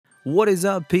What is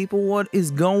up, people? What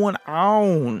is going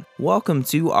on? Welcome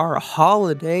to our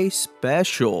holiday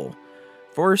special.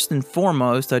 First and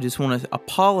foremost, I just want to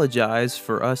apologize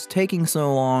for us taking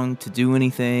so long to do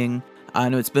anything. I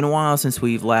know it's been a while since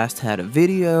we've last had a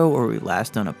video or we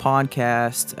last done a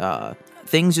podcast.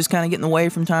 Things just kind of get in the way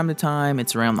from time to time.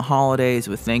 It's around the holidays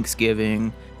with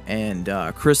Thanksgiving, and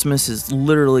Christmas is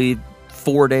literally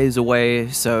 4 days away,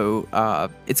 so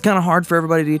it's kind of hard for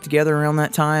everybody to get together around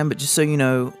that time. But just so you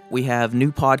know, we have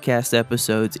new podcast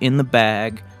episodes in the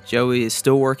bag. Joey is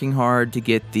still working hard to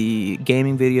get the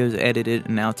gaming videos edited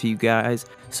and out to you guys,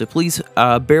 so please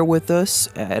bear with us.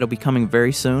 It'll be coming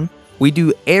very soon. We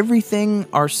do everything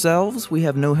ourselves. We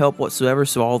have no help whatsoever,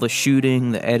 so all the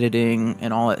shooting, the editing,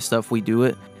 and all that stuff, we do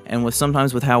it. And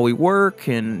sometimes with how we work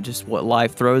and just what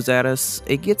life throws at us,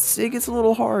 it gets a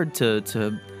little hard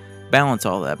to balance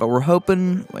all that. But we're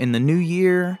hoping in the new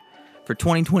year for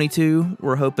 2022,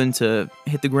 we're hoping to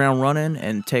hit the ground running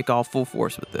and take off full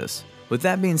force with this. With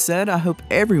that being said, I hope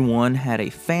everyone had a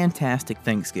fantastic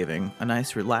Thanksgiving, a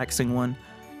nice relaxing one,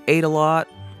 ate a lot,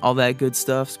 all that good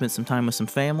stuff, spent some time with some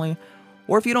family,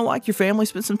 or if you don't like your family,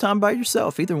 spend some time by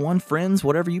yourself, either one, friends,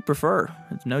 whatever you prefer.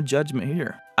 There's no judgment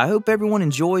here. I hope everyone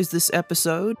enjoys this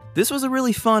episode. This was a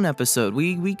really fun episode.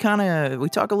 We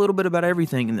talk a little bit about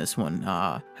everything in this one.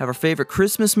 Have our favorite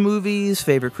Christmas movies,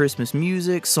 favorite Christmas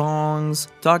music, songs,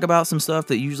 talk about some stuff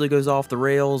that usually goes off the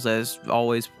rails, as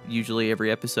always, usually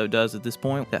every episode does at this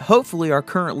point, that hopefully our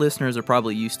current listeners are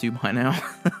probably used to by now.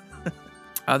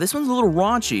 This one's a little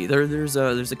raunchy.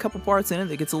 There's a couple parts in it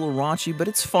that gets a little raunchy, but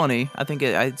it's funny. I think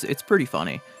it's pretty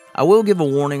funny. I will give a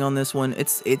warning on this one.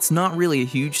 It's not really a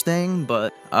huge thing,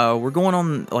 but we're going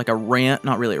on like a rant,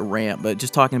 not really a rant, but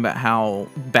just talking about how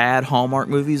bad Hallmark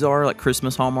movies are, like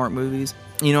Christmas Hallmark movies.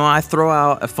 You know, I throw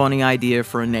out a funny idea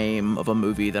for a name of a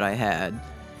movie that I had,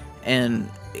 and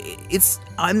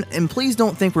and please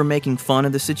don't think we're making fun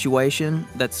of the situation.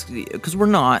 That's because we're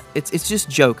not. It's just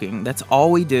joking. That's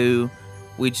all we do.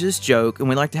 We just joke, and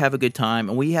we like to have a good time,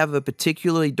 and we have a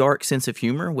particularly dark sense of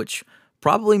humor, which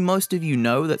probably most of you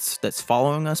know that's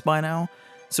following us by now.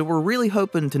 So we're really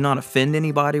hoping to not offend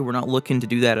anybody. We're not looking to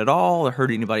do that at all, or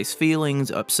hurt anybody's feelings,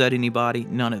 upset anybody,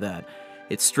 none of that.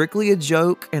 It's strictly a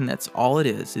joke, and that's all it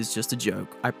is. It's just a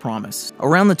joke, I promise.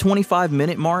 Around the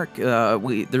 25-minute mark,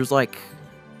 there's like,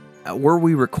 where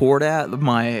we record at, one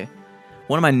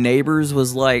of my neighbors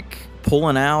was like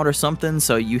pulling out or something,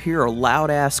 so you hear a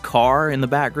loud ass car in the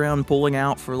background pulling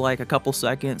out for like a couple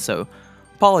seconds, so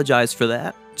apologize for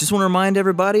that. Just want to remind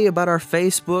everybody about our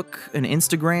Facebook and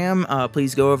Instagram.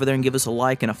 Please go over there and give us a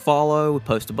like and a follow. We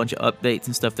post a bunch of updates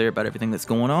and stuff there about everything that's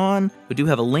going on. We do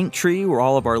have a link tree where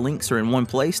all of our links are in one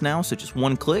place now, so just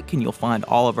one click and you'll find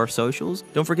all of our socials.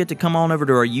 Don't forget to come on over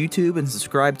to our YouTube and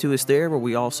subscribe to us there, where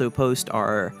we also post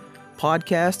our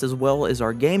podcast as well as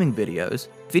our gaming videos.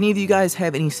 If any of you guys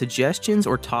have any suggestions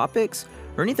or topics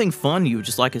or anything fun you would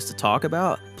just like us to talk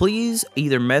about, please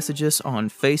either message us on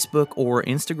Facebook or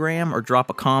Instagram, or drop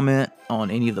a comment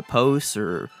on any of the posts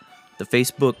or the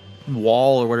Facebook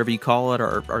wall or whatever you call it,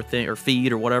 or thing or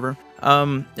feed or whatever.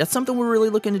 That's something we're really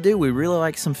looking to do. We really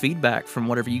like some feedback from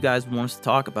whatever you guys want us to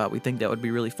talk about. We think that would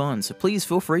be really fun. So please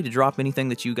feel free to drop anything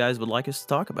that you guys would like us to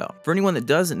talk about. For anyone that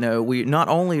doesn't know, we not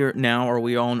only are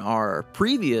we on our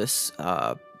previous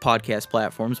podcast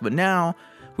platforms, but now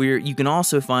you can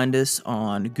also find us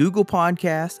on Google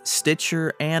Podcasts,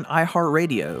 Stitcher, and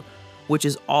iHeartRadio, which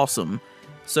is awesome.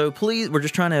 So please, we're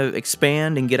just trying to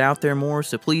expand and get out there more,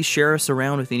 so please share us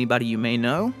around with anybody you may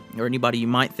know, or anybody you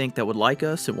might think that would like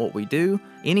us and what we do.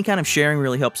 Any kind of sharing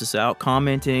really helps us out.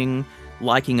 Commenting,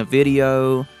 liking a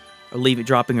video, or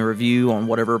dropping a review on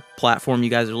whatever platform you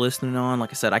guys are listening on.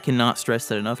 Like I said, I cannot stress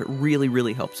that enough. It really,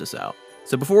 really helps us out.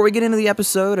 So before we get into the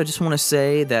episode, I just want to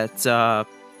say that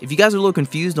if you guys are a little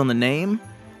confused on the name,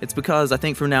 it's because I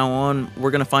think from now on,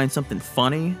 we're going to find something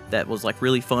funny that was like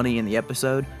really funny in the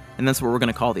episode, and that's what we're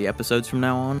going to call the episodes from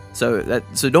now on. So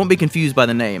don't be confused by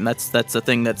the name. That's a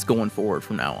thing that's going forward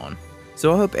from now on.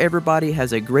 So I hope everybody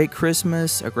has a great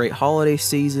Christmas, a great holiday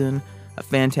season, a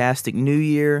fantastic new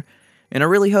year, and I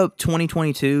really hope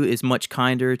 2022 is much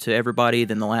kinder to everybody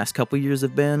than the last couple years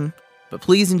have been. But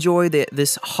please enjoy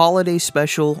this holiday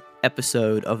special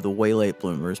episode of the Way Late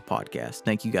Bloomers podcast.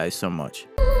 Thank you guys so much.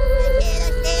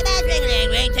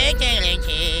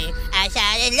 I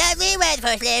shot a lovely red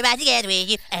for sleigh ride together with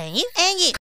you and you and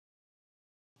you.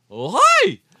 Well,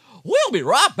 hey, we'll be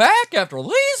right back after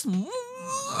these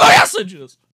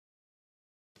messages.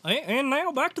 And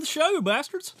now back to the show,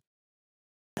 bastards.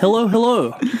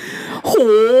 Hello.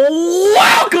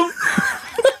 Welcome.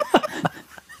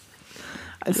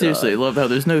 I seriously love how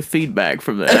there's no feedback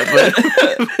from that. But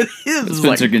it was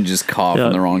Spencer like, can just cough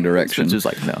in the wrong direction. Spencer's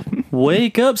like, no.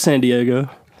 Wake up, San Diego.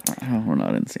 Oh, we're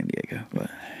not in San Diego, but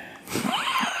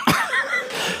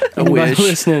I wish.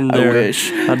 Listening I there,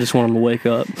 wish. I just want them to wake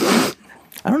up.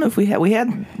 I don't know if we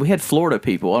had Florida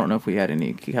people. I don't know if we had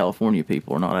any California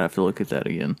people or not. I have to look at that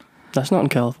again. That's not in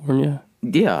California.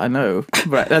 Yeah, I know,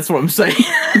 but that's what I'm saying.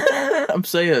 I'm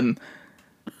saying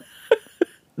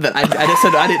that I just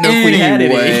said I didn't know if we had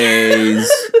any.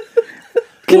 anyways,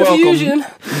 Confusion.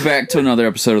 welcome back to another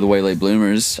episode of the Waylay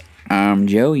Bloomers. I'm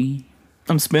Joey.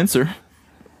 I'm Spencer.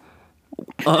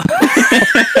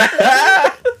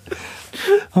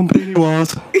 I'm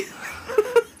Pennywise.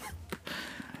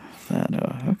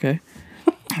 Okay.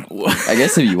 I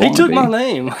guess if you He want took to my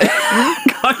name.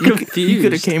 Got confused. You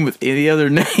could have came with any other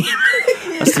name.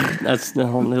 That's he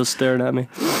was staring at me.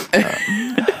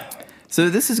 So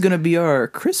this is gonna be our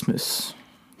Christmas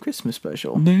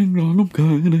special.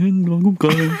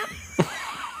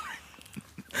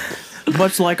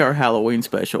 Much like our Halloween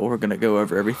special, we're gonna go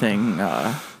over everything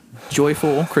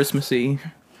joyful, Christmassy.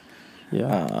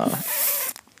 Yeah.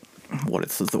 What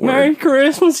is the Merry word?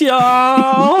 Christmas,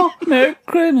 y'all. Merry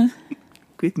Christmas.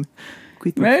 Christmas.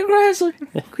 Merry Christmas.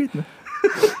 Christmas.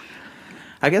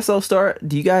 I guess I'll start.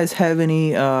 Do you guys have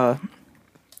any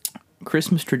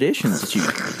Christmas traditions that you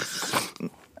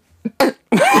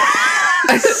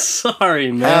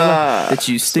Sorry, man. that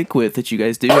you stick with that you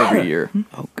guys do every year?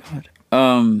 Oh God.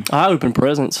 I open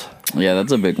presents Yeah,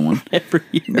 that's a big one. every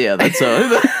year. Yeah,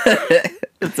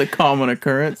 that's a common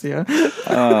occurrence. Yeah.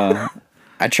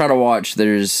 I try to watch.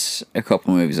 There's a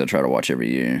couple movies I try to watch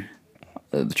every year.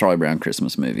 The Charlie Brown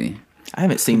Christmas movie. I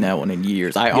haven't seen that one in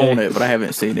years. I own it, but I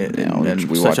haven't seen it in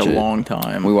we such watch a it. long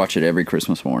time. We watch it every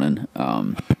Christmas morning.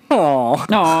 Aw.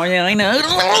 Oh yeah, I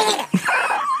know.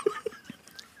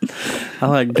 I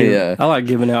like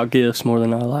giving out gifts more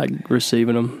than I like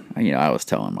receiving them. You know, I was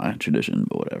telling my tradition,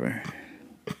 but whatever.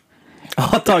 Oh,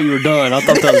 I thought you were done. I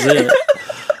thought that was it.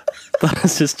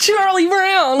 That's just Charlie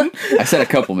Brown. I said a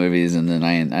couple movies, and then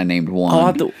I named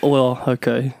one. Well,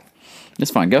 okay.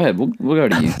 It's fine. Go ahead. We'll go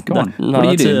to you. Go on. No, what do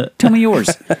you that's do? it. Tell me yours.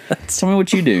 Tell me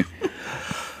what you do.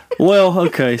 Well,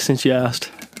 okay, since you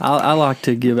asked. I like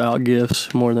to give out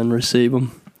gifts more than receive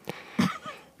them.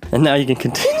 And now you can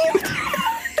continue.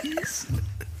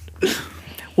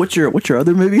 What's your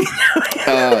other movie?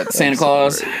 Santa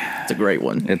Claus. It's a great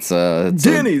one. It's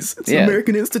Denny's. It's yeah. an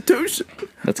American institution.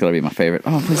 That's gotta be my favorite.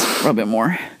 Oh, please rub it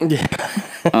more. Yeah.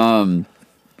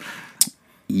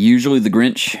 Usually the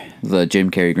Grinch, the Jim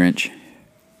Carrey Grinch,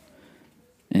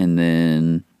 and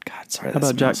then God, sorry. How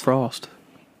about Jack Frost?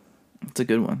 It's a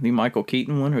good one. The Michael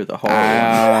Keaton one or the horror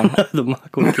one? The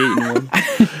Michael Keaton one.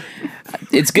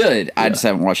 It's good. I just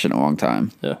haven't watched it in a long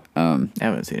time. Yeah. I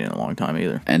haven't seen it in a long time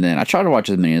either. And then I try to watch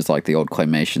as many as like the old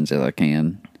claymations as I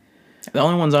can. The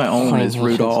only ones I own is Claymations.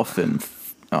 Rudolph and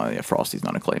Frosty's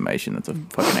not a claymation. That's a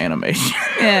fucking animation.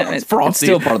 Yeah, It's Frosty.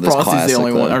 still part of this Frosty's classic. the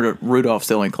only one, though. or Rudolph's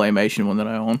the only claymation one that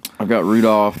I own. I've got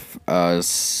Rudolph, The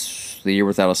Year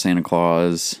Without a Santa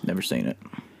Claus, Never seen it.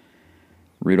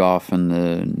 Rudolph and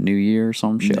the New Year or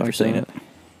some shit. Never like seen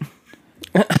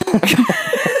that.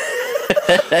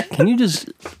 it. Can you just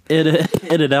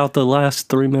edit out the last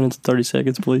 3 minutes and 30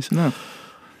 seconds, please? No,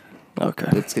 Okay.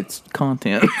 it's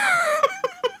content.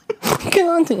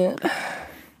 Content.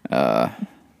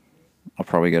 I'll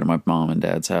probably go to my mom and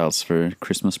dad's house for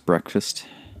Christmas breakfast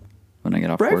when I get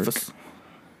off Breakfast. work.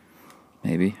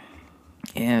 Maybe.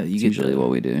 Yeah, you It's get usually what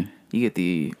we do. you get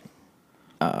the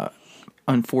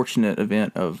unfortunate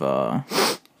event of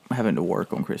having to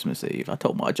work on Christmas Eve. I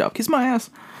told my job, kiss my ass.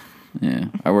 Yeah,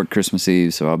 I work Christmas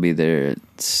Eve, so I'll be there at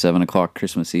 7 o'clock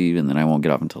Christmas Eve, and then I won't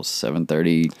get off until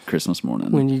 7:30 Christmas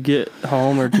morning. When you get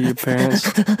home or to your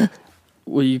parents,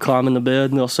 will you climb in the bed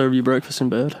and they'll serve you breakfast in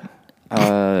bed?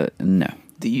 No.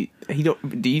 Do you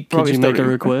Could probably you make a start-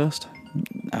 request?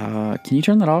 Can you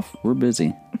turn that off? We're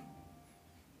busy.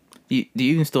 Do you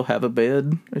even still have a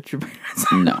bed at your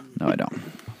parents'? No, I don't.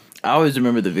 I always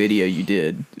remember the video you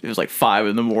did. It was like 5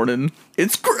 a.m.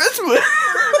 It's Christmas.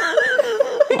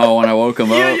 Oh, when I woke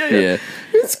him up? yeah.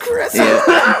 It's Christmas.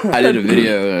 Yeah. I did a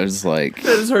video, and I was like, I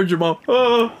just heard your mom.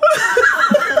 Oh.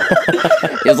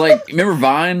 it was like, remember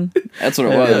Vine? That's what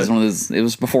it was. Yeah. It was one of those, it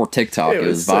was before TikTok. It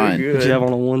was so Vine. good. Did you have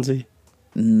on a onesie?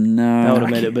 No, That would've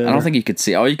made it better. I don't think you could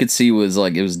see. All you could see was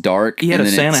like it was dark. He had and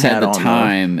a then Santa it said hat the on, though.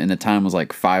 time, and the time was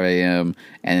like 5 a.m.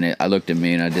 And then I looked at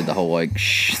me and I did the whole like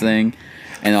shh thing,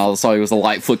 and all I saw was a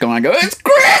light flick on. I go, it's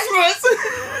Christmas,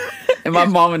 and my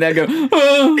mom and dad go,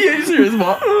 oh. Yeah, you see his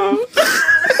mom.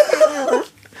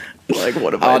 Like,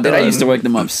 what have I Oh, done? dude, I used to wake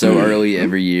them up so early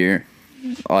every year.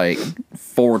 like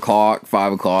 4 o'clock,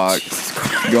 5 o'clock.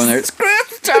 Going there, it's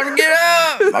Christmas time to get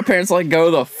up. My parents like,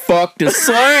 go the fuck to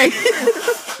sleep.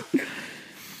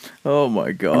 Oh my I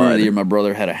remember god. the year my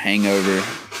brother had a hangover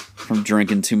from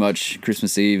drinking too much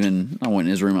Christmas Eve, and I went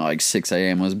in his room at like 6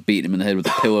 a.m. I was beating him in the head with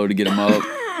a pillow to get him up.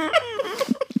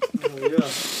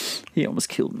 He almost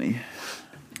killed me.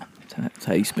 That's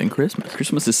how you spend Christmas.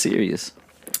 Christmas is serious.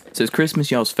 So is Christmas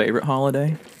y'all's favorite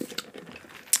holiday?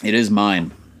 It is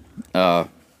mine. The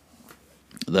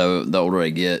older I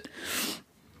get,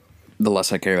 the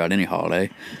less I care about any holiday.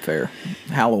 Fair.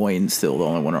 Halloween's still the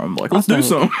only one where I'm like, let's do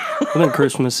something. I think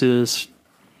Christmas is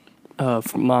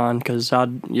for mine because I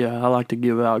like to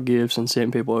give out gifts and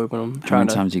seeing people open them. How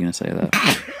many times are you gonna say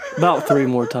that? About 3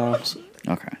 more times.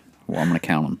 Okay. Well, I'm gonna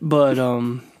count them. But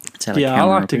I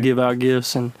like to give out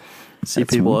gifts and see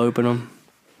That's people one. open them.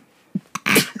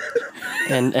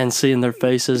 and seeing their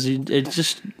faces,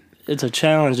 it's a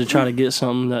challenge to try to get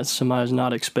something that somebody's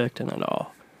not expecting at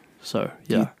all. So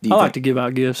yeah, Do you I like think- to give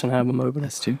out gifts and have them open.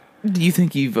 That's 2. Do you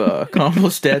think you've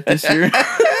accomplished that this year?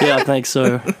 Yeah, I think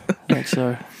so. That's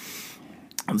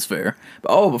fair.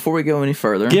 But, before we go any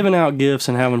further, Giving out gifts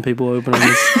and having people open them,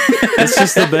 it's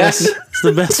just the best. It's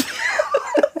the best.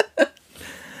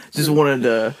 just wanted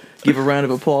to give a round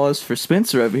of applause for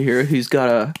Spencer over here, who's got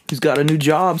a new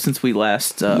job since we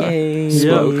last spoke. Yeah.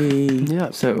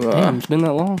 So Damn, it's been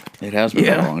that long. It has been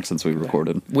Yeah. that long since we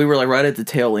recorded. we were like right at the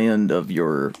tail end of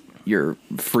your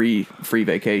free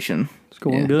vacation. It's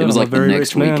going Yeah. good. It was I'm like a the very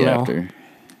next rich man week now. after.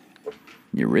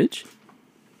 You're rich?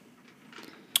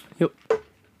 Yep.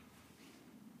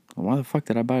 Well, why the fuck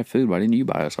did I buy food? Why didn't you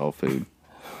buy us all food?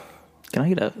 Can I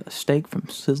get a steak from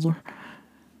Sizzler?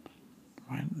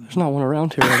 There's not one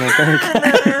around here, I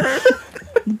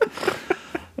don't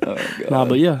think. Nah,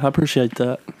 but yeah, I appreciate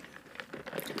that.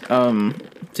 So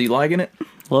you liking it?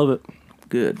 Love it.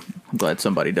 Good. I'm glad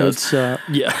somebody does. It's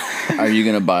yeah. Are you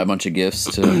gonna buy a bunch of gifts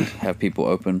to have people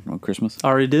open on Christmas? I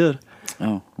already did.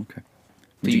 Oh, okay.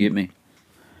 What'd you get me?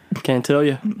 Can't tell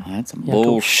you. Oh, that's some cool.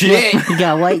 bullshit. You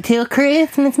gotta wait till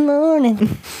Christmas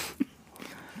morning.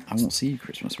 I won't see you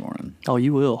Christmas morning. Oh,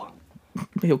 you will.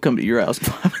 He'll come to your house.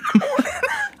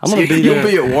 I'm gonna be You'll there.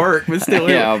 be at work, but still,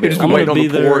 Yeah, I'll be just at I'm wait gonna on be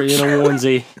the there porch. in a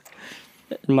onesie.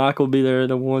 Mike will be there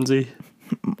in a onesie.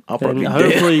 I'll probably And be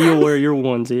dead. hopefully you'll wear your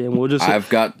onesie, and we'll just I've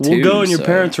got we'll 2, go in your so-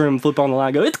 parents' room, flip on the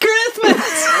light, go, it's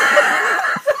Christmas.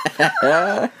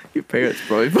 Your parents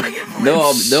probably fucking.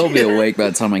 They'll be awake by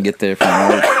the time I get there from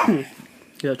work.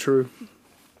 Yeah, true.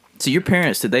 So your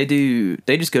parents, they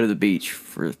just go to the beach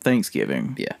for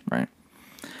Thanksgiving? Yeah. Right.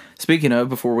 Speaking of,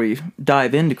 before we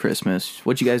dive into Christmas,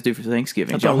 what you guys do for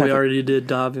Thanksgiving? I Did y'all thought we have a- already did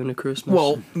dive into Christmas.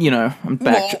 Well, I'm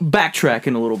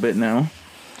backtracking a little bit now.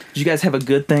 Did you guys have a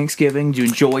good Thanksgiving? Did you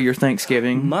enjoy your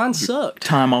Thanksgiving? mine sucked.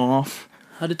 Time off?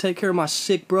 I had to take care of my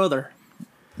sick brother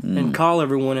and call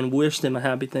everyone and wish them a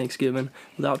happy Thanksgiving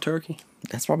without turkey.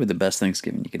 That's probably the best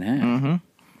Thanksgiving you can have.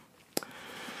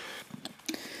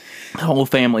 The whole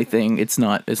family thing. It's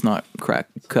not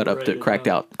cut up to cracked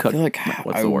out. Cut. I feel like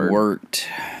what's I the word? worked.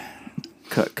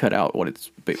 Cut out what it's.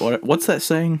 What's that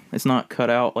saying? It's not cut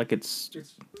out like it's.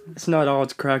 It's not all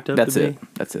it's cracked up That's to it. be.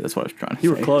 That's it. That's what I was trying to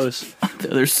You say. were close.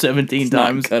 There's 17 Not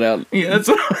times. cut out. Yeah, that's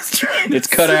what I was trying to It's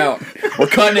cut out. We're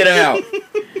cutting it out.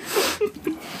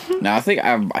 Now I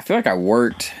feel like I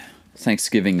worked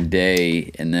Thanksgiving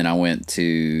Day, and then I went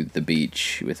to the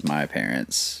beach with my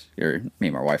parents. Or me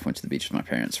and my wife went to the beach with my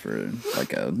parents for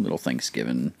like a little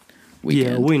Thanksgiving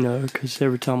weekend. Yeah, we know, because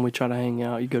every time we try to hang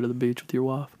out, you go to the beach with your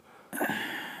wife.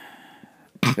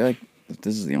 I feel like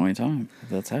this is the only time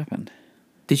that's happened.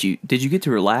 Did you get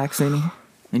to relax any?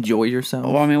 Enjoy yourself?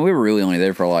 Well, I mean, we were really only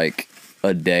there for like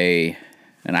a day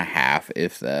and a half,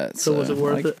 if that. So was it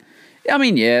worth it? Yeah, I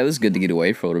mean, yeah, it was good to get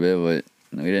away for a little bit,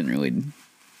 but we didn't really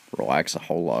relax a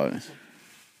whole lot.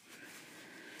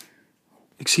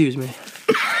 Excuse me.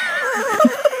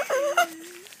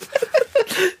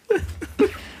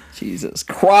 Jesus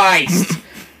Christ!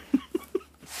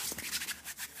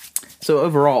 So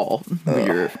overall,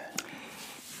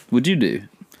 What'd you do?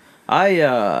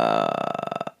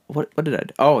 what did I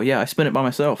do? Oh yeah, I spent it by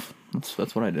myself.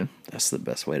 That's what I did. That's the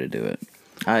best way to do it.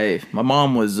 My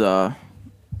mom was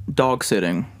dog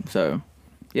sitting, so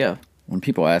yeah. When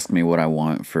people ask me what I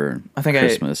want for I think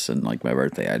Christmas and like my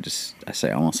birthday, I say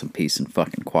I want some peace and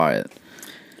fucking quiet.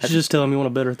 You should just tell him you want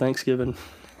a better Thanksgiving.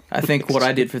 I think what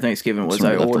I did for Thanksgiving was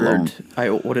Somebody left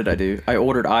alone. what did I do? I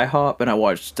ordered IHOP and I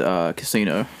watched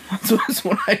Casino. That's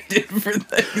what I did for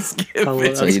Thanksgiving.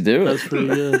 That's how you do it. That's pretty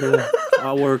good. Yeah.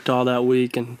 I worked all that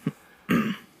week and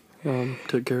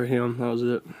took care of him. That was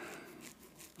it.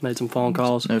 Made some phone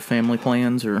calls. No family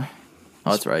plans or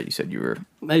Oh, that's right. You said you were.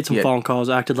 Made some Yeah. phone calls,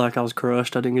 acted like I was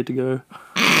crushed. I didn't get to go.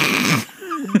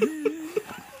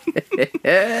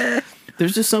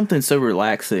 There's just something so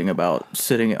relaxing about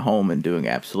sitting at home and doing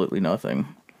absolutely nothing.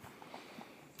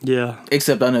 Yeah.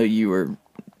 Except I know you were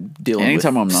dealing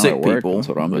Anytime with I'm not sick at work, people. that's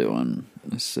what I'm doing.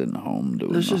 Just sitting at home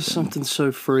doing There's nothing. just something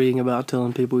so freeing about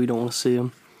telling people you don't want to see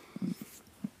them.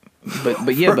 But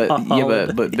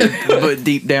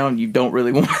deep down you don't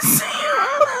really want to see.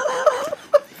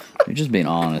 You're just being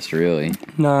honest, really.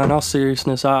 No, in all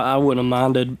seriousness, I wouldn't have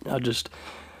minded.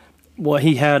 What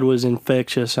he had was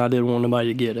infectious. I didn't want nobody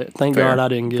to get it. Thank Fair. God I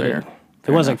didn't get Fair. it.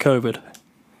 It wasn't COVID.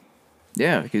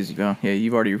 Yeah, because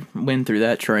you've already went through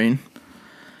that train.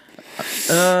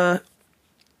 Yeah,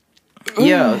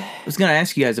 I was gonna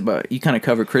ask you guys about. You kind of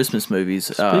cover Christmas movies.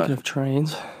 Speaking of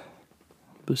trains,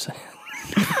 Busan.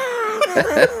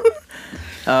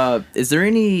 Is there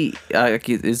any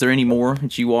more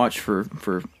that you watch for?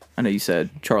 I know you said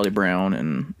Charlie Brown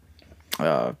and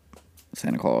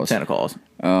Santa Claus. Santa Claus.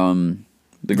 The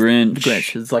Grinch. The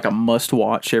Grinch is like a must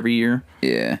watch every year.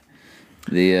 Yeah.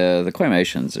 The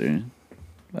Claymations are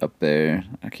up there.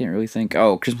 I can't really think.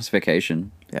 Oh, Christmas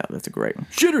Vacation. Yeah, that's a great one.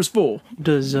 Shitter's full.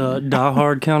 Does Die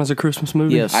Hard count as a Christmas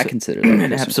movie? Yes. I consider that a It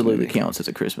Christmas absolutely movie. counts as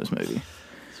a Christmas movie.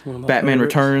 It's one of my Batman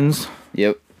favorites. Returns.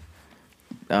 Yep.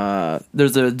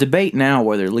 There's a debate now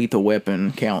whether Lethal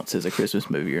Weapon counts as a Christmas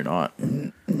movie or not,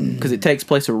 because it takes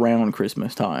place around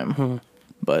Christmas time.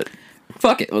 But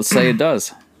Fuck it. Let's say it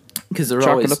does. because there's Chalk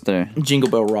it always up there. Jingle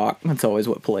Bell Rock. That's always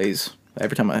what plays.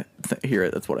 Every time I hear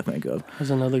it, that's what I think of.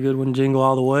 There's another good one, Jingle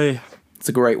All the Way. It's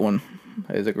a great one.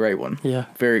 It's a great one. Yeah.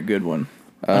 Very good one.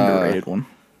 Underrated one.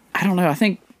 I don't know. I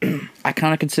think I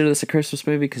kind of consider this a Christmas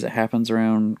movie because it happens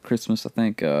around Christmas, I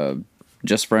think.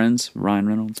 Just Friends, Ryan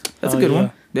Reynolds. That's Oh, a good yeah.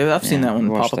 one. Yeah, I've seen Yeah, that one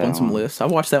watched pop up that on some one. lists. I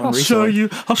watched that one I'll show recently.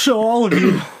 you. I'll show all of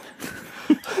you.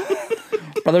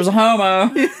 Brother's a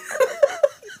homo.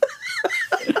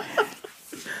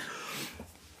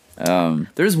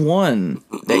 There's one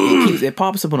that it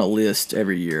pops up on a list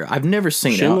every year. I've never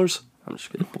seen it. Schindler's? I'm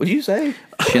just kidding. What'd you say?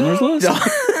 Schindler's List?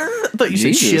 I thought you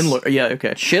said Jesus. Schindler. Yeah,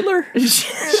 okay. Schindler?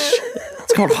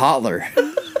 It's called Hotler.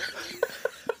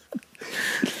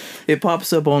 It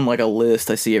pops up on like a list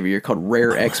I see every year called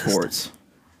Rare Exports.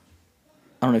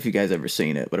 I don't know if you guys ever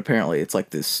seen it, but apparently it's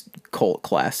like this cult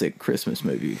classic Christmas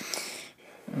movie.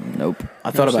 Nope.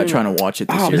 I thought about seen trying to watch it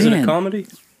this Oh, year. Is it Man. a comedy?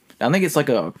 I think it's like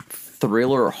a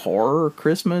thriller horror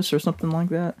Christmas or something like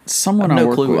that. Someone I I have no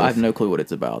work clue. with. I have no clue what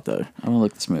it's about though. I'm gonna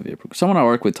look this movie up. Someone I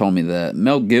work with told me that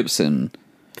Mel Gibson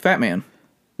Fat Man.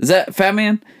 is that Fat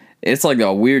Man? It's like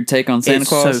a weird take on Santa It's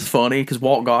Claus. so funny because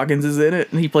Walt Goggins is in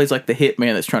it and he plays like the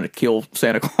hitman that's trying to kill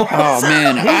Santa Claus. Oh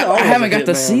man, I always haven't a got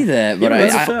to hitman. see that, but Yeah,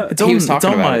 I it's he on, was talking it's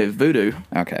on about my it. Voodoo.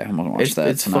 Okay, I'm gonna watch It's, that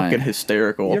it's tonight. fucking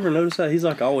hysterical. You ever notice that? He's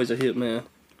like always a hitman.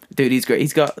 Dude, he's great.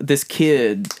 He's got this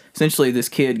kid. Essentially, this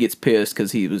kid gets pissed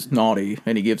because he was naughty,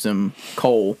 and he gives him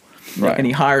coal. Right. And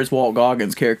he hires Walt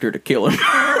Goggins' character to kill him.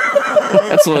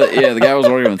 That's what. Yeah, the guy was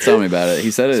working with telling me about it.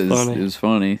 He said it was funny. it was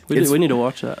funny. We need to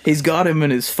watch that. He's got him in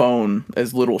his phone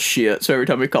as little shit, so every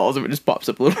time he calls him, it just pops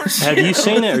up little shit. Have you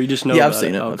seen it or you just know Yeah, I've about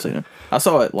seen it. Okay. I've seen it. I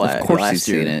saw it Of course last he's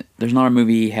year. seen it. There's not a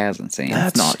movie he hasn't seen.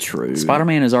 That's not true.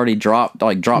 Spider-Man has already dropped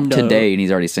No. today, and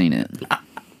he's already seen it.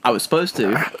 I was supposed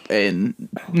to. In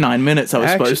 9 minutes, I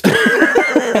was Actually- supposed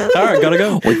to. All right, gotta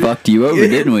go. We fucked you over,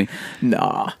 didn't we?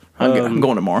 Nah. I'm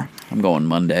going tomorrow. I'm going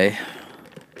Monday.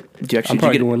 Did you I'm actually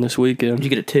probably did going this weekend. you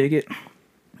get a ticket?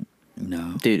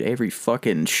 No. Dude, every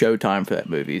fucking showtime for that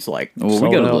movie is like Well, we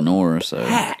Sold go to out. Lenore, so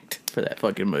packed for that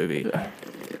fucking movie.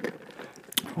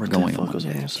 we're going on Fuck was I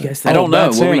Monday. gonna say? You guys I don't know.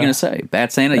 Bad What were you Santa. gonna say?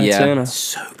 Bad Santa? Bad yeah. Santa.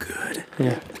 so good.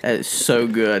 Yeah. That is so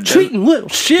good. Treating little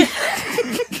shit.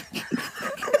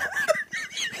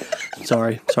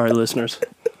 Sorry, listeners.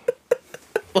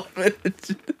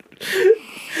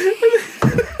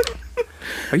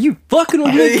 Are you fucking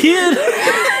with me, kid?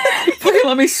 Fucking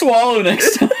let me swallow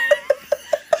next time.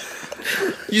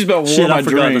 You just about Shit, wore my I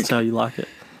forgot drink. that's how you like it.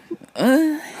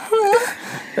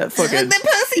 That fucking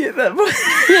pussy. That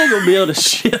You ain't gonna be able to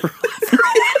shit.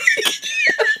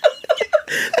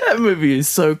 movie is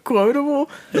so quotable.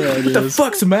 Yeah, it What the is.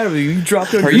 fuck's the matter with you? You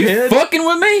dropped it on Are your you head? fucking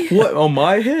with me? What, on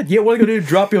my head? Yeah, what are you gonna do?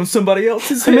 Drop you on somebody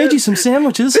else's I head? made you some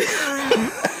sandwiches.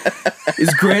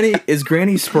 Is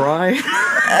Granny spry?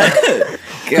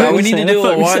 God, we need to Santa, do a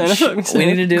fuck me, watch. Santa, fuck me, We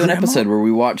need to do an Grandma? episode where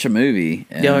we watch a movie.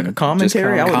 And Yeah, like a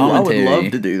commentary. I would commentary.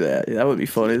 love to do that. Yeah, that would be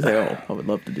fun as hell. I would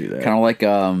love to do that. Kind of like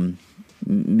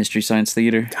Mystery Science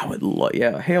Theater. I would love.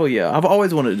 Yeah, hell yeah. I've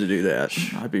always wanted to do that.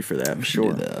 I'd be for that for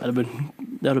sure. Do that.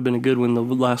 That'd have been a good one. The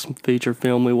last feature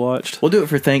film we watched. We'll do it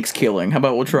for Thanksgiving. How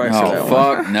about we'll try for that Oh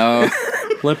one? fuck no!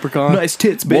 Leprechaun. Nice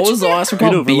tits, bitch. What was the last one Get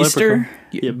called? over Leprechaun. Beaster?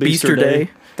 Yeah, Beaster Day.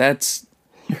 That's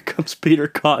Here comes Peter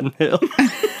Cottontail.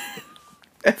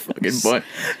 That fucking bunny.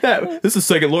 This is the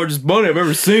second largest bunny I've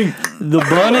ever seen. The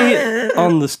bunny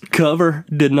on the cover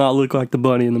did not look like the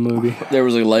bunny in the movie. there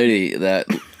was a lady that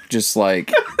just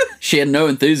like she had no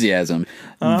enthusiasm.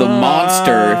 The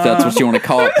monster, if that's what you want to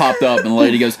call it, popped up, and the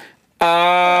lady goes,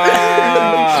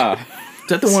 "Ah!" Is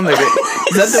that the one that?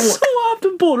 Is that the one? So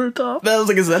often pulled her top. That was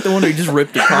like, is that the one where he just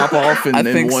ripped the top off and I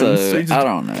then think one? so. He just- I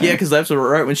don't know. Yeah, because that's what,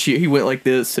 right when he went like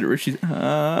this, and she's. Yeah,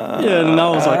 and I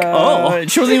was like, oh.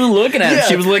 She wasn't even looking at him. Yeah.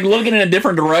 She was like looking in a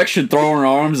different direction, throwing her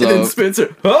arms And then up.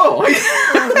 Spencer, oh,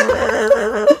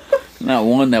 Not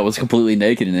one that was completely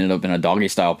naked and ended up in a doggy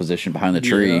style position behind the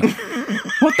tree.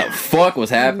 What the fuck was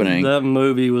happening? That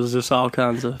movie was just all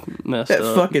kinds of messed that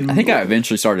up. fucking. I think I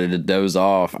eventually started to doze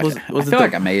off. Was I it feel the-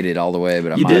 like I made it all the way,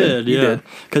 but I You might did, You yeah. did.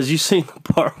 Because you seen the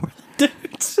part where, dude,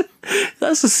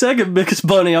 that's the second biggest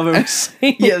bunny I've ever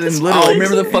seen. Yeah, then Oh, literally.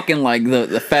 remember the fucking like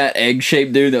the fat egg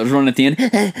shaped dude that was running at the end?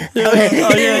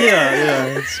 Oh, yeah.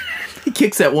 It's- he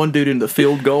kicks that one dude into the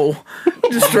field goal.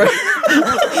 Just straight.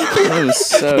 That was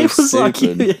so It was like,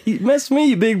 stupid. you messed me,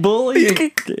 you big bully.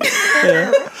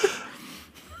 Yeah.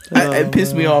 It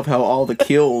pissed me off how all the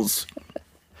kills,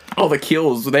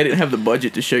 they didn't have the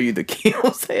budget to show you the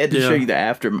kills. They had to Yeah. show you the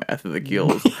aftermath of the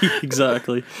kills.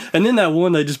 Exactly. And then that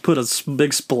one, they just put a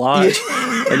big splotch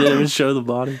and didn't even show the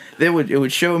body. It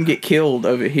would show him get killed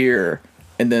over here,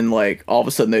 and then like all of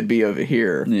a sudden they'd be over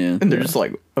here. Yeah. And they're just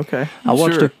like, okay. I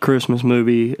watched sure. a Christmas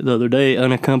movie the other day,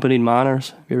 Unaccompanied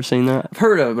Minors. Have you ever seen that? I've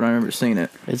heard of it, but I've never seen it.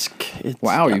 It's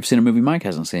Wow, you've seen a movie Mike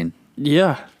hasn't seen.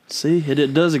 Yeah. See,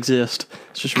 it does exist.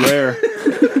 It's just rare.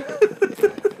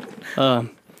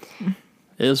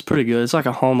 It was pretty good. It's like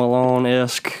a Home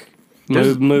Alone-esque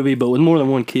movie, but with more than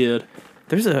one kid.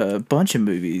 There's a bunch of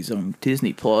movies on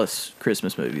Disney Plus,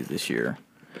 Christmas movies this year.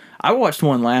 I watched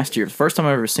one last year. The first time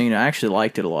I've ever seen it, I actually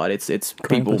liked it a lot. It's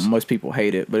people, Krampus. most people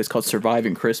hate it, but it's called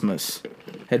Surviving Christmas.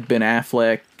 Had Ben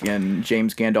Affleck and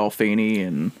James Gandolfini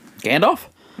and Gandalf?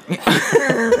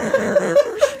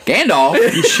 Gandalf?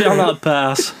 You shall not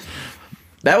pass.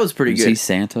 that was pretty Is he good.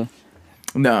 Santa?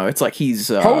 No, it's like he's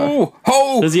Ho!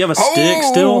 Ho! Does he have a stick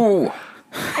still?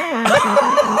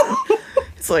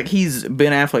 it's like he's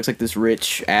Ben Affleck's like this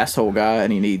rich asshole guy,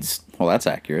 and he needs Well, that's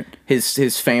accurate.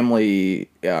 his family.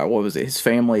 What was it? His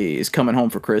family is coming home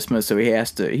for Christmas, so he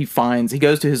goes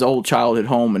to his old childhood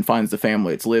home and finds the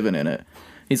family that's living in it.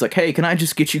 He's like, hey, can I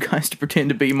just get you guys to pretend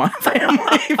to be my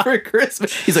family for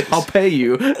Christmas? He's like, I'll pay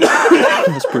you.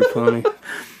 That's pretty funny.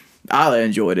 I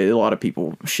enjoyed it. A lot of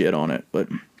people shit on it, but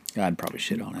I'd probably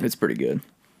shit on it. it's pretty good.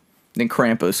 Then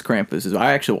Krampus is.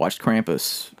 I actually watched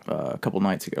Krampus a couple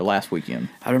nights ago, last weekend.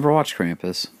 I've never watched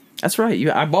Krampus. That's right.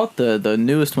 I bought the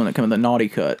newest one that came in the naughty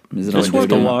cut. Is it It's on worth a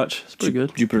Voodoo? watch. It's pretty good.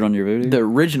 Did you put it on your Voodoo? The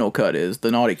original cut is. The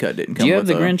naughty cut didn't come Do you have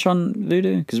with the Grinch on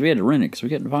Voodoo? Because we had to rent it because we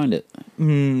couldn't find it.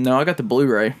 No, I got the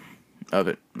Blu-ray of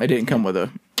it. It didn't come with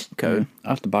a code. I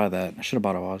have to buy that. I should have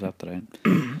bought it while I was out today.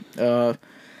 I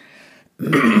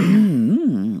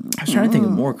was trying to think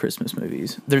of more Christmas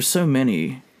movies. There's so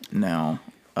many now.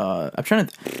 I'm trying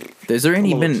to. Is there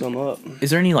any I'm gonna look been? some up. Is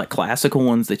there any like classical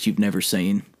ones that you've never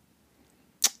seen?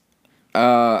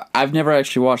 I've never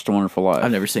actually watched A Wonderful Life,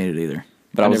 I've never seen it either.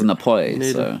 but I was in the play,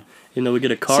 Neither. so You know, we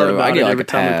get a card So, I about get it like every a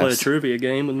time we play a pass. trivia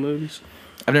game with movies.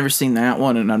 I've never seen that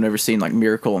one, and I've never seen like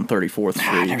Miracle on 34th I've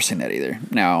Street. never seen that either.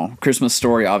 Now, Christmas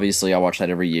Story, obviously, I watch that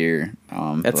every year.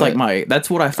 That's but- like that's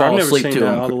what I I've fall never asleep seen to.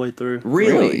 that all the On. way through.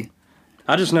 Really?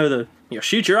 I just know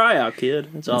shoot your eye out, kid.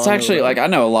 That's all It's I know actually about like I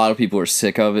know a lot of people are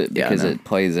sick of it Yeah, I because know. it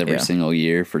plays every Yeah. single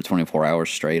year for 24 hours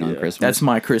straight on Christmas. That's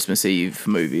my Christmas Eve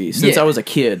movie. Since Yeah. I was a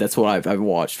kid, that's what I've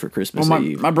watched for Christmas well,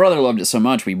 Eve. my brother loved it so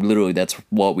much. That's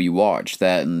what we watched.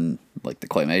 That and like the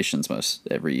claymations most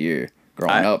every year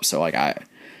growing up. So like I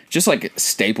just like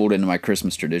stapled into my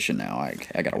Christmas tradition now.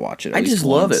 I gotta watch it. At I least just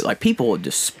love once. it. Like people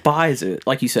despise it,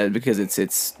 like you said, because it's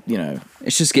It's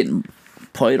just getting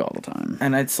played all the time.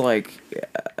 and it's like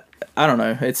I don't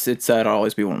know. It's that'd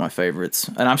always be one of my favorites.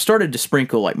 And I've started to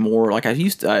sprinkle like more. Like I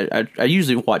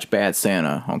usually watch Bad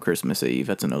Santa on Christmas Eve.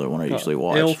 That's another one I usually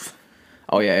watch. Elf.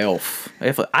 Oh yeah, Elf.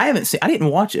 I didn't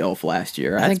watch Elf last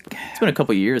year. I think it's been a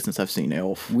couple years since I've seen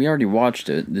Elf. We already watched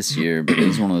it this year, but it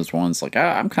was one of those ones like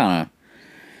I'm kind of.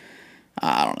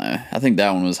 I don't know. I think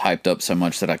that one was hyped up so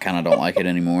much that I kind of don't like it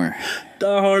anymore.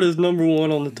 Die Hard is number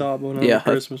one on the top 100 Yeah.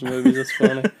 Christmas movies. That's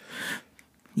funny.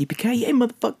 Yippee-ki-yay,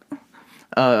 motherfucker.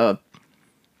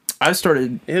 I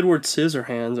started. Edward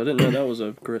Scissorhands. I didn't know that was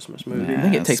a Christmas movie. I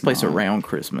think it That's takes place not- around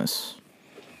Christmas.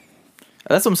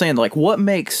 That's what I'm saying. Like, what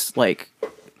makes like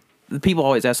the people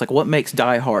always ask like, what makes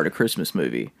Die Hard a Christmas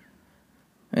movie?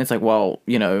 And it's like, well,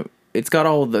 it's got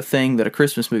all the thing that a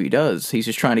Christmas movie does. He's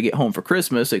just trying to get home for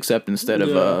Christmas, except instead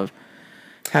of a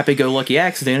happy-go-lucky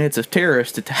accident, it's a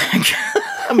terrorist attack.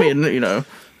 I mean,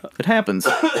 it happens.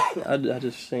 I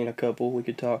just seen a couple we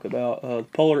could talk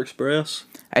about. Polar Express.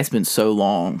 It's been so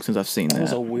long since I've seen That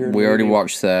was that. a weird We already movie.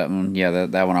 watched that one. Yeah,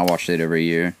 that one I watched it every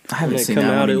year. I haven't When it seen come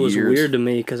that out, one in it was years. weird to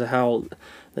me because of how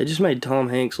they just made Tom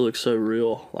Hanks look so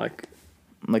real. Like,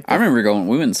 Like I remember going.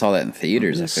 We went and saw that in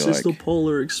theaters. I this feel is like. the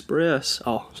Polar Express.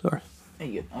 Oh, sorry. There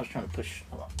you go. I was trying to push.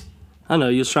 Hold on. I know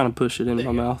you was trying to push it into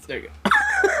my mouth. There you go.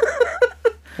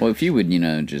 Well, if you would,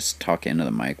 just talk into the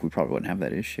mic, we probably wouldn't have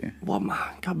that issue. Well,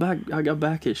 I got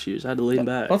back issues. I had to lean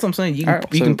back. That's what I'm saying. You All can,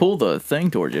 right, you so- can pull the thing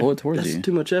towards Pull you. it towards That's you.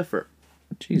 too much effort.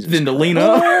 Jesus. Then to lean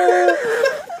up.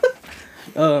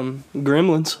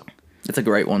 Gremlins. That's a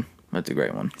great one. That's a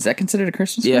great one. Is that considered a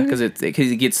Christmas Yeah, movie? because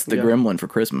he gets the Yeah. gremlin for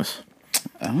Christmas.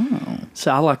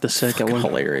 So I like the second fucking one.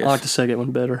 hilarious. I like the second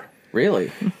one better.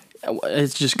 Really?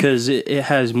 It's just because it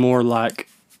has more like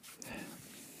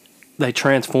they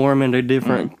transform into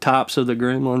different types of the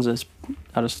gremlins.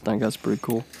 I just think that's pretty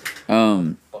cool.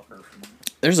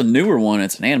 There's a newer one.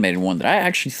 It's an animated one that I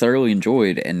actually thoroughly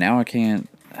enjoyed, and now I can't.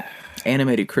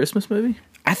 Animated Christmas movie?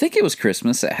 I think it was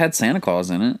Christmas. It had Santa Claus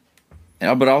in it,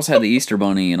 but it also had the Easter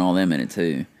Bunny and all them in it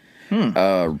too.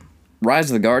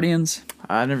 Rise of the Guardians.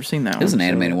 I've never seen that one. It was an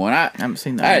animated one. I haven't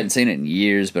seen that I one. hadn't seen it in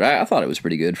years, but I thought it was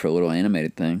pretty good for a little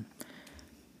animated thing.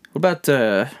 What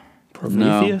about,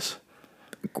 Prometheus.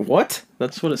 what?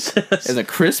 That's what it says. Is it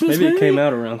Christmas Maybe movie? it came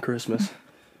out around Christmas.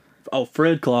 Oh,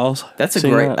 Fred Claus. That's a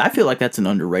Seen great, that? I feel like that's an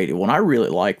underrated one. I really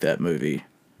like that movie.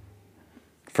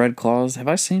 Fred Claus. Have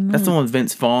I seen that? That's the one with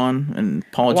Vince Vaughn and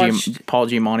Paul watched-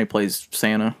 Giamatti plays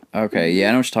Santa. Okay, yeah,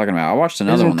 I know what you're talking about. I watched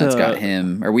another Isn't, one that's got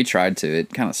him, or we tried to.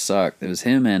 It kind of sucked. It was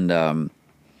him and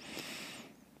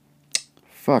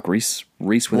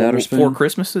Reese without her spoon. Four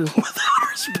Christmases?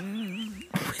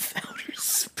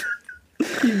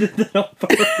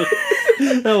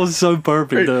 That was so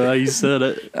perfect though how you said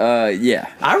it.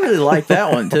 Yeah, I really like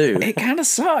that one too. it kind of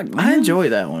sucked. Man. I enjoy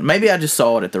that one. Maybe I just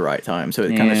saw it at the right time, so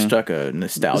it kind of Yeah. struck a Is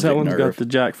nostalgic that one's got nerve. the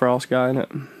Jack Frost guy in it?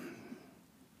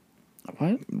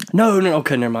 What? No,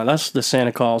 okay, never mind. That's the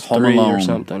Santa Claus Home 3 or Alone.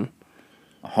 something.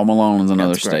 Home Alone is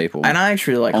another That's great. staple. And I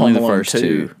actually like Only Home the Alone first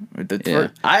 2. Yeah.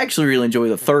 I actually really enjoy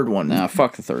the third one. Nah,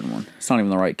 fuck the third one. It's not even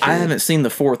the right kid. I haven't seen the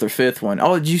fourth or fifth one.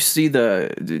 Oh, did you see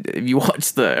have you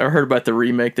watched or heard about the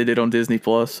remake they did on Disney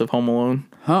Plus of Home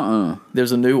Alone?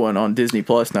 There's a new one on Disney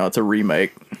Plus now. It's a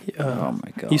remake. Oh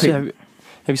my god. Have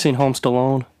you seen Home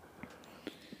Stallone?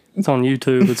 It's on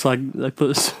YouTube. It's like they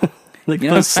put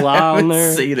Sly on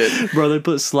there. Seen it. Bro, they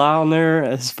put Sly on there,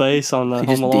 his face on the He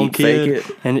Home just Alone deep fake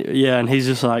kid, it. and he's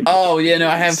just like, Oh yeah, no,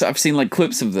 I have. I've seen like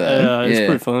clips of that. it's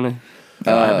pretty funny.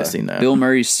 No, I haven't seen that. Bill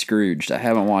Murray's Scrooged. I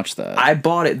haven't watched that. I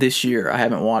bought it this year. I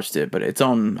haven't watched it, but it's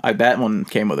on. That one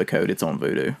came with a code. It's on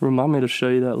Vudu. Remind me to show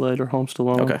you that later, Home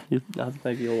Stallone. Okay. I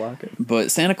think you'll like it.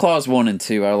 but Santa Claus 1 and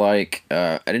 2, I like.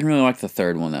 I didn't really like the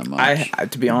third one that much. I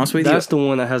to be honest with That's you, the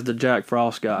one that has the Jack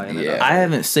Frost guy in it. Yeah. I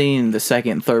haven't seen the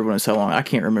second and third one in so long. I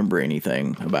can't remember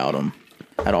anything about them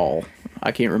at all.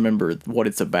 I can't remember what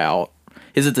it's about.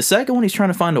 Is it the second one? He's trying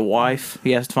to find a wife.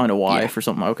 He has to find a wife or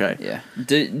something. Okay. Yeah.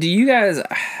 Do you guys?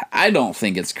 I don't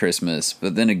think it's Christmas,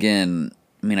 but then again,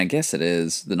 I mean, I guess it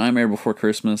is. The Nightmare Before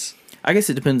Christmas. I guess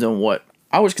it depends on what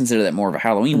I always consider that more of a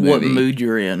Halloween movie. what mood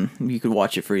you're in. You could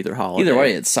watch it for either holiday. Either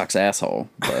way, it sucks asshole.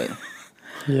 But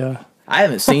Yeah. I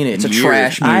haven't seen it. It's in a years.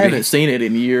 trash I movie. haven't seen it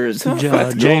in years.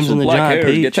 James and the Giant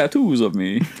Peach. get tattoos of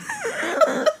me.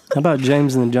 How about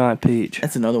James and the Giant Peach?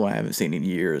 That's another one I haven't seen in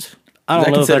years. I Is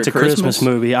don't that know if that's a considered Christmas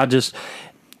movie. I just,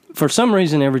 for some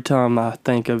reason, every time I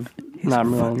think of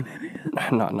Nightmare on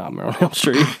Elm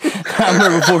Street,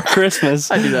 Nightmare Before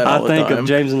Christmas, I do that all the think time. of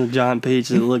James and the Giant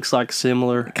Peach. It looks like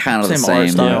similar. Kind of the Same art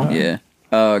same. style.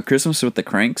 Yeah. Christmas with the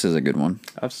Cranks is a good one.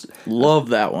 Love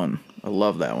that one. I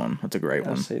love that one. That's a great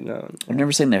one. I've seen that one. I've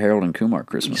never seen the Harold and Kumar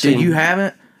Christmas. Dude, you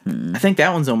haven't? I think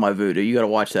that one's on my Vudu. You got to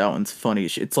watch that one. It's funny.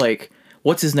 as shit. It's like,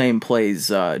 what's his name plays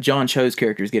John Cho's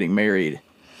character is getting married,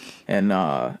 and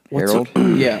Harold?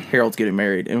 Yeah, Harold's getting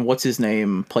married, and what's his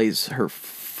name plays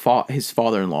his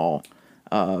father-in-law.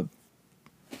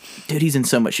 Dude, he's in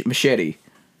so much Machete.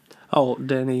 Oh,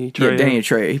 Danny Trejo. Yeah, Danny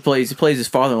Trejo. He plays his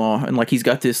father-in-law, and like he's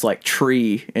got this like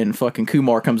tree, and fucking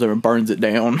Kumar comes over and burns it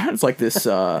down. It's like this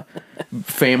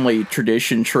family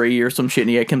tradition tree or some shit, and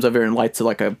he comes over and lights it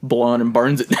like a blunt and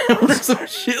burns it down or some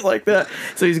shit like that.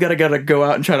 So he's gotta go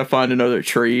out and try to find another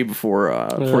tree before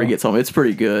he gets home. It's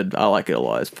pretty good. I like it a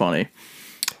lot. It's funny.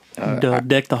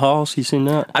 Deck the Halls. You seen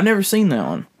that? I've never seen that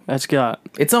one. That's got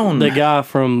It's on the guy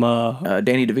from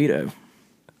Danny DeVito.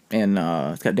 and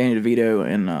it's got Danny DeVito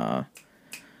and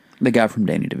The guy from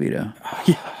Danny DeVito.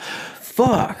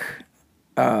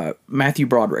 Matthew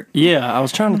Broderick. Yeah, I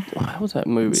was trying to. What was that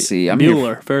movie? See, I'm here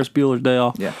Bueller. Ferris Bueller's Day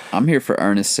Off. Yeah, I'm here for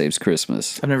Ernest Saves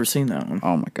Christmas. I've never seen that one.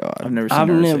 Oh my god. I've never seen. I've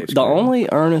Ernest never. Saves The Christmas. only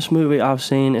Ernest movie I've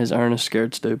seen is Ernest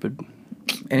Scared Stupid.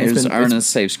 and There's been- Ernest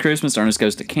Saves Christmas, Ernest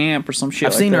Goes to Camp or some shit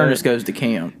I've like seen that. Ernest Goes to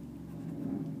Camp,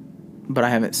 but I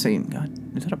haven't seen. God,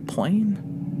 is that a plane?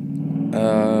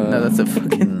 No, that's a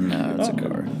fucking No, it's a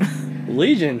car.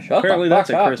 Legion. Apparently, the that's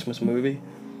fuck a up. Christmas movie.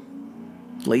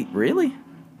 late. Really,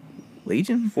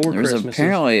 Legion? Four There's Christmases.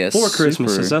 apparently a Four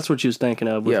Christmases. super- That's what you was thinking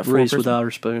of with Yeah, Four Reese Christmas- Without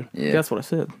Her Spoon. Yeah. That's what I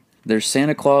said. There's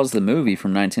Santa Claus the movie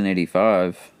from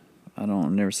 1985. I've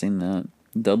never seen that.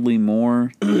 Dudley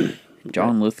Moore,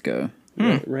 John Lithgow.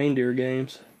 Reindeer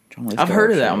games. John Lithgow I've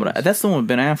heard of that actually one. is. That's the one with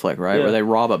Ben Affleck, right? Yeah. Where they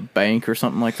rob a bank or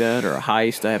something like that, or a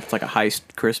heist. It's like a heist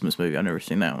Christmas movie. I've never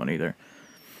seen that one either.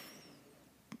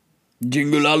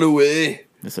 Jingle All the Way.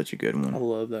 It's such a good I one.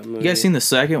 love that movie. You guys seen the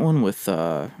second one with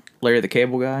Larry the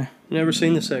Cable Guy? Never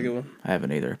seen the second one. I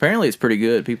haven't either. Apparently, it's pretty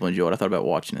good. People enjoy it. I thought about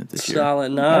watching it this year.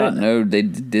 Silent I Night. didn't know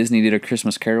Disney did a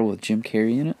Christmas Carol with Jim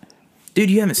Carrey in it. Dude,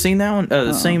 you haven't seen that one?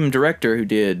 The same director who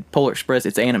did Polar Express.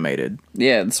 It's animated.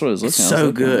 Yeah, that's what I was It's looking at. I so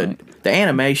was looking good. like- The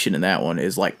animation in that one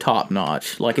is like top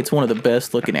notch. Like it's one of the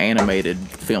best looking animated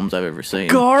films I've ever seen.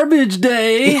 Garbage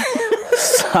Day.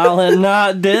 Silent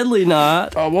Night. Deadly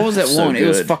Night. Oh, what was that So one? It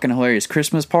was good. fucking hilarious.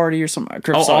 Christmas Party or something.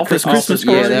 Office Christmas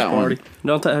Yeah, Party? that one.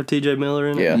 Don't that have T.J. Miller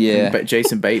in it? Yeah, Yeah. But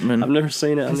Jason Bateman. I've never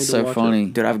seen it. I need It's to so watch funny.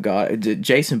 Dude, I've got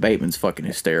Jason Bateman's fucking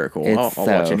hysterical. It's I'll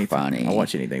watch so anything. funny. I'll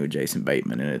watch anything with Jason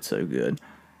Bateman, and it's so good.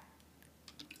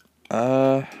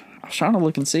 I was trying to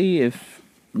look and see if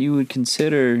you would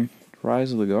consider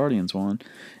Rise of the Guardians one.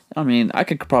 I mean, I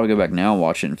could probably go back now and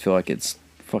watch it and feel like it's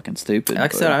fucking stupid. Like I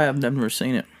but said, I've never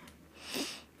seen it.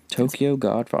 Tokyo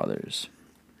Godfathers.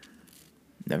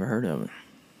 Never heard of it.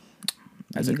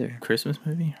 As a Neither. Christmas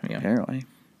movie? Yeah. Apparently,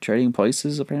 Trading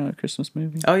Places. Apparently, a Christmas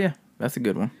movie. Oh yeah, that's a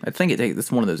good one. I think it's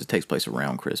one of those that takes place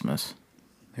around Christmas.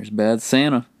 There's Bad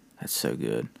Santa. That's so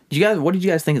good. What did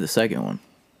you guys think of the second one?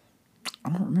 I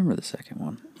don't remember the second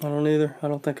one. I don't either. I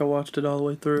don't think I watched it all the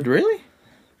way through. Really?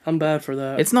 I'm bad for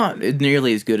that. It's not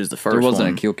nearly as good as the first There wasn't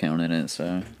one. a kill count in it,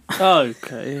 so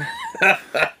Okay.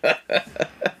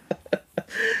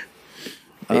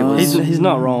 It was. He's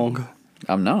not wrong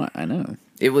I'm not. I know.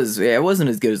 It was. Yeah, it wasn't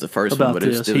as good as the first one, about but it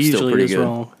this. was, it He was still usually pretty is good.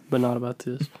 wrong, but not about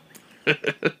this.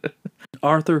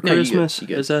 Arthur No, you good, Christmas. you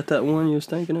good. Is that one you was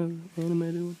thinking of?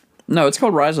 Animated one? No, it's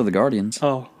called Rise of the Guardians.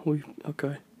 Oh,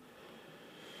 okay.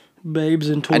 Babes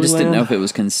in I Toyland. just didn't know if it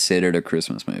was considered a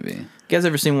Christmas movie. You guys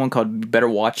ever seen one called Better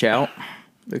Watch Out?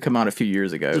 It came out a few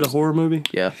years ago. Is it a horror movie?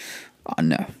 Yeah.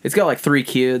 No. It's got like 3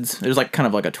 kids. There's like kind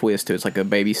of like a twist to it. It's like a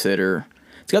babysitter.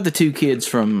 It's got the 2 kids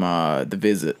from The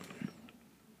Visit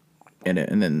in it,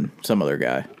 and then some other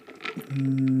guy.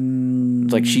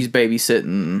 It's like she's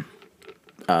babysitting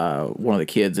one of the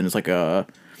kids, and it's like a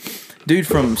dude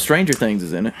from Stranger Things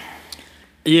is in it.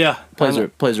 Yeah. Plays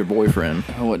her boyfriend.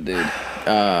 Oh, what dude?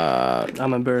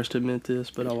 I'm embarrassed to admit this,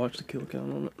 but I watched the kill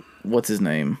count on it. What's his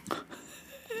name?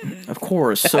 Of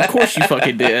course you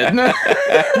fucking did.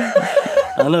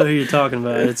 I know who you're talking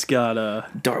about. It's got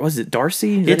Was it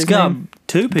Darcy? Is that it's his got name?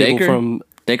 2 people Dacre? from.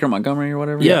 Dacre Montgomery or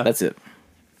whatever? Yeah. That's it.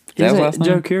 That was Isn't last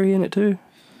Joe name? Keery in it too?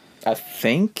 I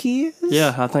think he is. Yeah,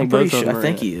 I think I'm pretty both of sure. them I are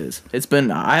think in it. he is. It's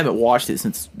been. I haven't watched it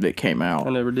since it came out.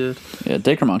 I never did. Yeah,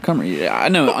 Dacre Montgomery. Yeah, I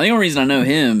know. The only reason I know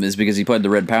him is because he played the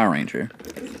Red Power Ranger.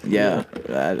 Yeah,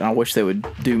 I wish they would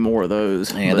do more of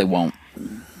those. Yeah, but they won't.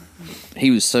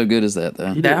 He was so good as that,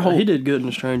 though. He did good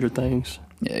in Stranger Things.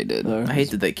 Yeah, he did. Though. I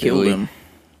hate that they killed Billy. him.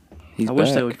 He's I wish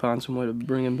they back. would find some way to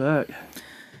bring him back.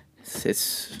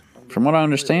 It's From what I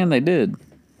understand, they did.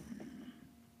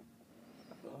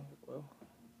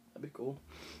 That'd be cool.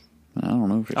 I don't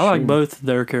know for I like both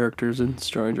their characters in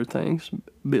Stranger Things,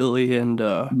 Billy and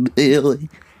Billy.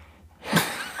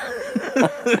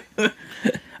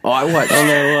 I watched. I don't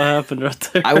know what happened right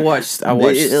there. I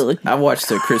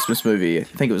watched a Christmas movie. I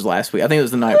think it was last week. I think it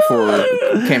was the night before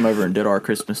we came over and did our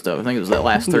Christmas stuff. I think it was that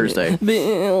last Thursday.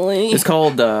 Billy. It's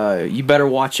called You Better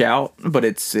Watch Out, but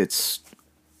it's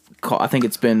I think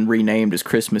it's been renamed as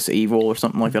Christmas Evil or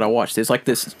something like that. I watched it. It's like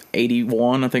this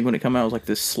 81, I think when it came out, it was like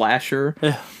this slasher.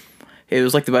 Yeah. It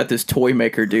was like about this toy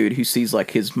maker dude who sees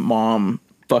like his mom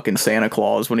fucking Santa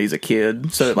Claus when he's a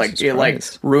kid. So like Jesus it like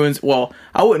Christ. ruins. Well,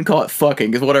 I wouldn't call it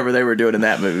fucking because whatever they were doing in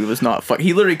that movie was not fuck.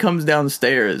 He literally comes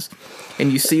downstairs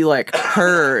and you see like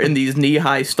her in these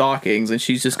knee-high stockings and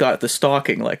she's just got the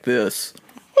stocking like this.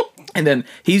 And then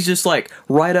he's just like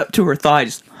right up to her thigh,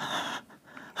 just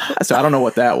So I don't know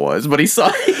what that was, but he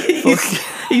saw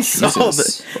he saw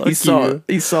Jesus.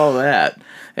 he saw that,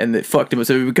 and it fucked him.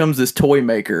 So he becomes this toy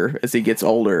maker as he gets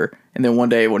older, and then one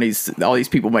day when all these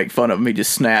people make fun of him, he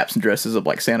just snaps and dresses up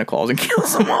like Santa Claus and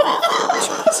kills them all.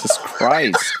 Jesus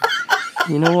Christ.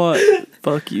 You know what?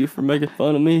 Fuck you for making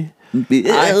fun of me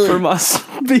for my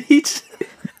speech.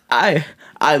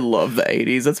 I love the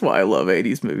 80s. That's why I love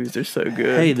 80s movies. They're so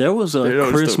good. Hey, there was They a just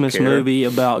don't Christmas care. movie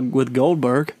with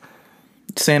Goldberg.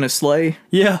 Santa's Sleigh.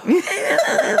 Yeah.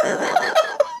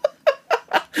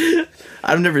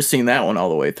 I've never seen that one all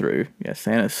the way through. Yeah,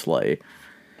 Santa's Sleigh.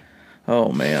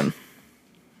 Oh man,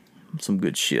 some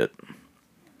good shit.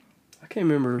 I can't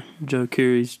remember Joe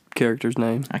Keery's character's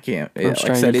name. I can't. Yeah, like I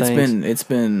Stranger said, Things. it's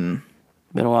been.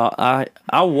 Been a while.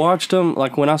 I watched them,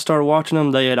 like when I started watching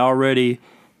them, they had already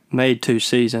made 2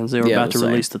 seasons. They were Yeah, about to the same.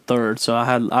 release the 3rd, so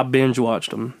I binge watched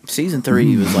them. Season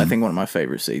 3 was, I think, one of my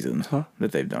favorite seasons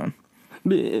that they've done.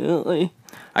 Billy.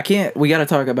 I can't. We got to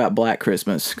talk about Black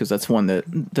Christmas because that's one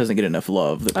that doesn't get enough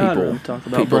love. That I'd people rather talk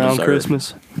about people Brown deserve.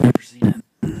 Christmas.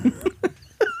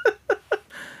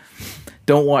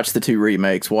 Don't watch the 2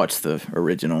 remakes. Watch the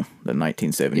original, the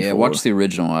 1974. Yeah, watch the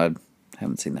original. I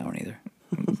haven't seen that one either.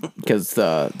 because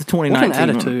the What 2019 an one-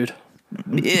 attitude.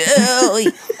 Yeah.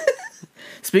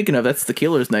 Speaking of, that's the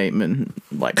killer's name in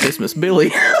like Christmas,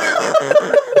 Billy.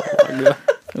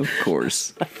 Of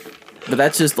course. But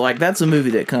that's just like that's a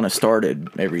movie that kind of started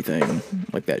everything,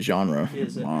 like that genre.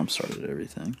 Mom started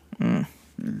everything.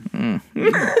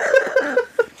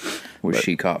 Where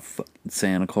she caught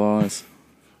Santa Claus.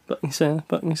 Fuck me, Santa.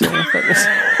 Fuck me, Santa. Fuck me,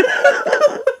 Santa.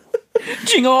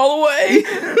 Jingle all the way.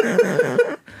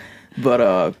 But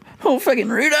Oh, fucking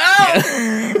Rudolph.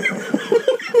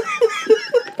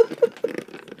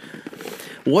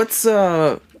 what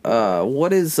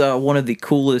is one of the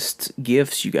coolest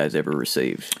gifts you guys ever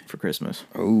received for Christmas?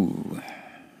 Oh.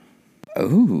 I've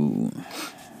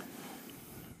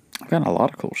gotten a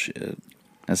lot of cool shit.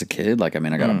 As a kid, like, I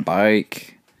mean, I got a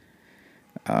bike,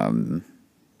 drum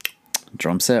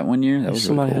set one year. That was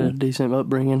Somebody really had cool. a decent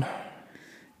upbringing.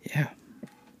 Yeah.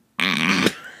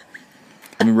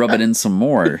 Let me rub it in some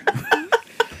more.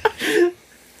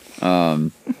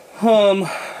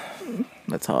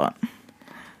 That's hot.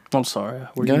 I'm sorry.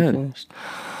 Were Go you ahead. finished?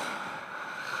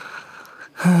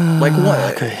 Like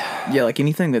what? Okay. Yeah, like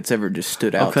anything that's ever just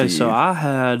stood out to Okay, you. so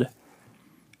I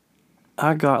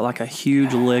got like a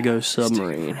huge Lego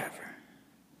submarine.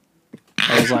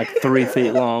 It was like 3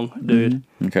 feet long, dude.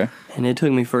 Okay. And it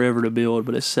took me forever to build,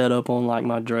 but it's set up on like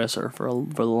my dresser for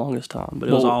the longest time. But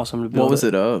it was awesome to build. What was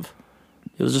it of?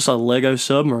 It was just a Lego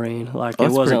submarine. Like Oh, it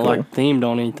that's wasn't pretty like themed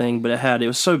on anything, but it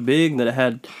was so big that it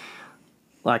had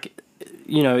like,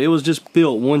 you know, it was just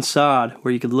built one side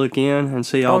where you could look in and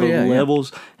see all Oh, the yeah, yeah.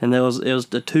 levels, and it was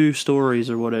the 2 stories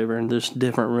or whatever, and there's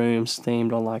different rooms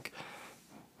themed on like,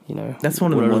 you know, That's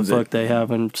one of the whatever ones the fuck they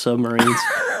have in submarines.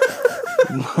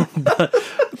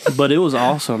 but it was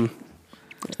awesome,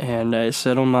 and it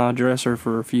sat on my dresser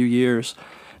for a few years,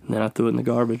 and then I threw it in the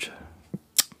garbage.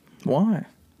 Why?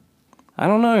 I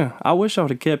don't know. I wish I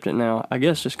would have kept it now. I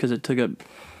guess just because it took up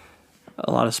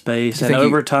a lot of space. You And think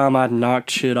over time, I'd knocked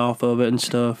shit off of it and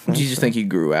stuff. Did you just think you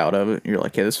grew out of it? You're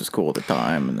like, yeah, this was cool at the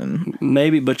time, and then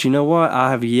Maybe, but you know what?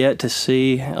 I have yet to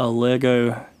see a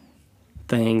Lego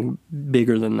thing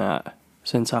bigger than that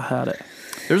since I had it.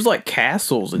 there's like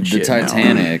castles and The shit. now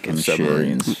Titanic of and shit.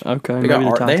 submarines. Okay, They maybe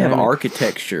got they have Titanic.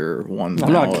 architecture ones.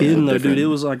 I'm now not that kidding are though, dude. different. It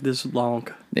was like this long.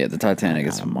 Yeah, the Titanic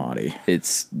is. Almighty.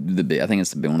 It's I think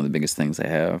it's one of the biggest things they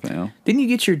have. You know, Didn't you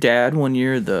get your dad one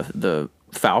year the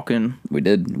Falcon? we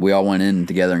did. We all went in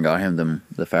together and got him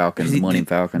the Falcon, the Millennium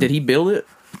Falcon. Did he build it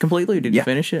completely? Did Yeah. you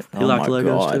finish it? He liked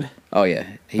Legos too. Oh yeah,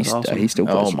 he's That's awesome. he still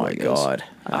puts Oh my Legos. god!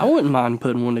 I wouldn't mind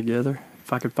putting one together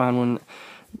if I could find one.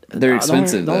 They're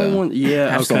expensive The only though. one,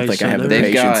 yeah, I just okay. don't think so I have the they're-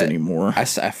 They've patience got- anymore. I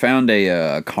found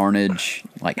a Carnage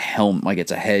like helm, like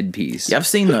it's a headpiece. Yeah, I've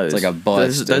seen those. It's like a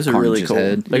bust Those of are really Carnage's cool.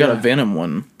 head. They got a Yeah. Venom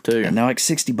one too. And they're like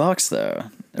 $60 though,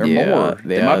 or Yeah, more.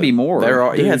 They yeah. might be more. They're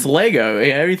all, yeah, it's Lego.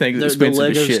 Yeah, everything's the expensive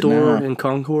Lego as shit store now. in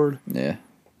Concord. yeah.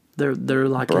 They're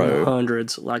like Bro. in the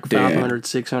hundreds, like Damn. 500,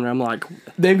 600. I'm like,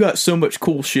 They've got so much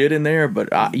cool shit in there, but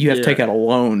you have to Yeah. take out a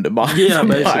loan to buy, yeah, buy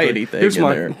basically. anything Here's in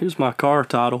my there. here's my car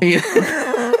title.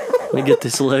 Let me get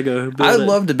this Lego. build I'd it.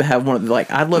 love to have one of the,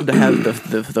 like. I'd love to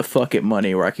have the fuck it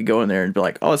money where I could go in there and be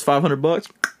like, oh, it's $500.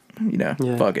 You know,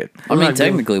 Yeah. fuck it. I mean, Right,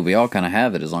 technically, we all kind of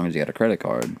have it as long as you got a credit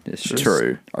card. It's just,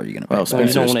 True. Are you gonna pay? Well, for it?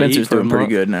 you don't wanna eat Spencer's for a doing pretty month.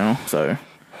 good now, so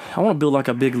I want to build like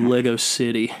a big Lego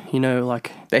city. You know,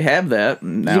 like they have that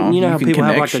now. you know how can people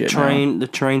have connect like the shit now. the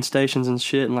train stations and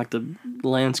shit, and like the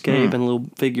landscape and little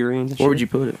figurines. And Where would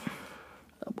shit. you put it?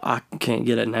 I can't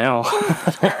get it now.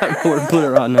 I don't know where to put it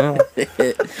right now.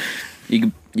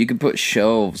 You could put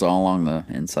shelves all along the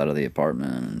inside of the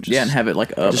apartment. And just, Yeah, and have it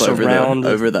like up Just around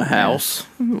over the house.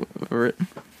 Over it.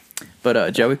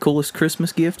 But Joey, coolest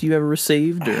Christmas gift you ever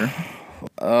received, or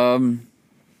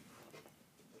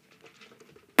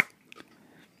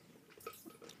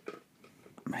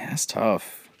Man, that's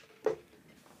tough.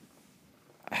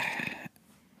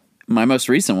 My most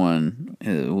recent one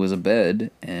was a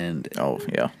bed, and oh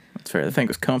yeah, that's fair. The thing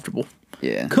was comfortable.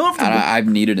 yeah, Comfortable. I've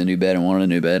needed a new bed and wanted a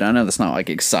new bed. I know that's not like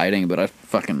exciting, but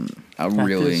I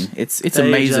really. It's Age,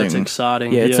 amazing. that's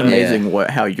exciting. Yeah, it's Yeah. amazing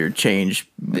how your change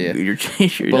Yeah. your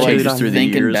changes But like through the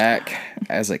thinking years. back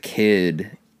as a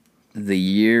kid, the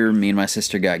year me and my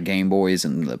sister got Game Boys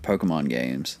and the Pokemon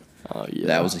games, Oh yeah,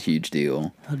 that was a huge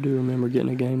deal. I do remember getting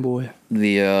a Game Boy.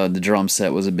 The drum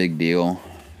set was a big deal.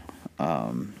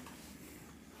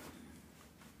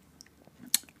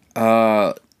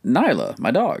 Nyla,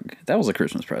 my dog, that was a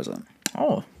Christmas present.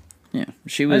 Oh, Yeah,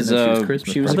 she didn't was. know she was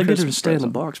Christmas She was How a they get her to Christmas stay in the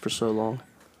present. box for so long?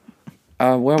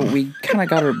 Well, we kind of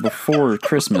got her before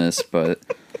Christmas, but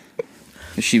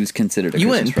she was considered a you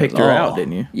Christmas went and picked present. her out,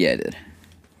 didn't you? Yeah, I did.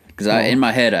 Because in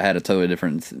my head, I had a totally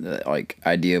different like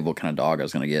idea of what kind of dog I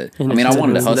was gonna get. And I mean, I it's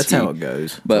wanted a typical. husky. That's how it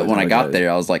goes. But That's when how I it got goes.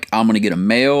 there, I was like, I'm gonna get a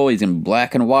male. He's gonna be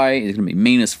black and white. He's gonna be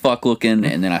mean as fuck looking.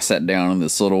 And then I sat down, and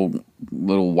this little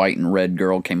white and red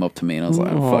girl came up to me, and I was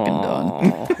like, I'm fucking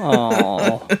done.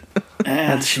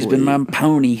 Oh, She's been my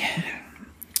pony.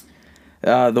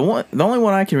 The only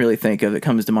one I can really think of that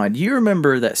comes to mind. Do you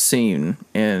remember that scene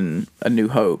in A New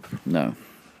Hope No.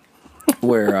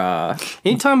 where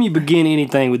anytime you begin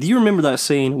anything with "you remember that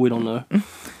scene," we don't know.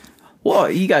 well,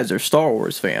 you guys are Star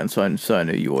Wars fans, so I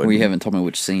knew you would. We haven't told me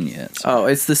which scene yet. So. Oh,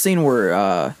 it's the scene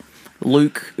where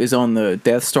Luke is on the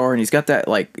Death Star and he's got that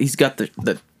he's got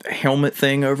the helmet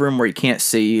thing over him where he can't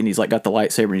see, and he's like got the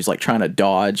lightsaber and he's like trying to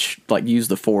dodge, like use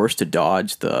the Force to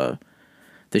dodge the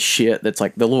shit that's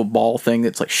like the little ball thing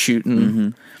that's like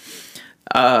shooting.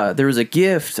 There was a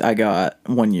gift I got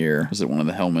one year. Was it one of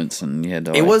the helmets and you had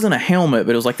to It wasn't a helmet,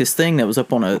 but it was like this thing that was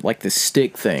up on this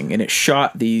stick thing, and it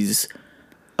shot these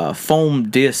foam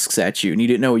discs at you, and you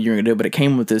didn't know what you were gonna do. But it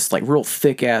came with this like real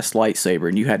thick ass lightsaber,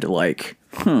 and you had to like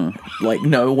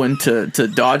know when to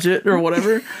dodge it or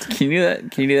whatever. Can you do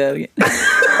that? Can you do that again?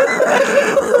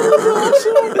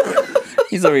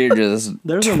 He's over here just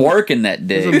There's a- twerking that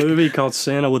There's a dick. movie called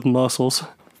Santa with Muscles.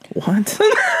 What?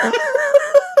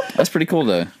 That's pretty cool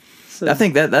though. I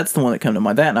think that's the one that come to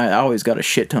mind. That, and I always got a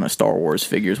shit ton of Star Wars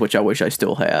figures, which I wish I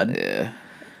still had. Yeah,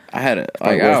 I had it.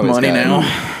 Like, Like, I worth always money got- now.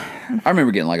 I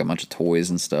remember getting like a bunch of toys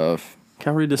and stuff.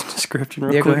 Can I read this description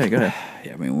real Yeah, go quick? ahead, go ahead.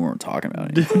 Yeah, I mean we weren't talking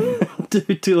about it.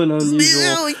 Due to an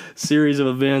unusual series of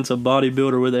events, a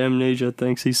bodybuilder with amnesia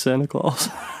thinks he's Santa Claus.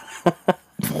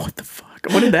 What the fuck?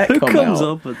 When did that Who come comes out?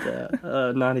 up with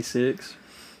that? 96.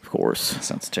 Of course,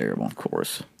 Sounds terrible. of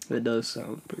course. It does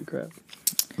sound pretty crap.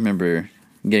 I remember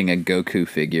getting a Goku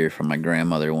figure from my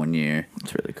grandmother one year.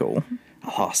 It's really cool.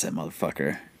 I lost that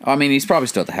motherfucker. I mean, he's probably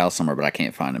still at the house somewhere, but I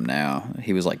can't find him now.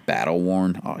 He was like battle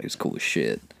worn. Oh, he was cool as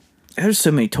shit. There's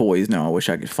so many toys now I wish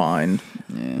I could find.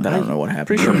 Yeah. That I don't know what happened.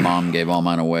 Pretty sure mom gave all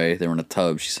mine away. They were in a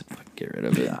tub. She said, "Fuck, get rid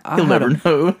of it." You'll never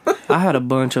know. I had a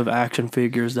bunch of action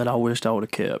figures that I wished I would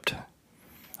have kept.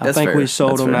 I That's think fair. we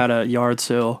sold That's them fair. at a yard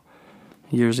sale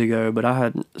years ago, but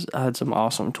I had some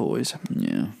awesome toys.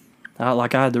 Yeah. I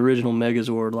had the original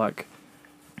Megazord, like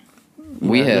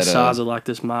We you know, had the size of like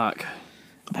this mic,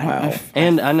 Wow.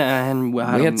 and we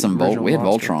had some original we had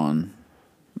Monster. Voltron.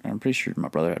 I'm pretty sure my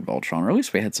brother had Voltron, or at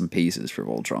least we had some pieces for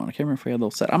Voltron. I can't remember if we had a little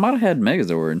set. I might have had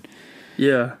Megazord.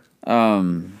 Yeah,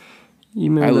 you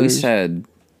remember I at least those?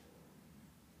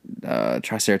 had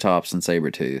Triceratops and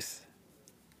Sabretooth.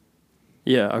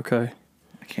 Yeah, okay.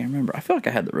 I can't remember. I feel like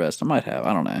I had the rest. I might have.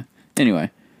 I don't know. Anyway,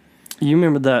 You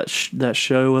remember that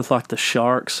show with like the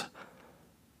sharks?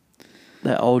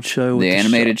 That old show with the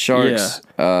animated shark- sharks.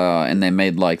 And they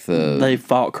made like Yeah, the. they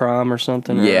fought crime or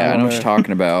something. or yeah, I know what don't you're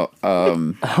talking about. I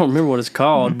don't remember what it's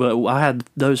called, but I had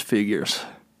those figures.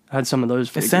 I had some of those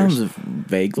It figures. sounds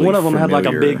vaguely One of them had like a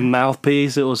familiar. big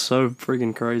mouthpiece. It was so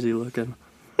freaking crazy looking.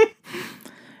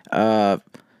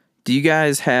 Do you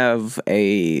guys have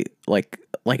a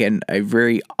a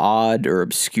very odd or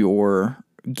obscure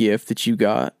gift that you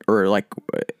got, or like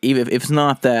even if it's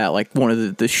not that, like one of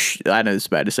the I know it's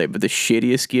bad to say, but the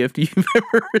shittiest gift you've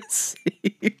ever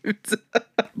received?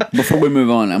 Before we move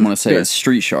on, I'm going to say Yeah. it's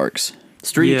Street Sharks.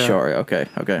 Street Yeah. Shark. Okay.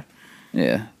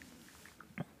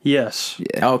 Yes.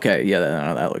 Yeah. Okay. Yeah.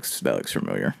 That looks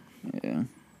familiar. Yeah.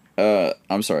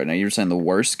 I'm sorry. Now you were saying the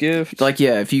worst gift? Like,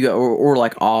 yeah, if you got or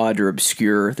like odd or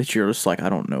obscure that you're just like, I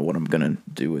don't know what I'm gonna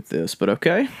do with this, but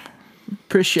okay,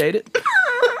 appreciate it.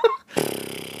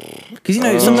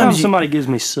 Because Sometimes somebody gives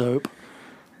me soap.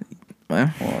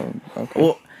 well, Okay.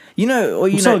 well,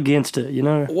 I'm so against it, you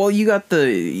know? Well, you got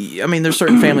there's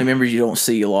certain family members you don't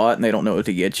see a lot, and they don't know what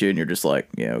to get you, and you're just like,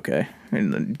 yeah, okay.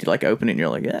 And then you like open it, and you're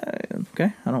like, yeah,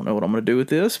 okay. I don't know what I'm gonna do with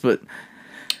this, but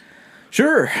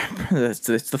sure, it's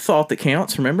the thought that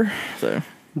counts. Remember, so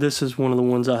This is one of the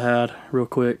ones I had, real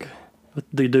quick. With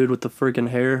the dude with the freaking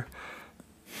hair.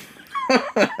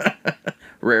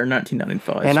 rare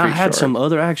 1995. And I Street had Shark. some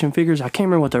other action figures. I can't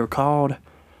remember what they were called.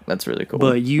 That's really cool.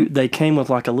 But they came with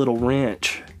like a little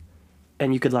wrench.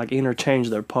 And you could like interchange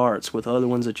their parts with other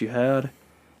ones that you had.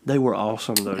 They were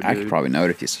awesome though, dude. I could probably know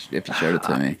it if you showed it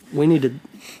to me. We need to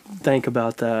think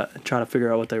about that and try to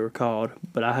figure out what they were called.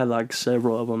 But I had like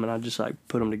several of them, and I just like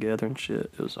put them together and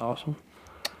shit. It was awesome.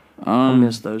 I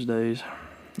miss those days.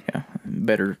 yeah,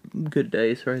 better good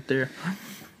days right there.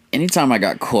 Anytime I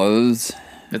got clothes,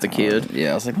 As a kid,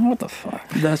 yeah, I was like, what the fuck?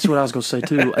 That's what I was gonna say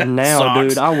too. And now,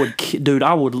 Socks. I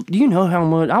would. You know how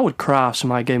much I would cry if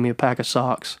somebody gave me a pack of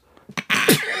socks.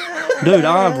 Dude,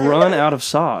 I've run out of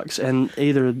socks, and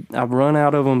either I've run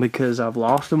out of them because I've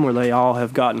lost them, or they all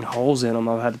have gotten holes in them.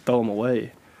 I've had to throw them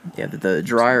away. yeah, the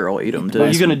dryer will eat them too. Are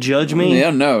you gonna judge me?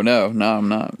 Yeah, no, I'm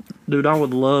not. Dude, I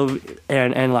would love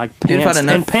and like Dude, if pants I'd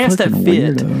have and pants that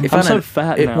fit. If I'm I'd so have-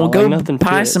 fat it- now. well, like, go nothing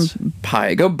Buy fits. some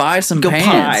pie. Go buy some Go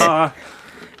pants. pie.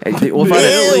 Well, if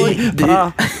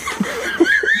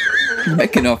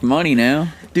Make enough money now.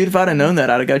 dude, if I'd have known that,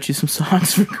 I'd have got you some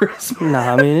socks for Christmas.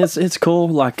 Nah, I mean it's cool.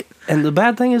 Like, and the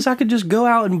bad thing is I could just go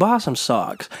out and buy some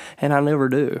socks, and I never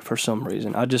do for some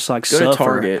reason. I just like Go suffer. to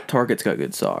Target. Target's got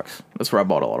good socks. That's where I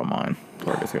bought a lot of mine.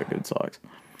 Target's got good socks.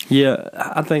 Yeah,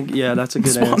 I think that's a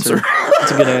good Sponsor. answer.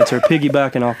 That's a good answer.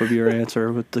 Piggybacking off of your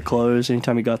answer with the clothes.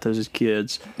 Anytime you got those as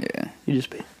kids, Yeah.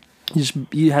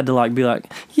 you had to like be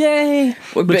like, yay!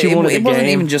 Well, but you wanted it the wasn't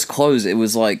game. even just clothes. It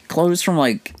was like clothes from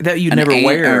like That you'd an never aunt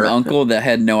wear. or an uncle that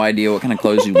had no idea what kind of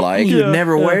clothes you like. You'd Yeah,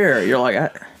 never yeah. wear. You're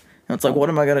like, it's like, what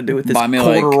am I gonna do with this Buy me,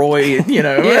 like- corduroy? You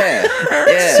know? Yeah,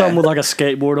 yeah. Something with like a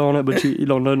skateboard on it, but you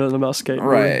don't know nothing about skateboarding.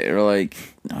 Right, or like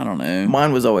I don't know,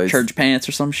 Mine was always church pants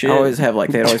or some shit. I always have like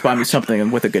they'd always buy me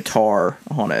something with a guitar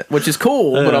on it, which is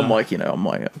cool. But I'm like, okay,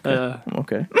 I'm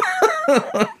okay.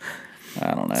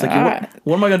 I don't know. It's like,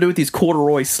 what am I gonna do with these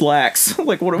corduroy slacks?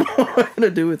 Like, what am I gonna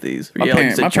do with these? My, Yeah, like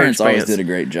you said, my church parents always pants. did a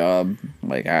great job.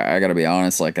 Like I gotta be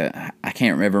honest. Like I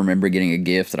can't remember getting a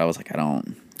gift that I was like I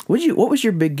don't. What was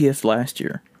your big gift last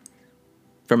year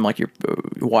from like your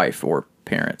wife or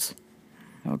parents?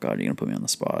 Oh God, you're gonna put me on the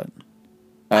spot.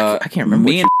 I can't remember.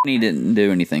 Me and didn't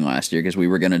do anything last year because we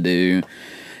were gonna do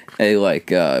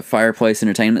a fireplace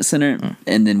entertainment center,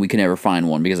 and then we could never find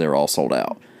one because they were all sold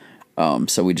out.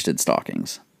 So we just did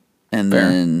stockings, and Fair.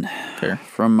 then Fair.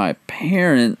 from my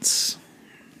parents,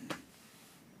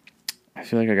 I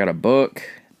feel like I got a book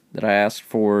that I asked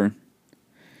for.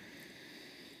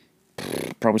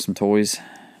 Probably some toys.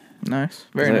 Nice,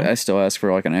 very 'Cause nice. I still ask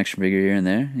for like an action figure here and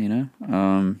there, you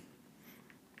know.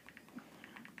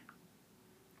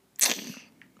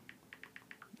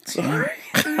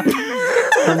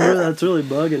 That's really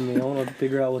bugging me. I want to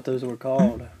figure out what those were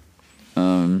called.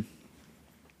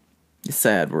 It's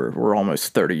sad. We're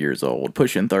almost 30 years old,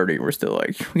 pushing 30. We're still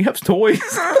like, we have toys.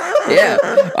 Yeah,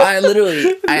 I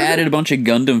added a bunch of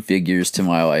Gundam figures to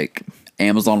my like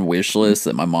Amazon wish list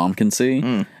that my mom can see,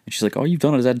 and she's like, "All you've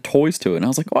done is add toys to it." And I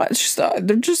was like, "What? It's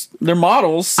just they're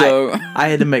models." So I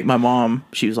had to make my mom.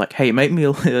 She was like, "Hey, make me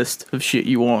a list of shit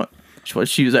you want."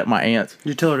 She was at my aunt's.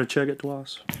 You tell her to check it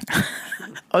twice.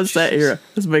 I was sat here. I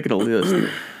was making a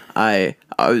list. I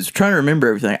was trying to remember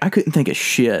everything. I couldn't think of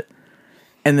shit.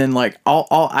 And then like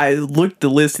I looked at the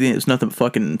list and it was nothing but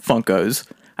fucking Funkos.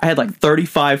 I had like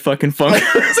 35 fucking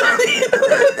Funkos.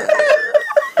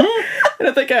 And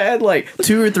I think I had like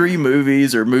 2 or 3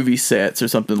 movies or movie sets or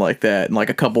something like that, and like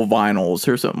a couple vinyls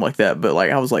or something like that. But like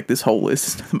I was like, this whole list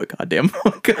is nothing but goddamn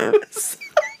Funkos.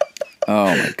 oh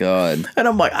my God, And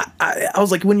I'm like, I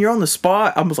was like, when you're on the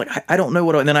spot, I was like, I don't know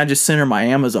what. And then I just sent her my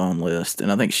Amazon list,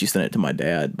 and I think she sent it to my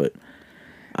dad. But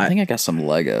I think I got some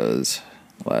Legos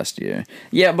last year.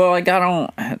 Yeah, but like I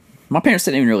don't. My parents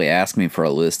didn't even really ask me for a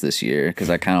list this year because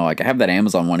I kind of like I have that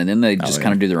Amazon one, and then they just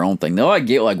kind of do their own thing. They'll like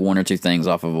get like 1 or 2 things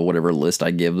off of whatever list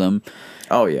I give them.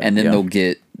 oh yeah, And then yeah. they'll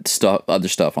get other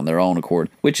stuff on their own accord,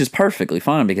 which is perfectly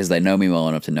fine because they know me well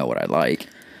enough to know what I like.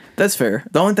 That's fair.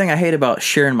 The only thing I hate about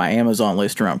sharing my Amazon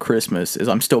list around Christmas is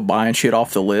I'm still buying shit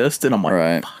off the list, and I'm like,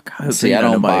 Right. fuck. I hope See, ain't I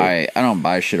don't nobody-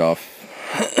 buy shit off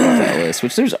that list.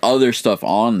 Which there's other stuff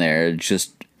on there. It's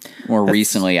just More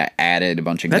recently, I added a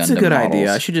bunch of That's Gundam a good models.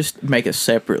 idea. I should just make a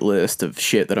separate list of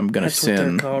shit that I'm gonna That's what they're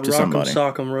send called. to Rock'em somebody.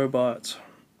 Sock'em Robots.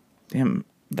 Damn,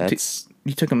 That's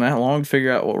you took them that long to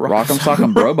figure out what Rock'em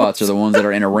Sock'em Robots are the ones that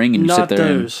are in a ring and you Not sit there.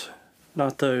 those.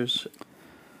 Not those.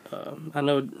 I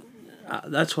know.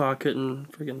 That's why I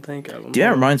couldn't freaking think of them. Yeah,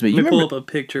 that reminds me. Let You me pull remember? up a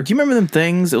picture. Do you remember them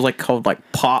things? It was like called like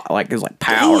pot, like it was like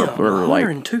power Damn, or like.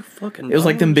 $102 fucking. It was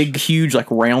like them big, huge,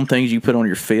 like round things you put on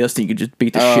your fist, and you could just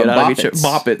beat the shit out of each other. Bop-Its.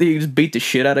 Bop it. You could just beat the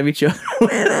shit out of each other.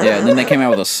 Yeah, and then they came out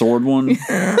with a sword one.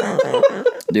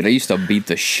 Dude, I used to beat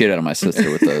the shit out of my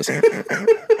sister with those.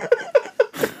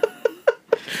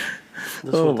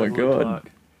 That's Oh what they my looked God.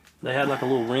 like. They had like a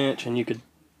little wrench, and you could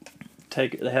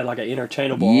take. They had like an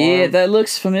interchangeable. Yeah, arm. that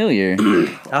looks familiar.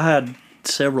 I had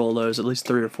several of those, at least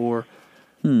 3 or 4.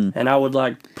 And I would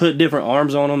like put different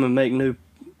arms on them and make new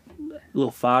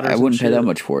little fighters. I and wouldn't pay shit. that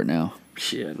much for it now.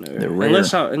 Shit, no. They're rare.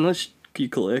 Unless you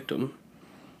collect them.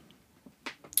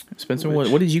 Spencer,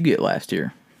 what did you get last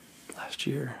year? Last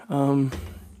year,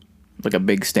 Like a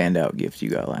big standout gift you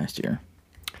got last year?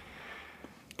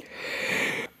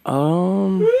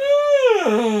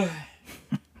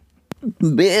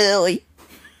 Billy.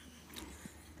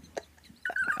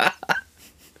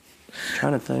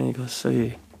 trying to think. Let's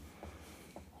see.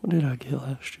 What did I get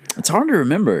last year? It's hard to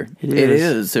remember. It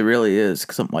is. It really is.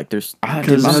 Because I'm like, there's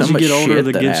Because so as you much get older, shit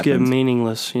the that gifts get happens.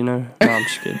 meaningless. You know. No, I'm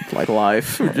just kidding. Like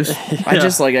life. Just I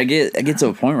just like I get to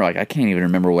a point where like I can't even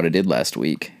remember what I did last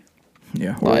week.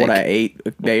 yeah. Or Like- what I ate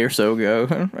a day or so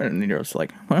ago, and you're just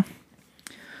like, well,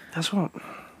 That's what.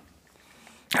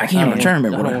 I can't. I'm trying to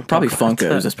I remember. don't What I, wanna probably talk about Funkos.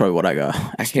 that. That's probably what I got.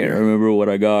 I can't remember what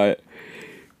I got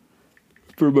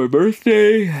for my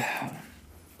birthday.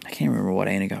 I can't remember what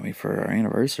Anna got me for our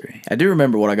anniversary. I do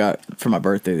remember what I got for my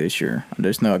birthday this year. I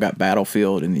just know I got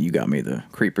Battlefield, and then you got me the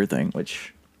Creeper thing,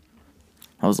 which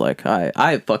I was like,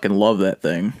 I fucking love that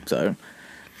thing. So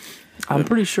I'm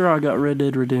pretty sure I got Red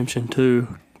Dead Redemption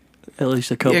 2 at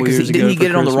least a couple yeah, because years ago. didn't you for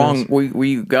get it on the Christmas. wrong?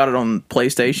 We got it on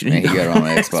PlayStation. And he got it on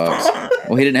Xbox.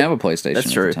 Well, he didn't have a PlayStation. That's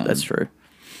at true. the time. That's true.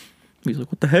 He's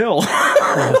like, what the hell?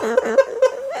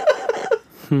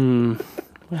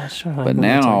 But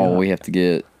now we have to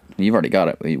get. You've already got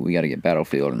it. We got to get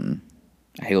Battlefield, and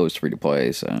Halo's free to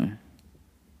play. So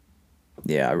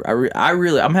Yeah, I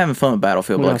really, I'm having fun with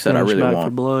Battlefield. But When like I said, I finish really Back for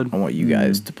Blood. I want you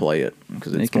guys to play it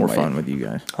because it's It can more wait. fun with you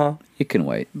guys. Huh? it can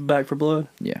wait. Back for Blood?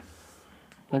 Yeah.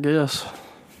 I guess.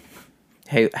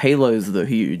 Halo's the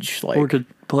huge like. Or we could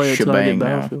play it till I shebang get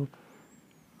now. Battlefield.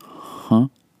 Huh?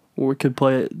 Or we could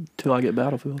play it till I get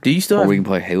Battlefield. Do you still Or have? we can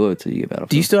play Halo till you get Battlefield.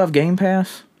 Do you still have Game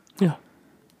Pass? Yeah.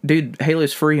 Dude,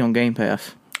 Halo's free on Game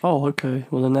Pass, Oh, okay.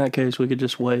 Well, in that case, we could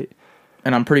just wait.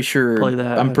 and I'm pretty sure. Play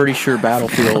that. I'm pretty sure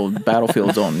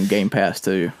Battlefield's on Game Pass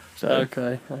too. So,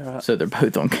 Okay. All right. so they're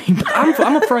both on Game Pass.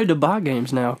 I'm afraid to buy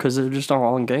games now because they're just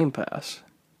all on Game Pass.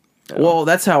 Well,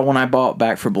 that's how when I bought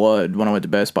Back for Blood, when I went to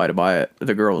Best Buy to buy it,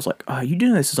 the girl was like, "Oh, you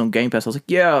doing this is on Game Pass?" I was like,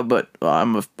 "Yeah, but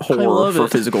I'm a whore love for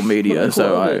it. physical media,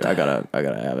 so love I it. gotta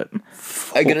have it,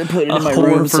 I gotta put it in my whore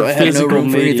room for so I have no physical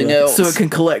room for anything media. else. so it can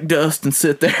collect dust and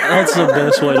sit there." That's the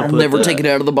best way to I'll put never that. take it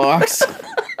out of the box.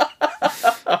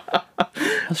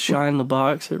 I shine the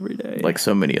box every day. Like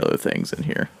so many other things in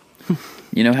here.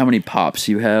 You know how many pops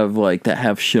you have like that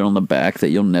have shit on the back that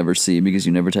you'll never see because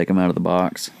you never take them out of the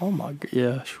box? Oh my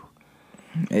god.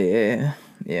 Yeah.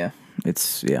 Yeah.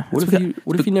 It's yeah. What It's-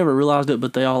 if you never realized it,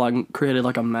 but they all like created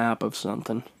like a map of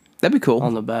something that'd be cool.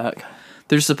 on the back?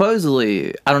 There's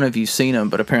supposedly, I don't know if you've seen them,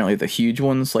 but apparently the huge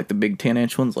ones, like the big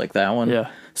 10-inch ones, like that one. Yeah.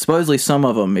 Supposedly some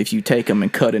of them, if you take them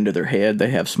and cut into their head, they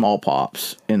have small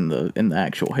pops in the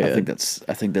actual head.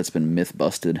 I think that's been myth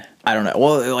busted. I don't know.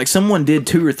 Well, like someone did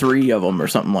 2 or 3 of them or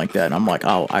something like that, and I'm like,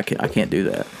 oh, I can't do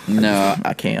that. No,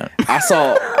 I can't. I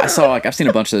saw like I've seen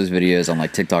a bunch of those videos on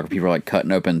like TikTok where people are like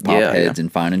cutting open pop Yeah, heads yeah. and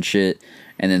finding shit.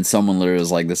 And then someone literally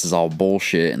was like, "This is all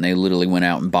bullshit," and they literally went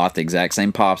out and bought the exact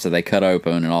same pops that they cut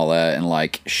open and all that, and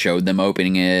like showed them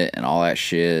opening it and all that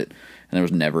shit, and there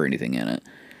was never anything in it.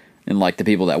 And like the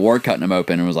people that were cutting them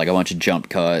open, it was like a bunch of jump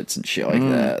cuts and shit like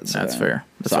that. So, that's fair.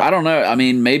 So I don't know. I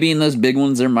mean, maybe in those big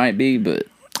ones there might be, but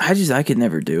I could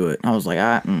never do it. I was like,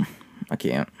 I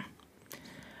can't.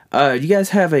 You guys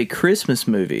have a Christmas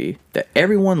movie that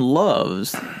everyone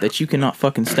loves that you cannot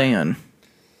fucking stand.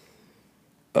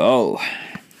 oh,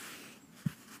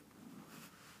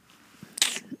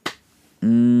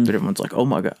 But everyone's like, oh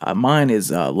my god. Mine is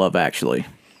Love Actually.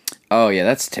 oh yeah,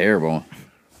 that's terrible.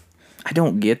 I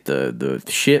don't get the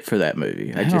shit for that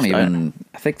movie. I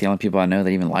think the only people I know that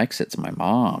even likes it's my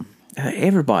mom.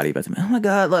 Everybody, but oh my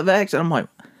god, Love Actually. I'm like,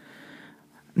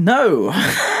 no.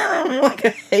 like, I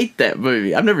hate that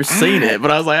movie. I've never seen it,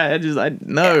 but I was like, I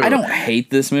know. I don't hate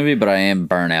this movie, but I am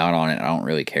burnt out on it. I don't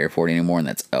really care for it anymore, and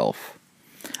that's Elf.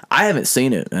 I haven't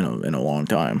seen it in a long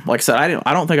time. Like I said,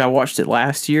 I don't think I watched it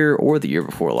last year or the year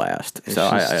before last.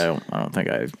 So I don't think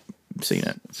I've seen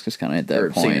it. It's just kind of at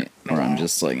that point where I'm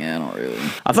just like, I don't really.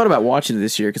 I thought about watching it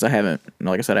this year because I haven't,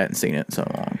 like I said, I hadn't seen it in so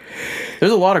long.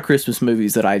 There's a lot of Christmas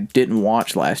movies that I didn't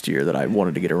watch last year that I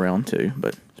wanted to get around to.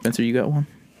 But Spencer, you got one?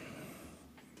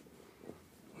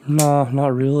 No,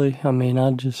 not really. I mean, I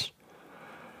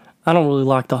don't really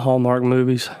like the Hallmark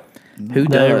movies. Who that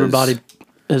does? everybody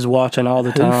is watching all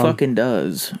the Who time. fucking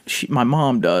does? My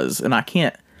mom does, and I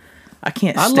can't I'd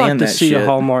stand like to that see shit. a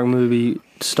Hallmark movie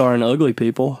starring ugly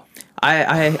people.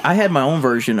 I had my own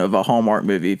version of a Hallmark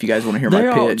movie. If you guys want to hear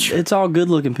my pitch, It's all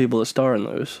good-looking people that star in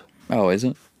those. Oh, is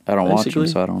it? I don't watch Basically.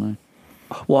 them, so I don't know.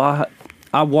 Well,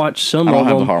 I watch some I of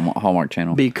don't have them the Hallmark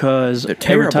channel. because They're every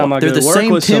terrible. time I They're go the to work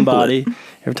same with template.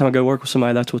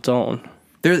 somebody, that's what's on.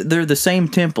 they're the same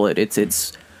template.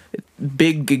 It's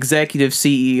big executive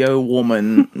CEO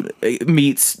woman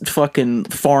meets fucking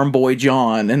farm boy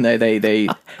John, and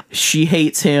she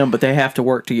hates him, but they have to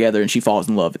work together, and she falls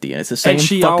in love at the end. It's the same And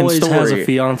she fucking always story. has a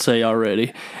fiance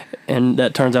already, and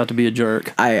that turns out to be a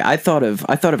jerk. I thought of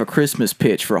a Christmas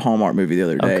pitch for a Hallmark movie the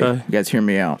other day. Okay. You guys hear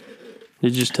me out.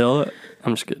 Did you just tell it?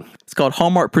 I'm just kidding. It's called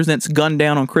Hallmark Presents Gun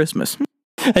Down on Christmas.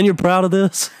 And you're proud of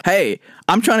this? Hey,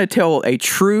 I'm trying to tell a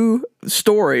true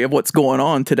story of what's going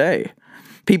on today.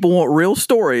 People want real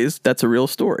stories. That's a real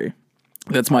story.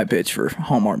 That's my pitch for a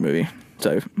Hallmark movie.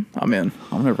 So I'm in.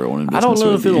 I'm never wanted business I don't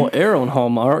know with if you. it'll air on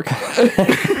Hallmark,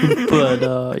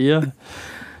 but yeah.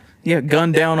 Yeah,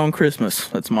 Gun Down on Christmas.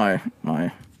 That's my.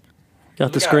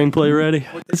 Got the screenplay ready?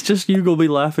 It's just you gonna be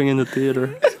laughing in the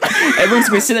theater. Everyone's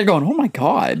gonna be sitting there going, "Oh my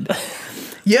god!"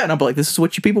 Yeah, and I'm like, this is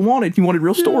what you people wanted. You wanted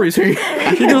real stories here.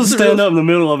 You're gonna stand up in the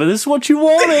middle of it. This is what you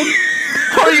wanted.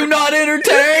 Are you not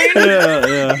entertained?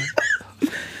 Yeah.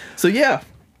 So yeah,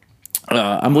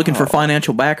 I'm looking for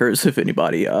financial backers. If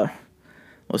anybody wants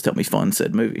to help me fund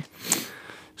said movie.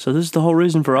 So this is the whole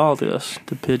reason for all this,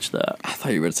 to pitch that. I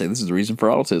thought you were going to say this is the reason for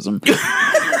autism.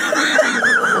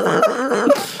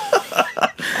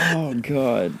 Oh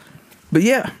god! But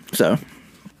yeah, so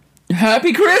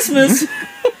Happy Christmas,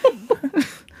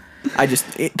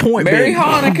 point Merry being,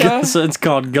 Hanukkah. So it's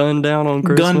called Gun Down on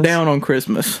Christmas. Gun Down on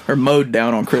Christmas or Mowed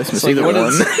Down on Christmas. Like, Either what one.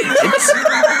 is-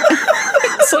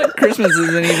 It's like Christmas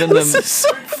isn't even the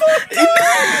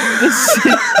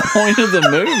point of the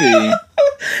movie.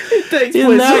 takes In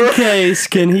place that case,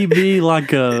 can he be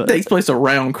like a? takes place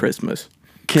around Christmas.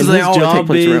 Can 'Cause they his always take job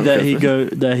place be around that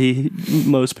Christmas. he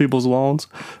mows people's lawns?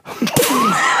 Wait,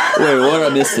 what? I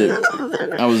missed it.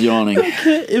 I was yawning.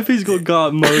 If he's gonna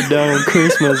got mowed down on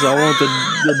Christmas, I want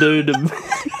the dude to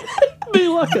be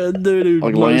like a dude who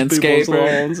Like mows people's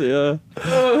landscaper?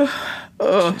 lawns.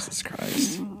 Yeah, Jesus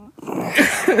Christ.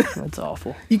 that's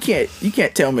awful. You can't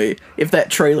tell me if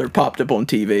that trailer popped up on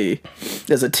TV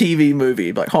as a TV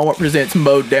movie like Hallmark Presents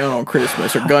Mowed Down on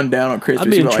Christmas or Gunned Down on Christmas.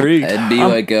 I'd be you'd like, intrigued. It'd be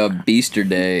like a Beaster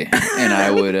Day, and I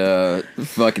would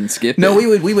fucking skip it. no,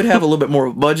 we would have a little bit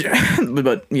more budget,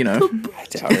 but you know, I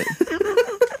doubt it.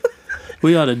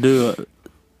 We ought to do a.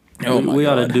 Oh my we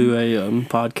ought to God. do a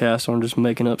podcast on just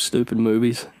making up stupid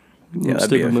movies. yeah,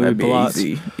 stupid movie that'd be plots.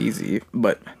 easy.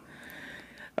 But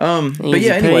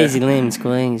yeah, anyway, lemon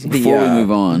squeezy. Before we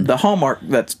move on, the Hallmark.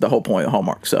 That's the whole point.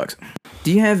 Hallmark sucks.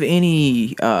 Do you have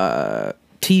any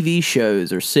TV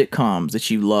shows or sitcoms that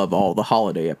you love all the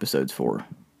holiday episodes for?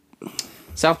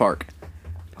 South Park.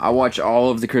 I watch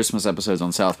all of the Christmas episodes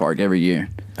on South Park every year.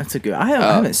 That's a good. I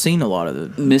haven't seen a lot of the.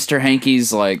 Mr.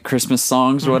 Hankey's like Christmas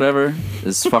songs or whatever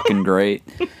is fucking great.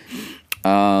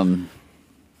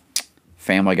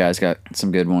 Family Guy's got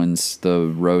some good ones. The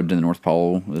Road to the North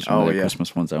Pole is one of the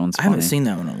Christmas ones. That one's I haven't funny. seen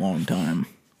that one in a long time.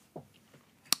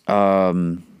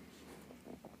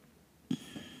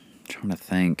 Trying to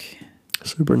think.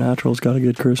 Supernatural's got a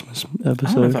good Christmas I don't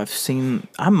know if episode. I've seen.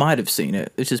 I might have seen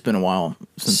it. It's just been a while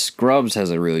since. Scrubs has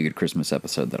a really good Christmas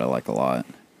episode that I like a lot.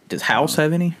 Does House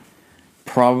have any?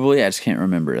 Probably, I just can't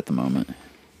remember it at the moment.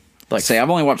 Like, Say, I've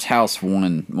only watched House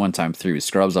one time through.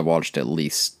 Scrubs, I've watched at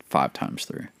least 5 times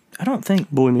through. I don't think.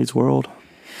 Boy Meets World.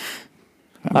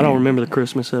 I don't remember the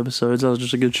Christmas episodes. That was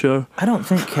just a good show. I don't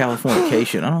think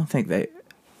Californication. I don't think they.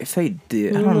 If they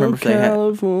did, I don't remember if they had. I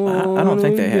don't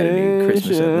think they had any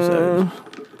Christmas episodes.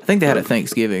 I think they had a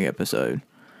Thanksgiving episode.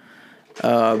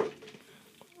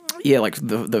 Yeah, like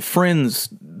the Friends,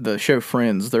 the show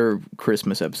Friends, their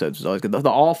Christmas episodes is always good. The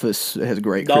Office has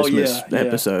great Oh, Christmas yeah.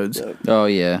 episodes. Oh,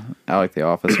 yeah. I like The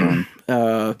Office one.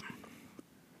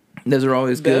 Those are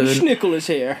always good. Schnickel is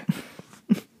here.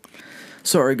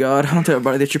 Sorry, God. I'll tell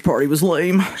everybody that your party was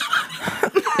lame.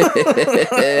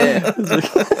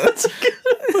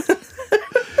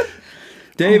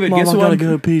 David, guess Mom, I what? gotta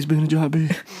go. Peace, being a giant bee.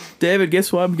 David,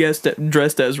 guess what I'm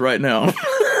dressed as right now?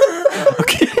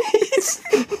 Okay.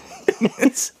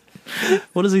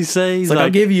 What does he say? He's Like, I'll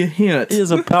give you a hint. he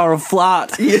has a power of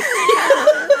flight.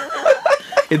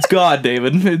 It's God,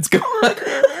 David. It's God.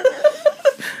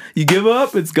 You give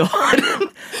up, it's God.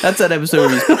 That's that episode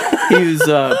where he was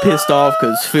pissed off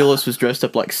because Phyllis was dressed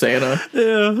up like Santa. Yeah,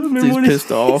 I remember He's when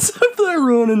pissed off. He's up there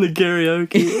running the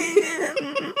karaoke.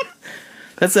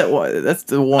 That's that one. That's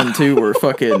the one too where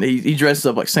fucking he dresses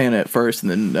up like Santa at first,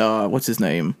 and then what's his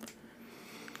name?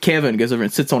 Kevin goes over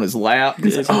and sits on his lap.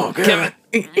 He's like, "Oh, Kevin,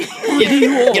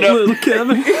 Get up, little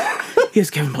Kevin. yes,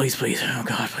 Kevin, please, please, oh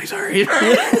God, please hurry."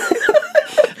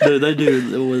 Dude, they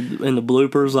do in the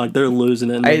bloopers, like they're losing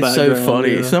it in the It's so background.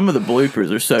 funny. Yeah. Some of the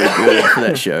bloopers are so good for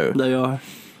that show. They are.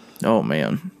 Oh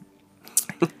man,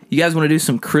 you guys want to do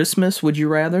some Christmas? Would you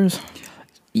rather's?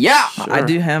 Yeah. I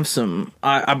do have some.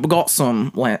 I got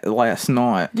some last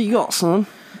night. You got some?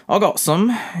 I got some.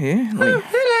 Yeah.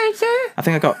 I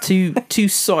think I got two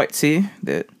sites here.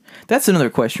 That's another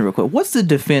question, real quick. What's the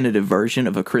definitive version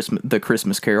of the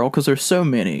Christmas Carol? Because there's so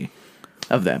many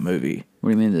of that movie. What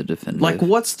do you mean the definitive? Like,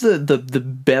 what's the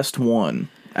best one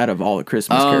out of all the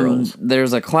Christmas carols?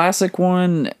 There's a classic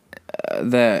one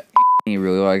that he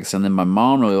really likes, and then my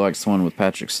mom really likes the one with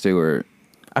Patrick Stewart.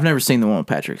 I've never seen the one with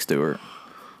Patrick Stewart.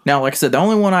 Now, like I said, the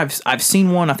only one I've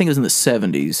seen one, I think it was in the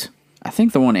 70s. I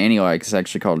think the one Annie likes is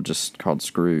actually called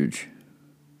Scrooge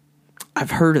I've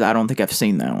heard of that. I don't think I've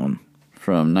seen that one.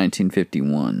 from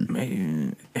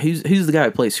 1951. Who's the guy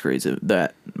who plays Scrooge?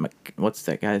 What's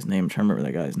that guy's name? I'm trying to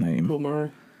remember that guy's name. Bill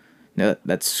Murray. No,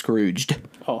 that's Scrooged.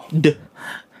 Oh.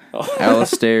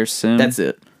 Alistair Sim. That's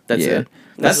it. That's Yeah. it.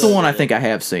 That's the one I think I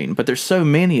have seen. But there's so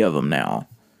many of them now.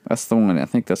 That's the one. I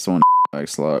think that's the one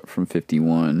likes a lot from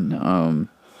 51.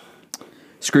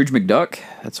 Scrooge McDuck.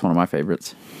 That's one of my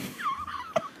favorites.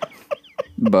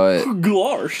 But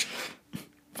Gosh.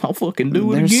 I'll fucking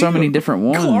do it there's again. so many different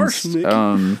ones. Gosh, Mickey.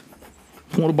 Want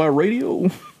to buy radio?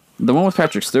 The one with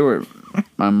Patrick Stewart,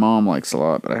 my mom likes a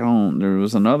lot, but I don't. There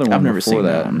was another one I've never before seen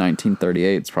that that. one.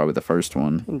 1938. It's probably the first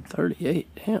one. In 38.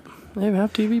 Damn. They didn't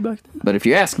have TV back then. But if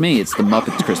you ask me, it's the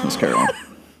Muppets Christmas Carol.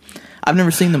 I've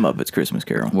never seen the Muppets Christmas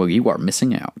Carol. Well, you are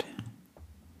missing out.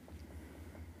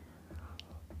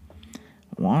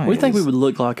 Why? What do you think we would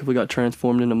look like if we got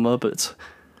transformed into Muppets?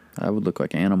 I would look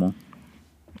like Animal.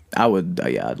 I would.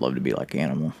 Yeah, I'd love to be like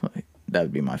Animal. That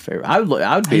would be my favorite. I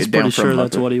would be He's down pretty for a sure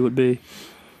that's Muppet. what he would be.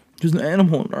 There's an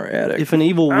animal in our attic. If an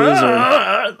evil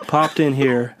wizard popped in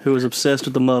here who was obsessed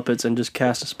with the Muppets and just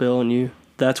cast a spell on you,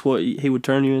 that's what he would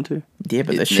turn you into? Yeah,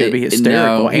 but that should be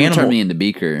hysterical. No, he would turn me Animal, into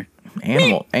Beaker.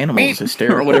 animal's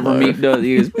hysterical. Or whatever though. Meek does.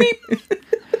 He goes, beep.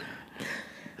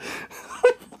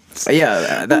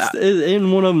 Yeah,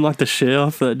 In one of them, like the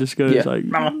chef that just goes Yeah. like...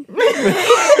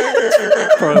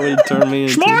 Probably would turn me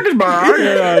into...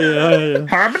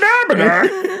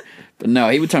 Yeah. But no,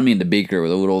 he would turn me into Beaker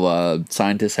with a little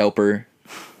scientist helper.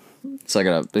 It's like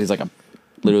he's like a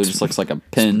literally just looks like a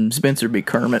pin Spencer be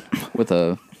Kermit. with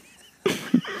a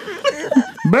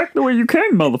back the way you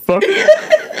came, motherfucker.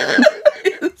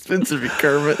 Spencer be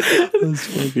Kermit. That's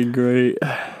fucking great.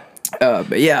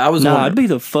 But yeah, I was. Nah, wondering- I'd be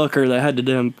the fucker that had the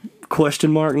damn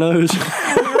question mark nose.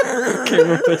 Can't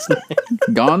remember his name.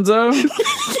 Gonzo.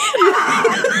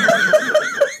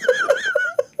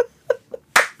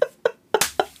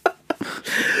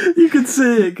 You could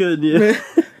see it, couldn't you?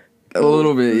 A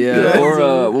little bit, yeah. Or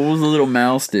what was the little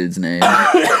mouse dude's name?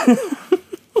 I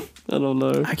don't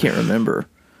know. I can't remember.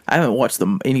 I haven't watched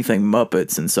anything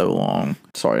Muppets in so long.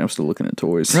 Sorry, I'm still looking at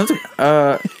toys.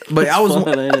 But I was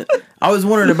Fun, ain't it? I was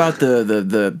wondering about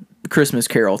the Christmas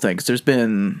Carol thing, 'cause there's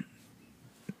been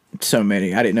so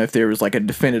many. I didn't know if there was like a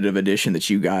definitive edition that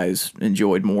you guys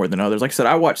enjoyed more than others. Like I said,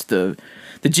 I watched the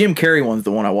Jim Carrey one's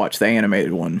the one I watched. The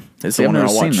animated one. It's the See, one I've that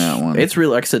I never watched. seen that one. It's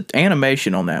really, like I said,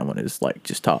 animation on that one is like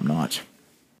just top notch.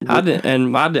 I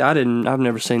didn't. I've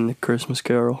never seen the Christmas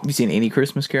Carol. Have you seen any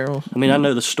Christmas carols? I mean, I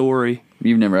know the story.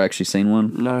 You've never actually seen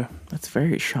one? No, That's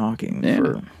very shocking. Yeah.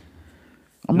 For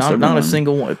Almost not a everyone.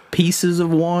 single one. Pieces of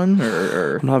one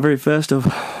or I'm not very festive.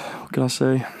 What can I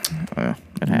say?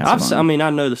 it has I mean, I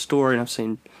know the story and I've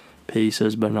seen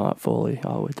pieces, but not fully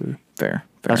all the way through. fair.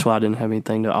 That's why I didn't have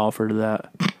anything to offer to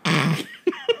that.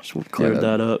 Just cleared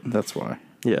that up. That's why.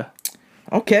 Yeah.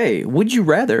 Okay, would you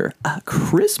rather a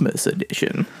Christmas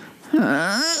edition?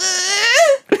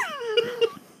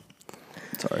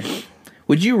 Sorry.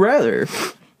 Would you rather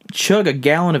chug a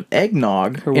gallon of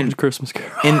eggnog Or one's Christmas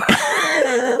Carol. in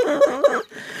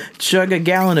chug a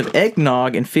gallon of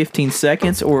eggnog in 15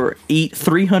 seconds or eat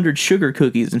 300 sugar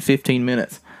cookies in 15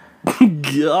 minutes?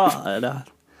 God, I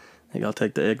think I'll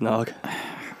take the eggnog.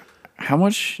 How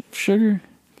much sugar?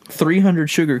 300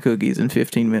 sugar cookies in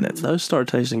 15 minutes. Those start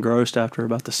tasting gross after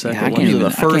about the second Yeah, I one. can't even. the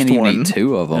I first can't even one. eat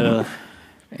 2 of them. Yeah.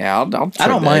 Yeah, I'll I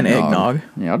don't mind eggnog.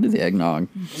 Yeah, I'll do the eggnog,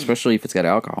 especially if it's got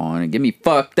alcohol in it. Get me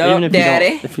fucked up, Even if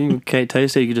daddy. if you can't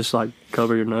taste it, you could just like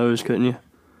cover your nose, couldn't you?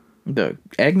 The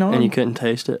eggnog? And you couldn't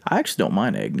taste it. I actually don't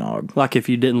mind eggnog. Like if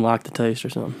you didn't like the taste or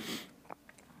something.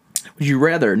 Would you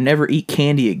rather never eat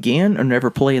candy again or never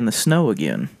play in the snow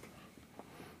again?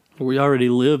 We already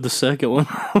lived the second one.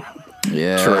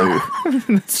 Yeah,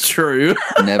 That's true.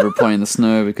 never play in the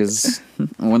snow because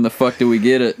when the fuck do we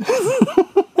get it?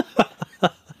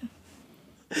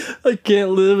 I can't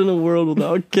live in a world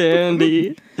without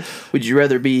candy. Would you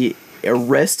rather be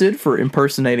arrested for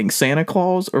impersonating Santa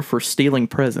Claus or for stealing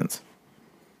presents?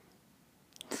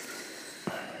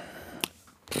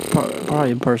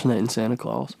 Probably impersonating Santa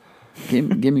Claus. Give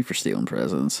me for stealing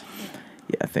presents.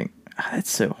 Yeah, I think that's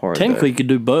so hard. Technically, you though. could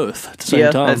do both at the same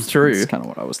Yeah, time. that's true. That's kind of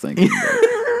what I was thinking.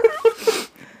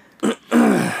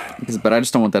 But I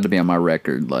just don't want that to be on my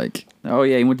record. Like, oh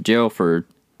yeah, he went to jail for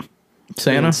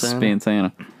Santa? Santa. being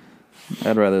Santa.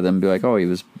 I'd rather them be like, oh, he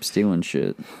was stealing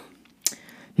shit.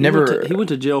 Never. He went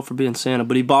to jail for being Santa,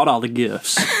 but he bought all the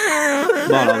gifts.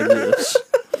 Bought all the gifts.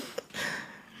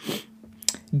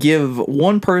 Give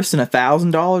one person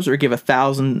 $1,000 or give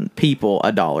 1,000 people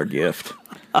 $1 gift.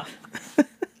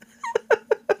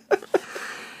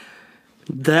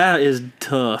 That is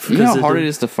tough. You know 'cause how hard it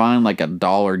is to find like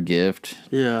 $1 gift,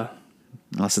 Yeah.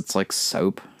 unless it's like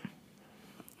soap.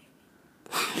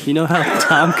 You know how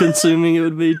time consuming it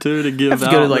would be too to give Have to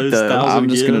out go to, like, those the- 1,000 I'm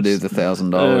just gonna do gifts? the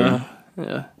 $1,000.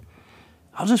 Yeah.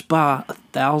 I'll just buy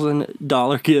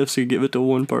 $1,000 gifts and give it to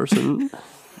one person.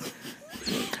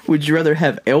 Would you rather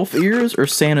have elf ears or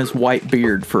Santa's white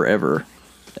beard forever?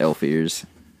 Elf ears.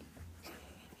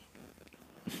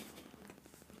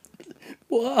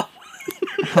 Wow.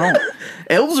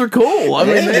 Elves are cool. I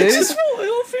mean, Yeah, it's dude. just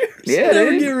elf ears. Yeah,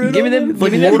 Never dude. get rid Give me of them. them.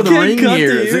 Give me Like Lord them. of the Ring cut the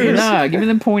ears. ears. Nah, give me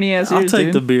them pointy ass I'll ears. take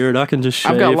dude. the beard. I can just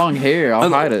shave. I've got long hair. I'll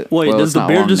hide it. Wait, Well, does it's the not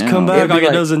beard long just now. come Yeah, back it'd be like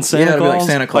it does in Santa it'd be Claus? like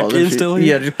Santa Claus. Like instantly?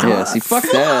 Yeah, just Yeah, see, fuck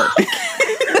that.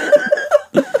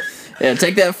 Yeah,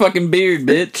 take that fucking beard,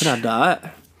 bitch. Can I dye it?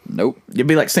 Nope. It'd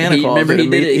be like Santa He- Claus. remember he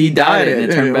did it. He dyed it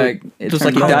and it turned back- it Just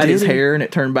turned like he back. dyed his Did he? hair and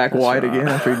it turned back white again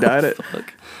after he dyed it.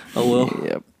 Oh well.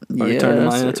 Yep. Already Yeah, turned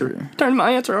my sir. answer. Turned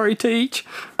my answer. Already teach.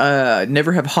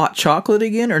 Never have hot chocolate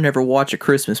again or never watch a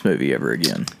Christmas movie ever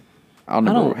again? I'll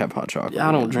never don't- have hot chocolate.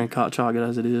 I don't again. drink hot chocolate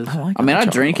as it is. like I mean, hot I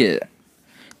drink chocolate. it.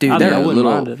 Dude, I there know. are wouldn't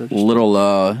little mind it. I just-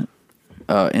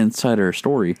 little insider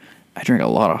story. I drink a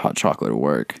lot of hot chocolate at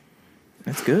work.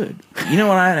 That's good. You know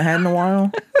what I haven't had in a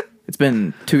while? It's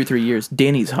been 2 or 3 years.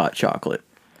 Denny's hot chocolate.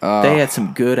 They had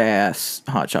some good ass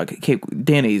hot chocolate. Okay,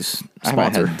 Denny's I haven't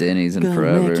sponsor. had Denny's in Gonna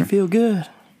forever. make you feel good.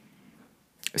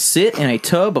 Sit in a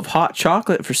tub of hot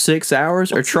chocolate for 6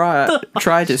 hours, or try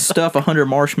to stuff 100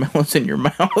 marshmallows in your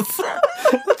mouth.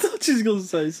 She's gonna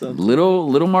say something.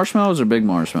 Little marshmallows or big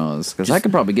marshmallows? Because I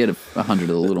could probably get 100 of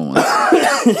the little ones.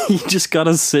 You just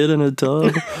gotta sit in a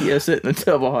tub Yeah, sit in a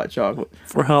tub of hot chocolate.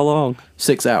 for how long?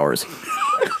 6 hours.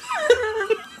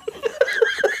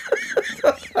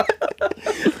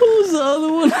 What was the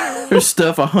other one? Or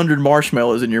stuff 100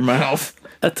 marshmallows in your mouth.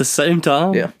 At the same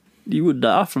time? Yeah. You would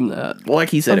die from that. Like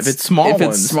he said, if it's small If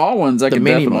ones, it's small ones, I the can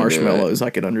mini definitely do it. marshmallows, I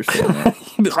could understand that.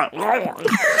 You'd be like,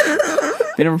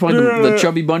 You never played the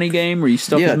Chubby Bunny game where you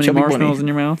stuff Yeah, as many Chubby marshmallows Bunny. in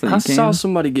your mouth? And I you can? saw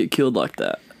somebody get killed like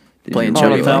that. Playing On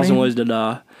Chubby 1,000 Bunny? Ways to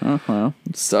Die. Oh, well,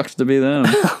 it sucks to be them.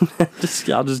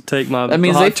 I'll just take my That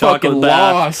means hot they chocolate fucking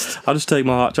bath. lost. I'll just take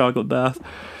my hot chocolate bath.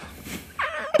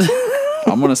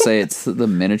 I'm going to say it's the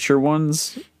miniature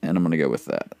ones, and I'm going to go with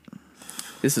that.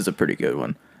 This is a pretty good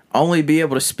one. Only be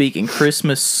able to speak in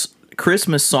Christmas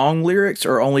song lyrics,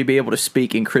 or only be able to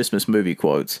speak in Christmas movie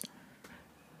quotes.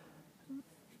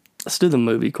 Let's do the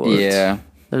movie quotes. Yeah.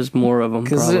 There's more of them.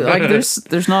 Because Probably. like,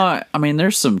 there's not, I mean,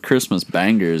 there's some Christmas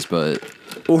bangers, but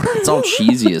Or it's all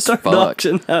cheesy as third fuck.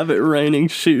 option, have it raining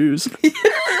shoes.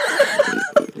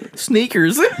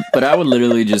 Sneakers. But I would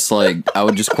literally just I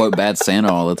would just quote Bad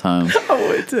Santa all the time. I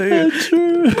would too.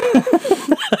 True.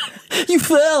 You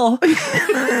fell.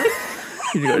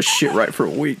 You got shit right for a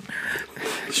week.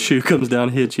 Shoe comes down,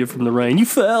 hits you from the rain. You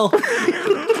fell.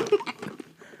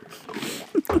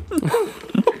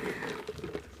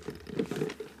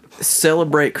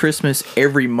 Celebrate Christmas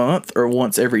every month or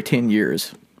once every 10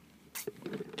 years.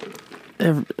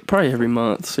 Probably every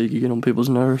month, so you can get on people's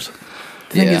nerves.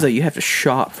 The thing Yeah. is that you have to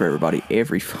shop for everybody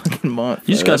every fucking month.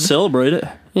 You just gotta celebrate it.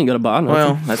 You ain't gotta buy nothing.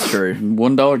 Well, that's true.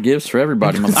 $1 gifts for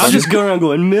everybody. I just go around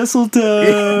going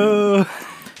mistletoe.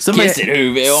 Somebody, Kiss it,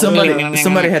 Whoville.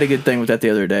 somebody had a good thing with that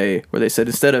the other day, where they said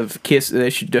instead of kiss,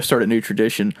 they should just start a new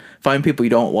tradition: find people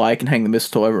you don't like and hang the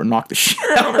mistletoe over and knock the shit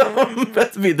out of them.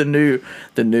 That'd be the new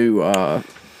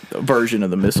version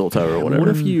of the mistletoe or whatever.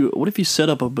 What if you set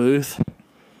up a booth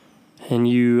and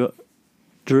you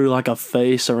drew like a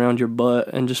face around your butt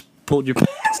and just pulled your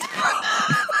pants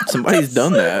down? Somebody's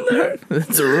done that.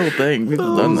 It's a real thing.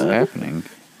 People have done What's that. happening?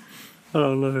 I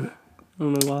don't know. I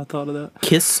don't know why I thought of that.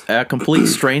 Kiss a complete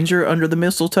stranger under the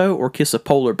mistletoe, or kiss a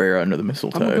polar bear under the I'm gonna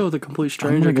go mistletoe. with a complete I'm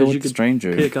stranger gonna go because with you the could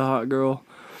stranger. pick a hot girl.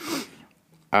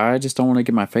 I just don't want to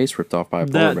get my face ripped off by a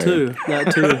polar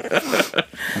That bear. too.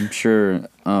 I'm sure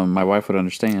my wife would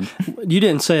understand. You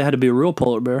didn't say it had to be a real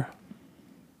polar bear.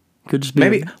 Could just be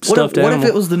Maybe a what stuffed if animal.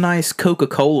 it was the nice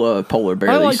Coca-Cola polar bear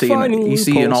I that like you see finding you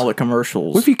see in loopholes. all the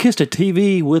commercials? What if you kissed a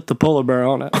TV with the polar bear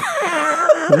on it?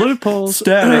 Loopholes.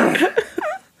 Static.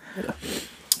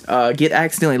 Get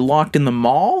accidentally locked in the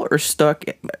mall or stuck?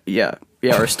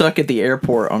 Or stuck at the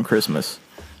airport on Christmas.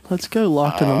 Let's go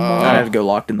locked in the mall. I'd have to go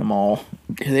locked in the mall.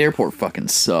 The airport fucking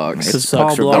sucks. It 'Cause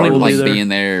sucks for Pablo I don't even will like be there. being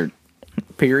there.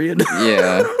 period.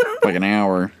 Yeah, like an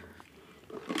hour.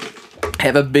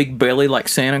 Have a big belly like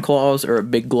Santa Claus or a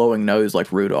big glowing nose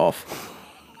like Rudolph.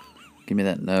 Give me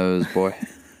that nose, boy.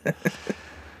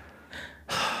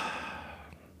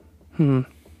 You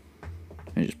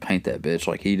just paint that bitch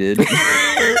like he did.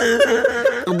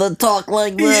 But talk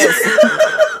like this.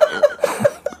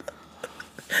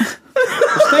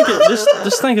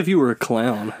 Just think if you were a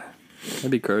clown.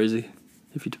 That'd be crazy.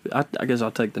 If you, I guess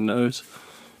I'll take the nose.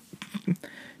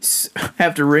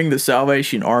 Have to ring the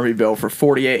Salvation Army bell for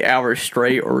 48 hours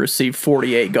straight or receive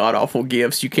 48 god-awful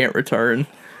gifts you can't return.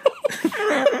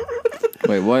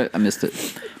 Wait, what? I missed it.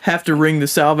 Have to ring the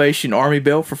Salvation Army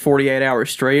bell for 48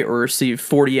 hours straight or receive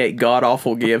 48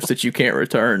 god-awful gifts that you can't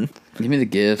return. Give me the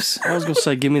gifts. I was gonna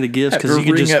say give me the gifts Have because to you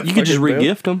could ring just that fucking bell.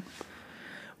 re-gift them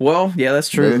Well, yeah, that's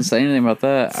true. Doesn't say anything about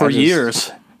that. for I just-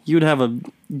 years. You would have a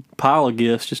pile of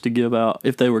gifts just to give out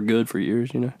if they were good for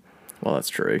years. You know. Well, that's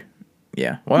true.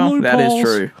 Yeah, well, that is Loopholes.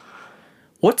 true.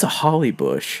 What's a holly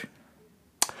bush?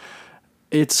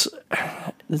 It's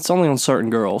only on certain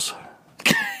girls.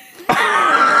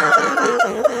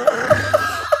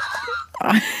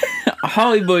 A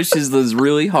holly bush is those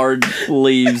really hard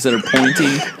leaves that are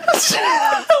pointy.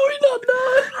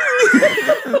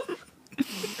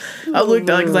 I looked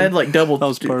at it because I had like double. That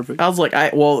was perfect. I was like,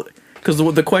 because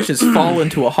the question is fall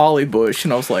into a holly bush,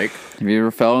 and I was like, Have you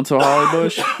ever fell into a holly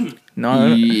bush?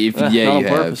 no. If, Not yeah, on you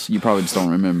have. purpose. You probably just don't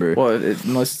remember. Well,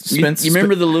 unless You Spence,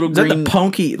 remember the little is that green, the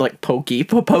pokey like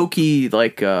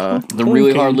the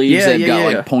really hard leaves Yeah, that yeah, got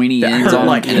yeah. like pointy That ends hurt on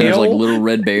like them, and there's like hell? little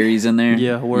red berries in there?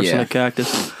 Yeah, worse than a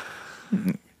cactus.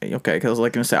 Okay, because I was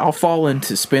like gonna say I'll fall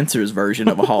into Spencer's version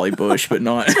of a holly bush, but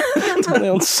not.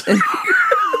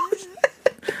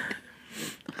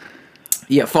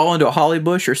 Yeah, fall into a holly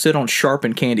bush or sit on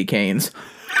sharpened candy canes.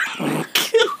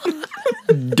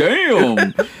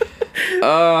 Damn!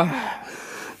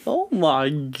 Oh my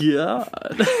god.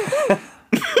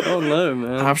 Oh no,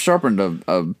 man. I've sharpened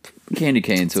a candy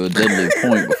cane to a deadly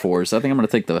point before, so I think I'm going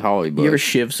to take the holly You ever bush.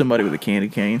 shiv somebody with a candy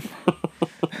cane?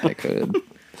 I could.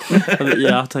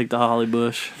 Yeah, I'll take the holly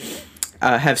bush.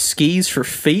 Have skis for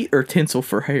feet or tinsel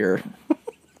for hair?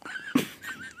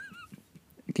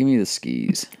 Give me the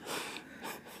skis.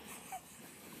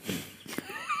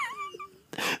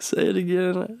 Say it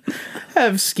again.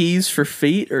 Have skis for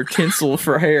feet or tinsel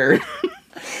for hair?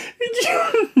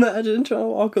 Imagine trying to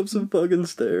walk up some fucking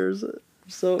stairs.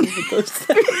 So with those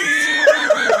things.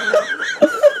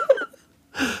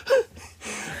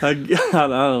 I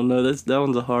don't know. That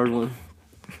one's a hard one.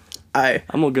 I'm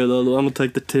gonna go the other one. I'm gonna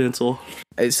take the tinsel.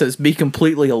 It says be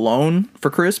completely alone for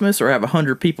Christmas or have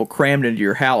 100 people crammed into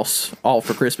your house all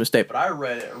for Christmas Day. But I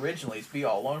read it originally as be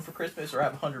all alone for Christmas or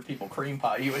have 100 people cream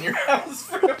pie you in your house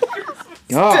for Christmas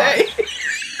Day.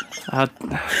 I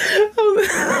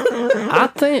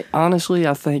think honestly,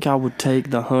 I think I would take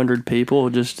the 100 people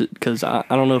just because I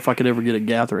don't know if I could ever get a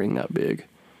gathering that big.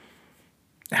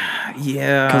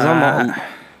 Yeah. Because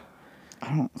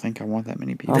I don't think I want that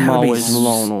many people. I'm That would be always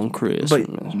alone on Christmas.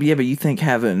 but you think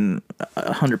having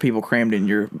 100 people crammed in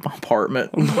your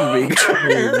apartment would be Oh,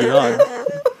 God.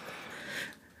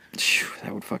 Phew,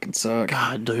 that would fucking suck.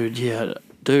 God, dude, yeah.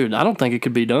 Dude, I don't think it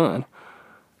could be done.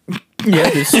 yeah,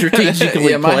 to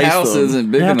strategically Yeah, my place house them.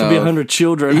 isn't big There have enough. to be 100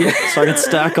 children so I can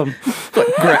stack them.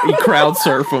 You crowd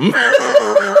surf them.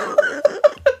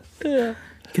 You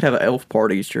could have an elf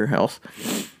party at your house.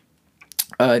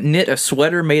 Knit a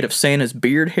sweater made of Santa's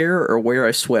beard hair or wear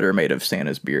a sweater made of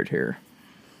Santa's beard hair?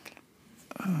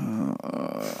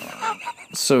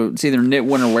 So it's either knit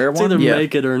one or wear It's one? either Yeah.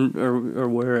 make it or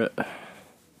wear it.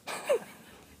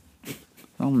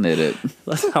 I'll knit it.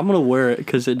 I'm gonna wear it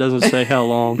because it doesn't say how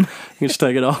long. You can just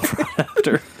take it off right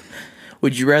after.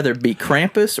 Would you rather be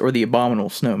Krampus or the Abominable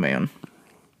Snowman?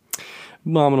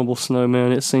 Abominable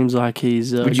Snowman. It seems like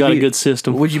he's Would you got a be- good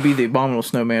system. Would you be the Abominable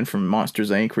Snowman from Monsters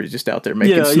Inc. where he's just out there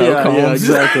making yeah, snow yeah, cones? yeah,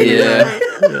 exactly.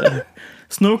 Yeah.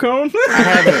 Snow cone?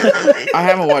 I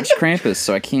haven't watched Krampus,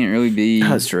 so I can't really be.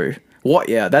 That's true. What?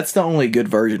 Yeah, that's the only good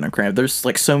version of Krampus. There's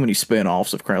like so many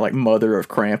spin-offs of Krampus, like Mother of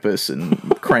Krampus and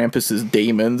Krampus's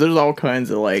Demons. There's all kinds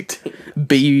of like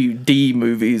B-D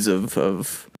movies of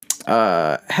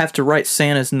have to write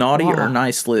Santa's naughty or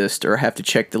nice list or have to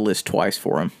check the list twice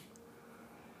for him.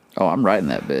 Oh, I'm writing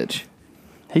that bitch.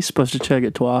 He's supposed to check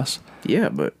it twice. Yeah,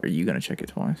 but are you gonna check it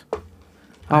twice?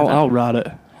 I'll write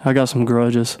it. I got some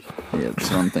grudges. Yeah, that's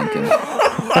what I'm thinking.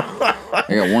 I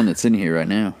got one that's in here right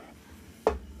now.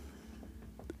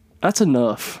 That's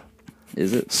enough,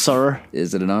 Is it? sir.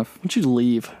 Is it enough? Why don't you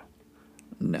leave?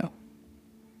 No.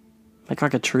 Make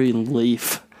like a tree and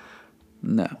leaf.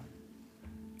 No.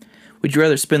 Would you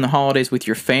rather spend the holidays with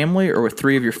your family or with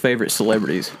 3 of your favorite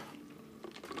celebrities?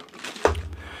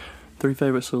 3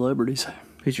 favorite celebrities.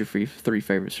 Who's your 3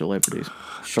 favorite celebrities?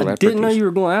 I didn't know you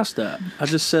were going to ask that. I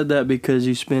just said that because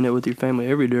you spend it with your family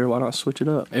every year. Why not switch it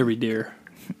up? Every year.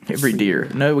 Every deer.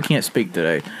 No, we can't speak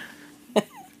today.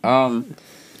 I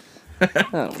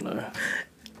don't know.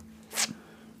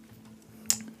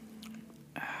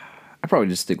 I'd probably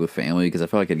just stick with family because I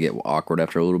feel like it'd get awkward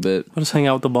after a little bit. I'll just hang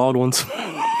out with the bald ones.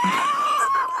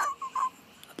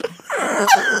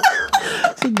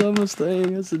 That's the dumbest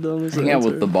thing. That's the dumbest Hang out answer.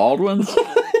 with the bald ones.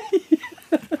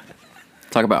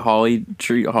 Talk about holly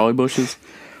bushes.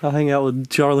 I'll hang out with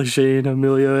Charlie Sheen,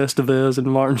 Emilio Estevez, and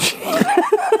Martin Sheen.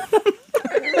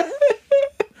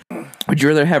 Would you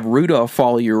rather have Rudolph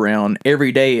follow you around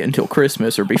every day until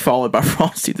Christmas or be followed by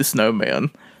Frosty the Snowman?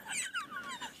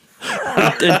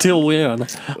 Until when?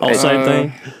 All same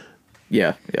thing.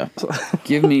 Yeah.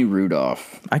 Give me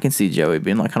Rudolph. I can see Joey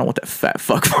being like, I don't want that fat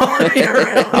fuck following me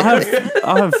around.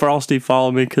 I'll have Frosty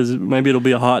follow me because maybe it'll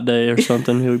be a hot day or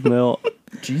something. He'll melt.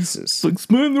 Jesus. Like,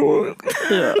 spin the oil.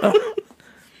 Yeah.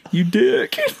 You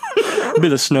dick. Be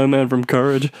the snowman from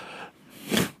Courage.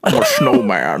 I'm a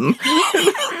snowman.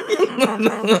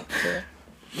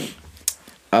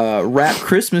 Wrap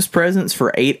Christmas presents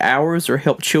for 8 hours or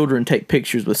help children take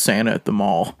pictures with Santa at the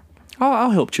mall.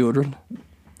 I'll help children.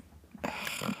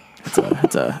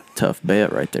 That's a tough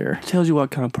bet right there. Tells you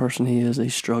what kind of person he is.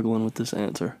 He's struggling with this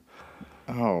answer.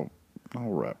 Oh, I'll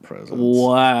wrap presents.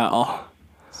 Wow.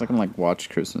 It's like I'm like watch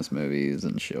Christmas movies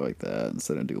and shit like that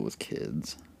instead of deal with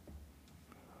kids.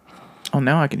 Oh,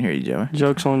 now I can hear you, Joey.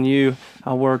 Joke's on you.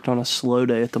 I worked on a slow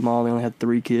day at the mall. They only had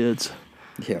 3 kids.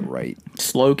 Yeah, right.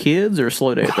 Slow kids or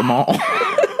slow day at the mall?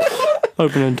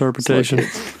 Open interpretation.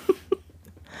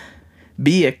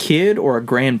 Be a kid or a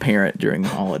grandparent during the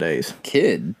holidays.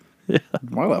 Kid? Yeah.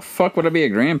 Why the fuck would I be a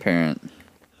grandparent?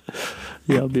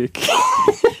 Yeah, I'll be a kid.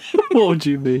 What would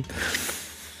you be?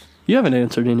 You haven't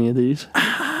answered any of these.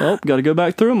 Oh, got to go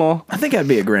back through them all. I think I'd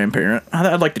be a grandparent.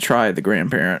 I'd like to try the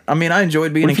grandparent. I mean, I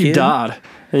enjoyed being What a if kid. you died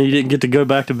and you didn't get to go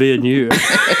back to being you?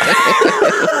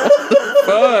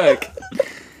 Fuck!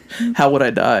 How would I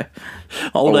die?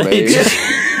 Old Old age. age.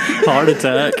 Heart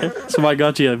attack. Somebody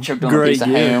got you a Choked on a great piece of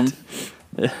gift.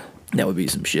 ham. That would be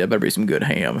some shit. Better be some good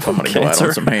ham if I'm going to go out Cancer.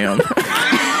 on some ham.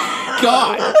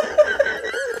 God!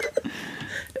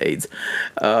 AIDS.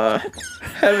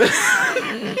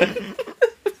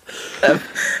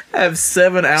 Have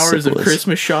 7 hours of Syphilis.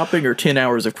 Christmas shopping or 10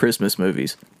 hours of Christmas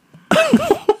movies.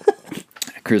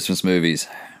 Christmas movies.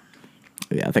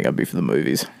 Yeah, I think I'd be for the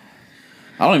movies.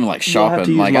 I don't even like Well, I have to shopping.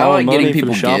 use Like my I own like money getting for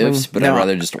the people shopping. gifts, but No. I'd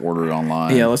rather just order it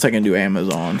online. Yeah, unless I can do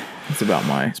Amazon. That's about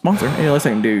my sponsor. Yeah, unless I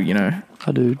can do,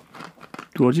 I do.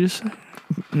 What'd you say?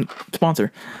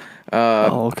 sponsor.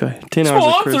 Oh, okay. 10 hours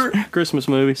of Sponsor. Christmas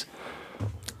movies.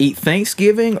 Eat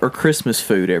Thanksgiving or Christmas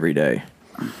food every day.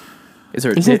 Is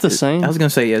there? Isn't it the same? I was gonna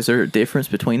say, is there a difference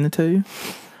between the two?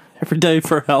 Every day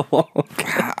for how long?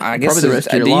 I guess Probably the rest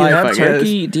of your do life, you have I guess.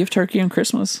 turkey? Do you have turkey on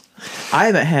Christmas? I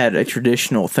haven't had a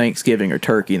traditional Thanksgiving or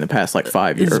turkey in the past like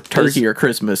 5 years. Is- Or turkey is- or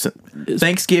Christmas,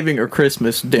 Thanksgiving or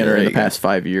Christmas dinner in There the you go. past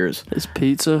 5 years. Is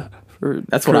pizza for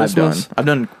That's what I've done. Christmas? I've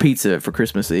done pizza for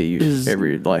Christmas Eve Is-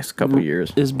 every last couple of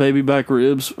years. Is baby back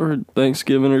ribs for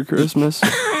Thanksgiving or Christmas?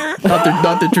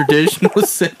 Not the traditional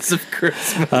sense of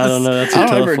Christmas. I don't know. That's a I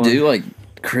tough don't ever one. do like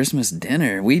Christmas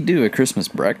dinner. We do a Christmas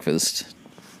breakfast.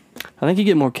 I think you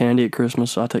get more candy at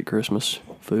Christmas, so I take Christmas.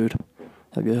 food,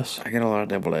 I guess. I get a lot of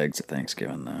deviled eggs at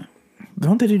Thanksgiving though.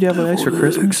 Don't they do deviled eggs for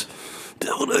Christmas?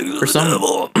 Deviled eggs. For some,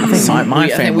 I think my I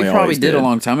think family we probably always did a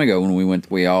long time ago when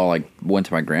we all like went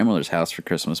to my grandmother's house for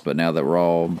Christmas. But now that we're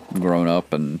all grown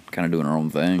up and kind of doing our own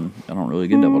thing, I don't really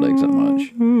get deviled eggs that much.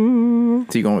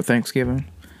 So you going with Thanksgiving?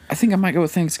 I think I might go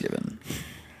with Thanksgiving.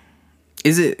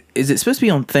 Is it supposed to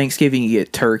be on Thanksgiving you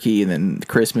get turkey and then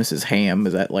Christmas is ham?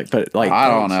 Is that like? But like I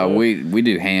don't know. We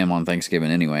do ham on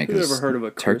Thanksgiving anyway. You ever heard of a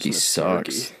turkey Christmas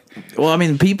sucks. turkey? Well, I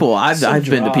mean, people I've been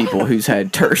to dry. people who's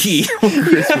had turkey on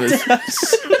Christmas.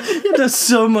 It does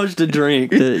so much to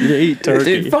drink to eat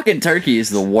turkey. Dude, fucking turkey is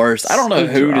the worst. I don't know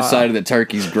So who dry. decided that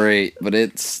turkey's great, but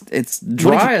it's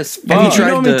dry as fuck. Have you You know tried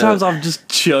how many to- times I've just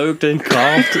choked and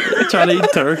coughed trying to eat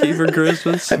turkey for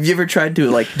Christmas? Have you ever tried to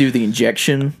like do the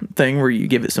injection thing where you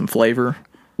give it some flavor?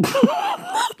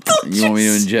 You want me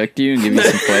to inject you and give you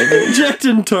some flavor?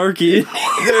 Injecting turkey.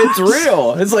 It's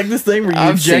real. It's like this thing where you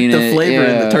I've inject seen the it, flavor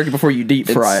in the yeah. turkey before you deep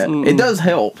fry it. It does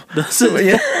help.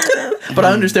 Yeah. But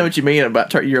I understand what you mean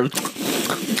about turkey. You're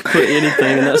Put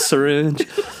anything in that syringe.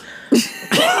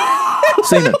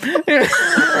 semen.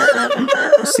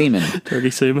 Semen.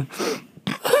 Turkey semen.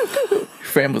 Your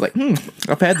family's like,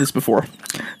 I've had this before,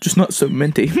 just not so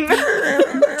minty.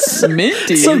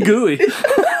 Minty. So gooey. Did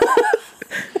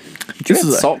you This add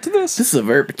is a- salt to this? This is a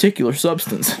very particular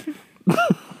substance. Did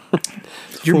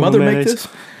your Full of mother make mayonnaise. this?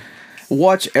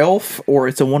 Watch Elf or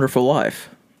It's a Wonderful Life.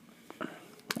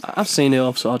 I've seen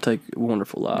Elf, so I'll take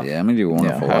Wonderful Life. Yeah, I'm gonna do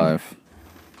Wonderful Yeah, Life.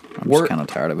 I'm Work- just kind of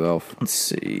tired of Elf. Let's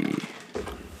see.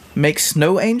 Make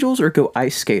snow angels or go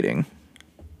ice skating?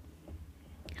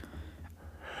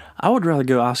 I would rather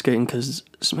go ice skating because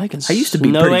making I used to be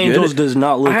snow pretty good angels at- does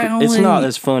not look. I It's not only-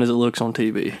 as fun as it looks on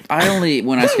TV. I only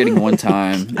went ice skating one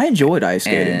time, I enjoyed ice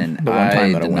skating. and the one time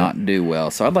I that I did went. not do well.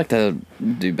 So I'd like to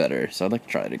do better. So I'd like to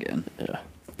try it again.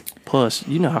 Plus,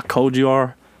 you know how cold you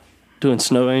are doing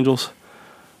snow angels.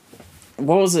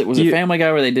 What was it? Was You- it Family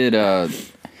Guy where they did? What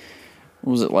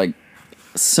was it like?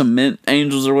 Cement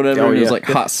angels or whatever. Oh, And it was yeah. like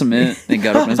hot cement. And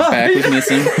got up and his back was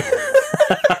missing.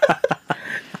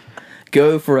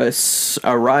 Go for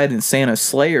a ride in Santa's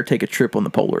sleigh or take a trip on the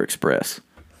Polar Express.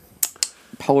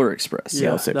 Polar Express.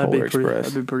 Yeah, I'll say that'd Polar be pretty. Express.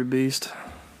 That'd be pretty beast.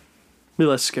 Be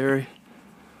less scary.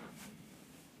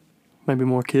 Maybe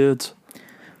more kids.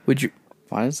 Would you?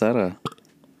 Why is that a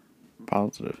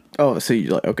positive? Oh, so you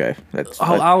like okay? That's. Oh,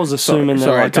 I was assuming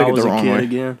sorry, I that took like I it was the a wrong kid way.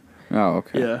 again. Oh,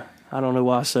 okay. Yeah, I don't know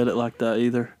why I said it like that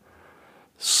either.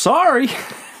 Sorry.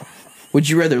 Would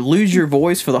you rather lose your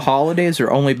voice for the holidays or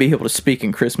only be able to speak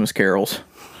in Christmas carols?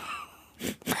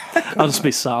 I'll just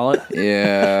be silent.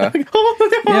 Yeah.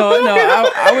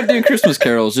 No, I would do Christmas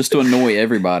carols just to annoy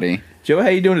everybody. Joe, how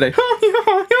you doing today?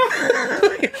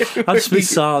 I'll just be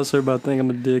silent so everybody think I'm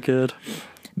a dickhead.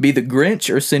 Be the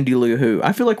Grinch or Cindy Lou Who?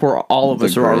 I feel like all of The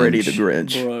us are already the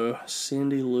Grinch. Grinch. Bro,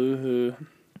 Cindy Lou Who.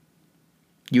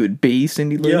 You would be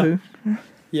Cindy Lou Yeah. Who?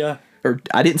 Yeah. Or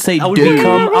I didn't say I would do.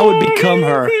 become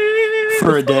her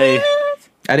for a day.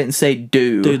 I didn't say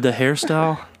do. Dude, the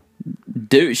hairstyle.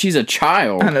 Dude, she's a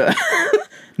child.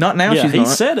 Not now. Yeah, she's he not.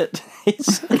 said it.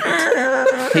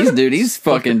 He's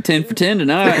fucking 10 for 10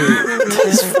 tonight.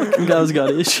 This fucking guy's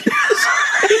got issues.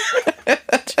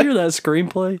 Did you hear that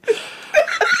screenplay?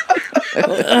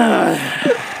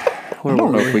 I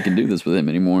don't know if we can do this with him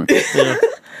anymore.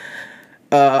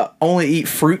 Only eat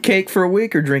fruitcake for a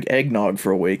week or drink eggnog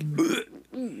for a week.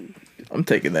 I'm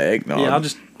taking the eggnog. Yeah,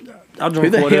 I'll Who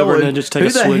drink the whatever hell? and then just take Who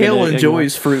a the swig hell of that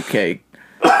enjoys fruitcake?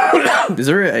 Is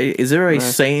there a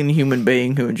sane human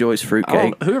being who enjoys fruitcake?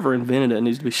 eggnog. Whoever invented it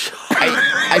needs to be shot.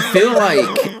 I feel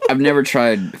like I've never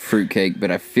tried fruitcake,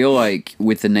 but I feel like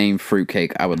with the name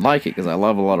fruitcake, I would like it because I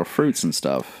love a lot of fruits and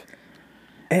stuff.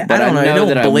 I But don't know. It don't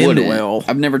that I blend wouldn't. well.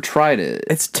 I've never tried it.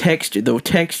 It's texture. The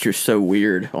texture's so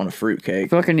weird on a fruitcake. I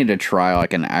feel like I need to try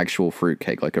like an actual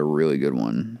fruitcake, like a really good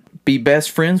one. Be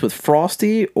best friends with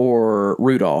Frosty or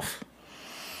Rudolph.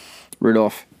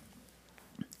 Rudolph.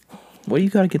 What do you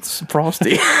got against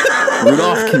Frosty?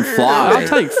 Rudolph can fly. I'll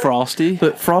take Frosty.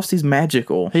 But Frosty's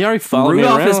magical. He already followed me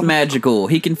Rudolph around. is magical.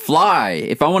 He can fly.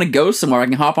 If I want to go somewhere, I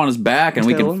can hop on his back and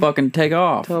we Tell can him. fucking take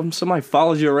off. Somebody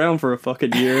follows you around for a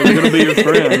fucking year. They're gonna be your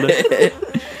friend.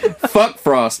 Fuck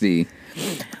Frosty.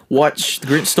 Watch The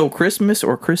Grinch Stole Christmas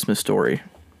or Christmas Story.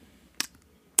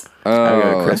 Oh,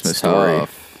 go Christmas that's Story.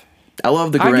 tough. I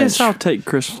love The Grinch. I guess I'll take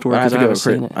Christmas Story I'd have because to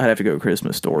I go. haven't seen it. I'd have to go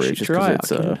Christmas Story Should just try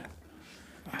because it,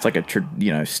 it's like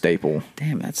a staple.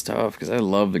 Damn, that's tough because I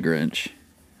love the Grinch.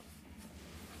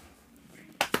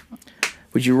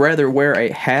 Would you rather wear a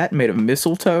hat made of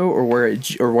mistletoe or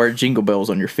wear jingle bells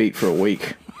on your feet for a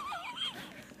week?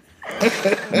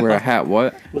 Wear a hat.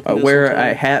 What? Wear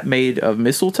a hat made of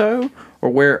mistletoe, or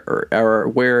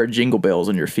wear jingle bells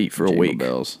on your feet for a Jingle week.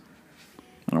 bells.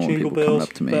 I don't Jingle want people coming bells.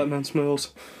 up to me. Batman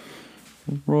smells.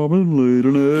 Robin laid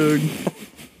an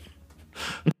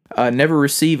egg. Never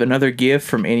receive another gift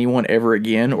from anyone ever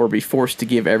again, or be forced to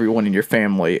give everyone in your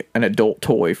family an adult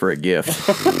toy for a gift.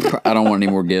 I don't want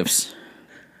any more gifts.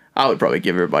 I would probably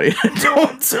give everybody an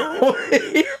adult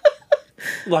toy.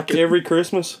 Like every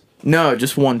Christmas? No,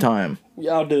 just one time.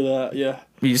 Yeah, I'll do that, yeah.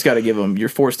 You just got to give them. You're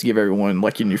forced to give everyone,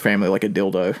 like in your family, like a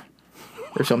dildo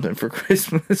or something for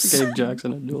Christmas. Dave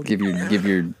Jackson would do it. Give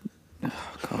your. Oh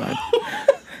God.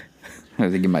 I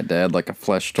have to give my dad like a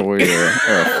flesh toy or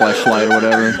a fleshlight or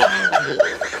whatever.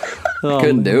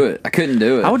 Couldn't do it. I couldn't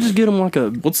do it. I would just get him like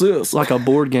a What's this? like a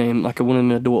board game, like one of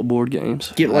them adult board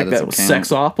games. Get like that doesn't count.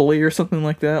 Sexopoly or something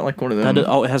like that, like one of them.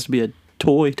 Oh, it has to be a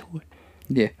toy.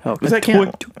 Yeah. Oh, Does a that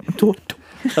count? toy.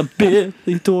 A Billy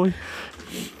toy.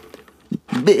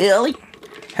 Billy.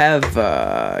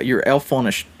 Have your elf on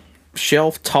a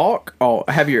shelf talk. Oh,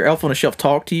 have your elf on a shelf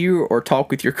talk to you, or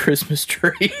talk with your Christmas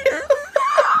tree.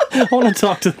 I want to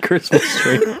talk to the Christmas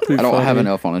tree. I don't have an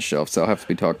elf on a shelf, so I'll have to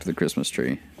be talked to the Christmas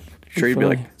tree. Tree be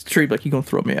like, you gonna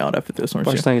throw me out after this, aren't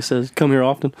First you? thing it says, come here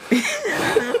often. Be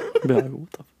like,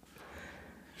 what the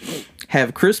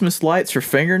Have Christmas lights for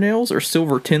fingernails or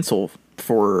silver tinsel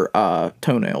for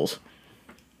toenails.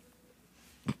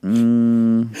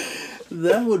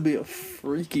 That would be a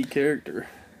freaky character.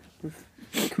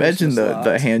 Imagine the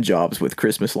lights. hand jobs with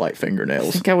Christmas light I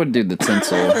fingernails. think I would do the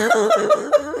tinsel.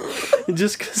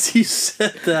 Just because you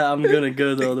said that, I'm going to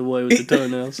go the other way with the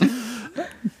toenails.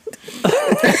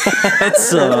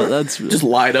 That's Just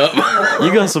light up.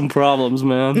 you got some problems,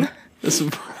 man. It's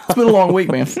been a long week,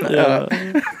 man.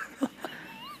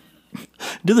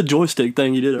 Do the joystick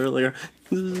thing you did earlier.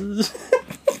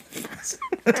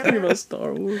 Talking about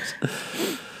Star Wars.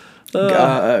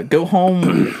 Go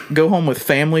home with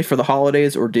family for the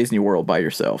holidays, or Disney World by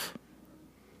yourself.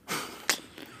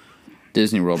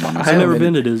 Disney World by myself. I've never been-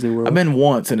 been to Disney World. I've been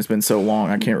once, and it's been so long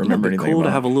I can't remember It'd be anything. cool to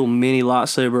about have a little mini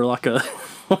lightsaber, like a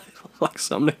like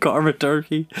something to carve a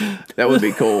turkey. it. That would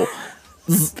be cool.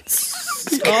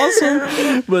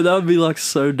 Awesome, but that would be like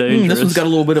so dangerous. This one's got a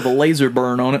little bit of a laser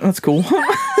burn on it. That's cool.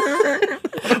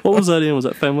 What was that in? Was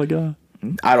that Family Guy?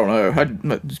 I don't know.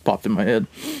 That just popped in my head.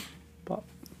 Pop.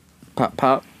 Pop,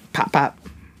 pop.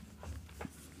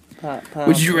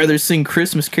 Would you rather sing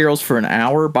Christmas carols for an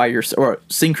hour by yourself, or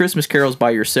sing Christmas carols by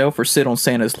yourself, or sit on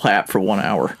Santa's lap for 1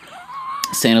 hour?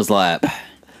 Santa's lap.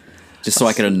 Just so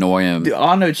I could annoy him. Dude,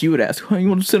 I know what you would ask. You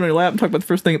want to sit on your lap and talk about the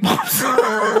first thing that pops up?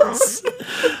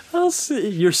 I'll see.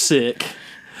 You're sick.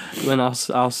 Then I'll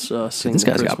sing. This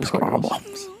the guy's got Christmas carols.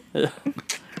 problems.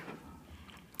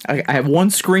 I have one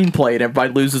screenplay and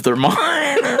everybody loses their mind.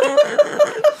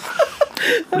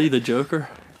 Be the Joker.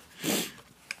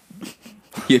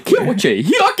 You get what you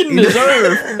yucking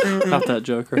deserve. Not that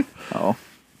Joker. Oh.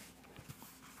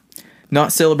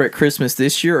 Not celebrate Christmas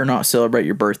this year, or not celebrate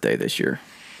your birthday this year?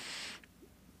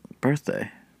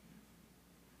 Birthday.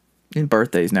 And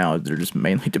birthdays now, they're just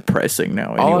mainly depressing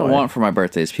now. All I anyway. want for my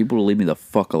birthday is people to leave me the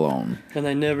fuck alone. And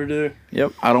they never do.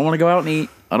 Yep. I don't want to go out and eat.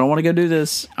 I don't want to go do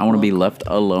this. I want to be left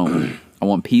alone. I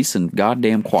want peace and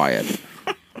goddamn quiet.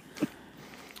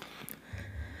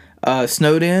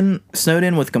 Snowed in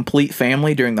with complete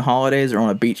family during the holidays, or on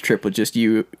a beach trip with just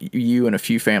you and a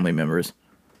few family members.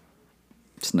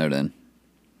 Snowed in.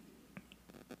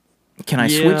 Can I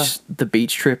Yeah. switch the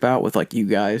beach trip out with like you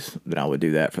guys? Then I would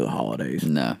do that for the holidays.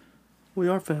 No. We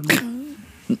are family.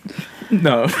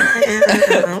 No.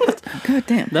 God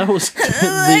damn. That was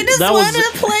I just that want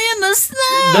was to play in the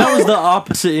snow. that was the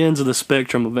opposite ends of the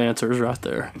spectrum of answers right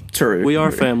there. True. We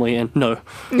are family, and no,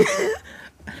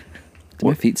 Do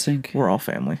my feet stink? We're all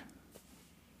family.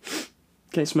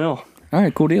 can't smell. All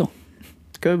right, cool deal.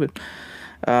 It's COVID.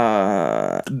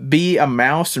 Be a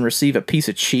mouse and receive a piece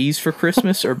of cheese for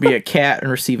Christmas, or be a cat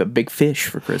and receive a big fish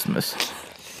for Christmas?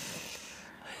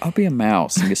 I'll be a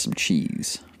mouse and get some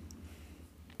cheese.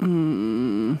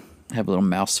 Have little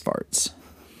mouse farts.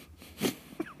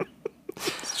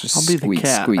 It's just I'll be the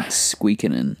cat.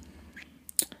 squeaking in.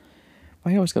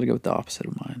 Why you always got to go with the opposite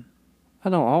of mine? I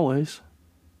don't always.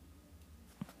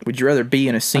 Would you rather be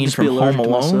in a scene just from be allergic Home to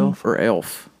Alone myself. or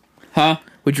Elf? Huh?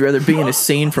 Would you rather be in a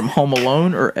scene from Home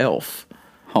Alone or Elf?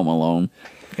 Home Alone.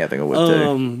 Yeah, I think I would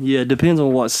too. Yeah, depends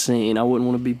on what scene. I wouldn't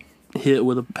want to be hit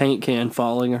with a paint can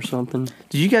falling or something.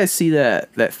 Did you guys see that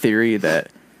theory that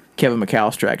Kevin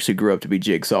McAllister actually grew up to be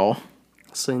Jigsaw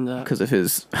I've seen that. because of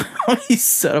his he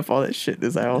set up all that shit in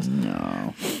his house?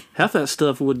 No. Half that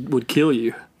stuff would kill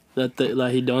you. that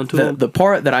he done to The, him. the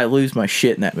part that I lose my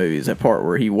shit in that movie is that part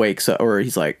where he wakes up, or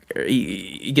he's like,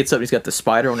 he gets up, and he's got the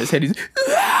spider on his head. He's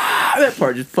that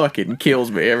part just fucking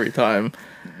kills me every time.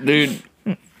 Dude,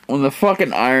 when the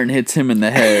fucking iron hits him in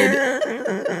the head,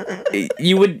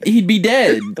 he'd be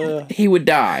dead. He would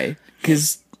die.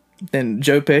 Cause then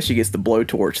Joe Pesci gets the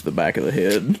blowtorch to the back of the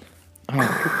head.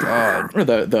 Oh God! Or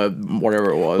the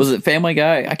whatever it was. Was it Family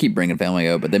Guy? I keep bringing Family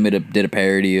Guy up, but they did a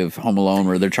parody of Home Alone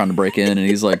where they're trying to break in, and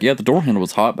he's like, "Yeah, the door handle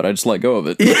was hot, but I just let go of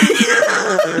it."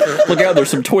 Look out! There's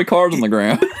some toy cars on the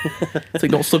ground. It's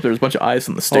like, don't slip. There's a bunch of ice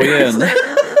on the Oh stairs.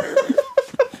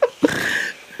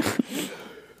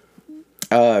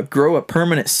 yeah. Grow a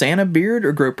permanent Santa beard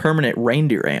or grow permanent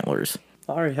reindeer antlers?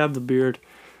 I already have the beard.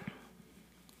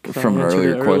 From an I answered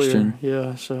earlier it question.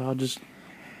 Yeah, so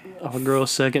I'll grow a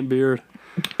second beard.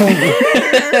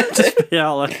 Just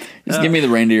Just give me the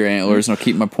reindeer antlers, and I'll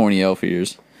keep my pointy elf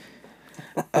ears.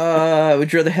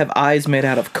 Would you rather have eyes made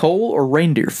out of coal or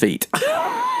reindeer feet?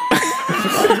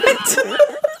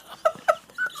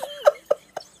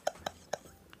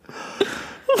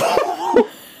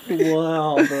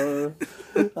 Wow, bro.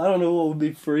 I don't know what would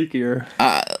be freakier.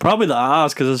 Probably the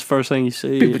eyes, because it's the first thing you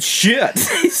see. But shit,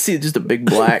 you see just a big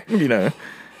black,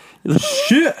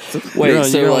 shit. Wait, You're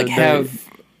so on like a date. have.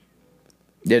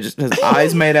 Yeah, just has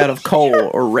eyes made out of coal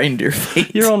or reindeer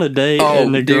feet. You're on a date Oh,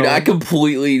 and the dude, girl... I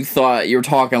completely thought you were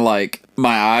talking like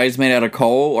my eyes made out of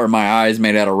coal or my eyes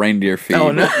made out of reindeer feet.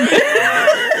 Oh no!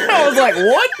 I was like,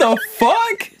 what the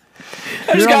fuck?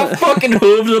 I just You're got on- fucking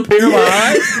hooves up here in my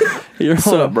eyes. You're What's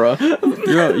on, up, bro?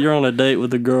 you're on a date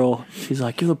with a girl. She's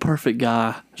like, "You're the perfect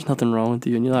guy. There's nothing wrong with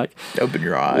you." And you're like, Open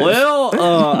your eyes. "Well,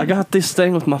 I got this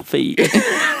thing with my feet."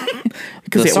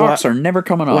 The socks are never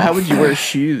coming off. Well, how would you wear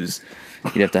shoes?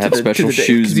 You'd have to have special To the-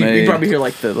 shoes 'cause you made. probably hear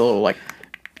like the little like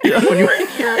when you're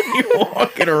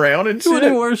walking around and You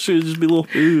wouldn't shit. wear shoes, just be little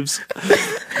hooves.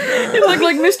 You look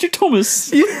like Mr. Thomas.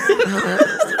 Can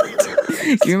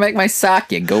you make my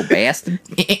sock, you go bastard?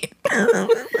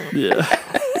 Yeah.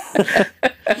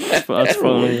 That's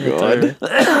funny. right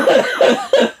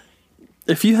there.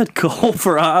 If you had coal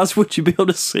for eyes, would you be able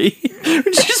to see? Would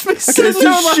you just be sitting see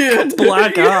there like shit.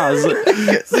 black eyes?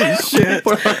 Shit.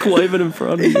 We're like waving in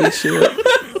front of you and shit.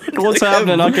 Like, what's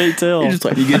happening? I can't tell. You're just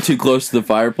like You get too close to the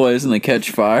fireplace and they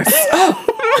catch fire.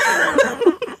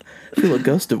 feel a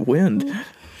gust of wind.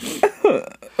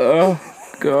 God.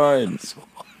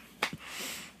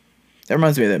 That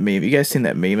reminds me of that meme. You guys seen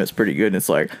that meme? It's pretty good. And it's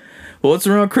like, well, it's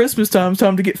around Christmas time. It's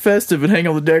time to get festive and hang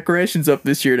all the decorations up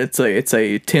this year. And it's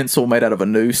a tinsel made out of a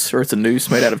noose, or it's a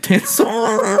noose made out of tinsel.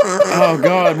 Oh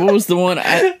God, what was the one?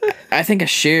 I think I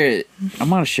shared it. I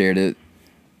might have shared it.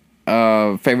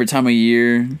 Favorite time of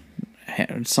year?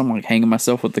 Something like hanging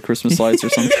myself with the Christmas lights or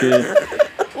some shit.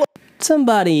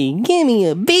 Somebody give me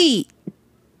a beat.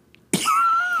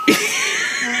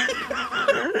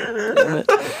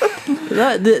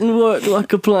 That didn't work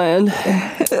like I planned.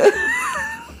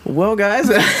 Well, guys,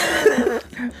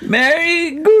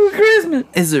 Merry Christmas.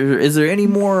 is there any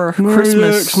more Merry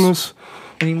Christmas?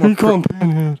 Any more? Come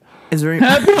Is there any?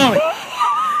 Happy Holiday.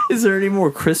 Is there any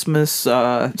more Christmas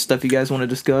stuff you guys want to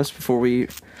discuss before we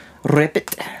wrap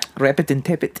it and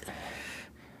tap it?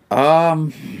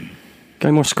 Got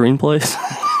any more screenplays?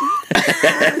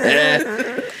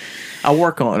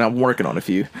 I'm working on a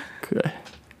few. Okay.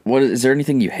 What is there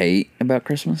anything you hate about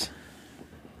Christmas?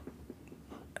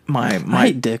 My I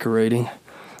hate decorating.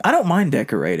 I don't mind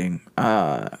decorating.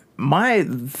 My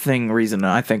reason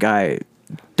I think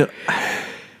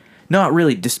not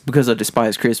really just because I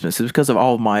despise Christmas. It's because of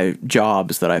all my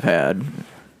jobs that I've had.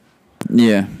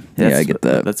 Yeah, I get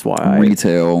that. That's why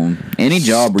Retail, any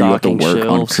job where you have to Stocking work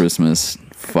on shelves. Christmas,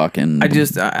 fucking.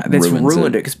 that's ruins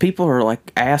ruined it because people are like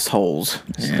assholes.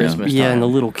 It's Yeah. Christmas Yeah, time. and the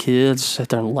little kids sit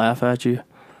there and laugh at you.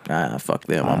 Fuck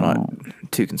them. I'm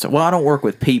not too concerned. Well, I don't work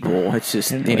with people. It's just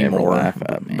They never anymore. laugh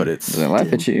at me. But Do it they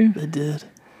laugh at you? They did.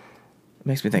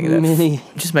 makes me think of that. Many-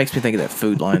 It just makes me think of that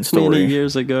Food Line Many story.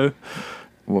 years ago.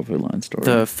 What Food Line story?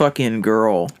 The fucking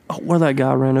girl. Oh, where that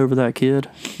guy ran over that kid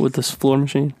with this floor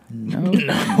machine.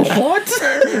 What?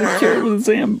 Carol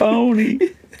Zamboni.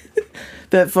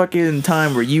 That fucking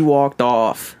time where you walked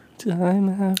off. I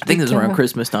think this was around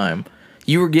Christmas time.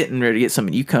 You were getting ready to get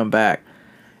something. You come back,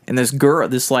 and this girl,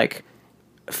 this like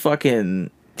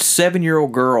fucking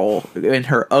 7-year-old girl in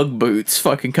her UGG boots,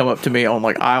 fucking come up to me on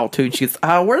like aisle 2, and she goes,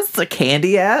 "Where's the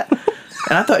candy at?"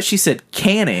 And I thought she said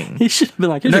canning. He should have been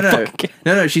like, "Here's No, your no, fucking kid."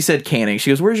 no. She said canning. She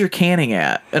goes, "Where's your canning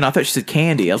at?" And I thought she said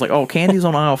candy. I was like, "Oh, candy's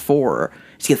on aisle 4."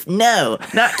 She goes, "No,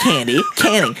 not candy.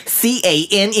 Canning.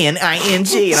 CANNING." And I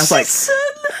was like,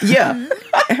 Yeah.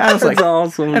 And I was like, That's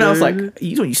awesome. and I was like, dude.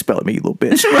 you spell at me, you little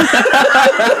bitch.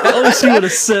 oh, she would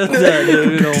have said that,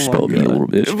 dude. Oh Spell my me a God. little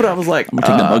bitch. But I was like, I'm gonna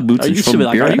take the Ugg boots Are and you shove should be them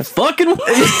up like, your are you ass. fucking with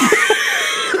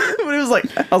me? but it was like,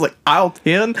 I was like, aisle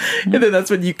 10. And then that's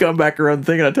when you come back around the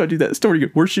thing and I told you that story. You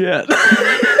go, where's she at?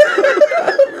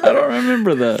 I don't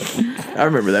remember that. I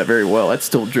remember that very well. That's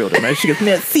still drilled in me. She goes,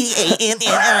 no,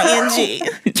 Canning.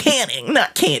 Canning,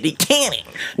 not candy, canning.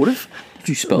 What if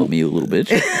you spell me a little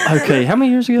bitch? Okay, how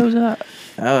many years ago was that?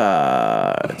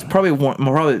 It's probably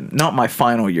not my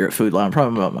final year at Food Line.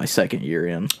 Probably about my second year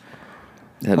in.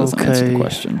 That doesn't answer the Okay.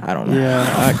 question. I don't know. Yeah,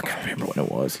 I can't remember when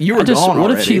it was. You were gone what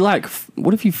already. if she like?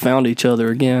 What if you found each other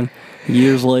again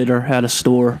years later at a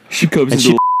store? She comes And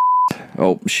into.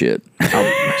 Oh shit!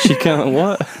 She kind of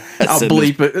what? I'll said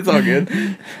bleep it. It's all good.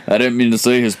 I didn't mean to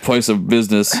say his place of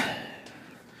business.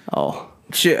 Oh,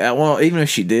 Shit. Well, even if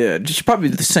she did, she probably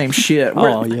did the same shit.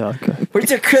 oh yeah. Okay. Where's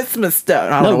your Christmas stuff?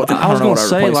 I don't know No, what the, I was don't know gonna what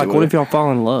say replace like, it what with. if y'all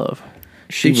fall in love?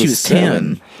 She was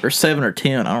 10 or 7 or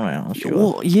 10. I don't know how old she was.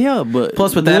 Well, yeah, but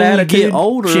Plus, with that when you attitude, get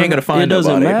older, she ain't gonna find it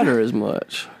doesn't nobody. matter as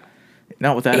much.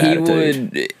 Not with that He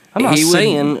attitude. would. I'm not he would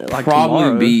saying, like, probably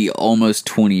tomorrow. be almost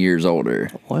 20 years older.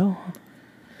 Well,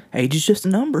 Age is just a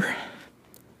number.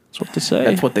 that's what they say.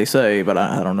 That's what they say, but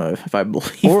I don't know if I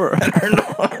believe. Or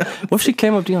what if she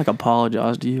came up to you and, like,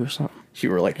 apologized to you or something? She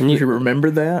were like, And you- you remember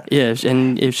that? Yeah,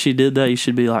 and if she did that, you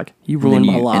should be like, you And then ruined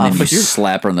my you, and life. then you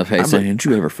slap her in the face I'm and don't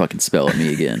you ever fucking spell at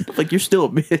me again. Like, you're still a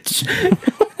bitch.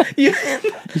 You-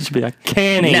 You should be like,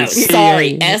 Canning. No,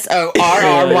 sorry.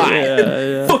 S-O-R-R-Y.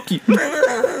 Yeah. Fuck you.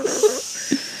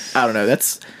 I don't know.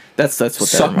 That's what that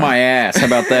Suck reminds- my ass. How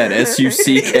about that?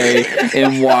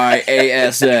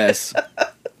 SUCKNYASS.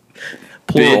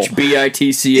 Plural. Bitch.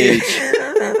 BITCH.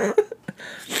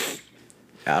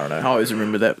 I don't know. I always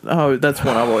remember that. Oh, that's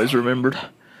one I've always remembered.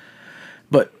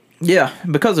 But yeah,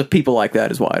 because of people like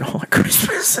that is why I don't like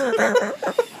Christmas. I'm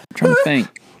trying to think.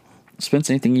 Spence,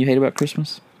 anything you hate about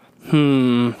Christmas?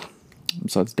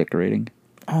 Besides decorating?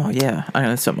 Oh yeah, I know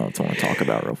that's something else I want to talk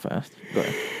about real fast. Go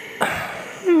ahead.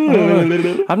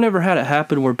 I've never had it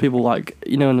happen where people like,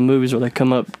 you know, in the movies where they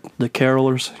come up, the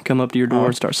carolers come up to your door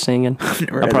and start singing. I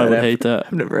never had probably that would hate that.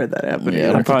 I've never had that happen. Yeah,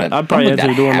 either. I'd probably think answer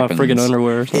the that door in my happens. friggin'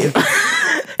 underwear or something.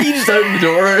 You just open the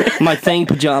door. My thing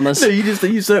pajamas. No, you just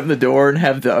open the door and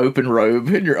have the open robe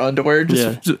in your underwear.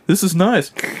 Just, this is nice.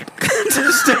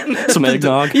 Just standing at Some the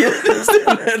eggnog. door. Yeah, just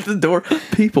standing at the door.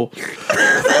 People.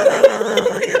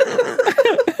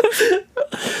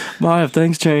 Why have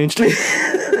things changed?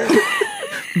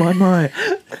 My.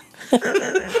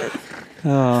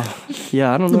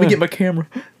 Yeah, I don't know. Let me get my camera.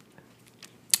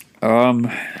 Um,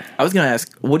 I was gonna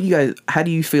ask, how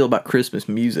do you feel about Christmas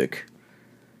music?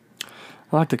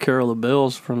 I like the Carol of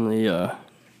Bells from the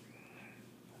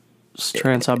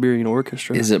Trans-Siberian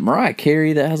Orchestra. is it Mariah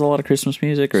Carey that has a lot of Christmas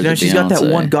music? Or is No, it she's got that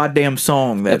Beyonce one goddamn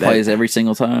song that plays every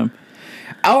single time?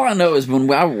 All I know is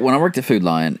when I worked at Food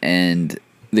Lion and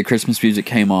the Christmas music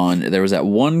came on, there was that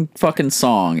one fucking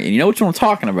song, and you know which one I'm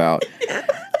talking about.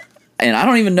 And I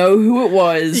don't even know who it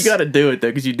was. You got to do it though,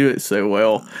 because you do it so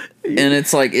well. And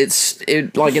it's like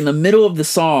like in the middle of the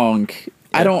song.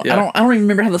 I don't even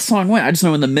remember how the song went. I just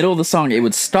know in the middle of the song it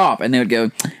would stop and they would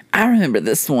go, I remember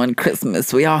this one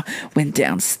Christmas. We all went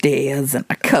downstairs and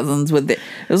our cousins with it.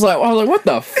 It was like, I was like, what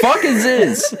the fuck is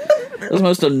this? It was the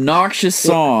most obnoxious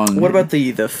song. What about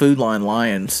the Food Line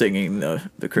Lion singing the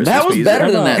Christmas That was music? better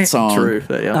than that song. True.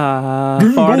 Yeah. I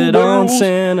farted on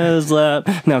Santa's lap.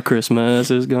 Now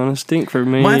Christmas is gonna stink for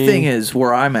me. My thing is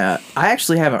where I'm at. I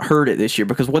actually haven't heard it this year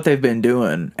because what they've been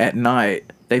doing at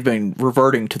night, they've been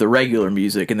reverting to the regular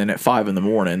music, and then at 5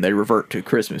 a.m. they revert to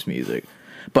Christmas music.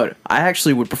 But I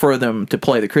actually would prefer them to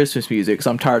play the Christmas music because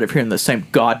I'm tired of hearing the same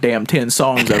goddamn 10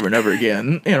 songs over and over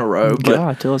again in a row. But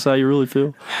God, tell us how you really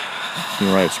feel.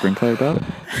 You write a screenplay about it?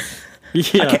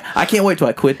 Yeah. I can't wait till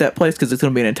I quit that place because it's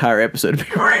going to be an entire episode of me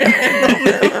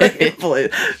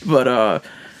But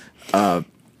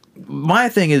my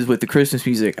thing is with the Christmas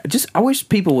music, I wish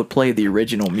people would play the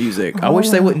original music. I wish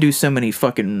they wouldn't do so many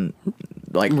fucking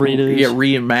like Redos.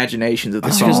 reimaginations of the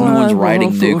Because song. no one's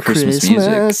writing new Christmas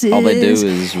music. All they do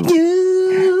is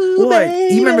Well,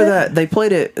 like, you remember that they've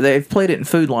played it in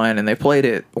Food Line, and they played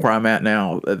it where I'm at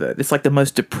now. It's like the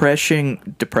most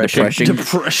depressing. Depression.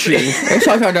 Let's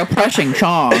talk about depressing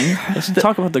song. Let's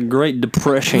talk about the Great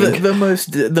Depression.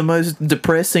 The most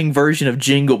depressing version of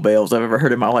Jingle Bells I've ever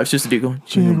heard in my life. It's just a dude going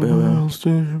Jingle Bells,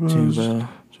 Jingle Bell.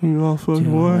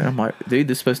 And I'm like, dude,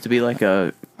 this is supposed to be like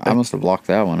a I must have blocked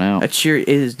that one out. That sure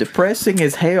is depressing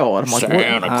as hell. And I'm like, what?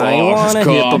 Santa I Claus want is a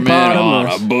coming on a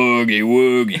hippopotamus. boogie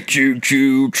woogie choo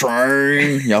choo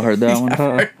train. Y'all heard that one?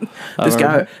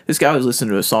 This guy was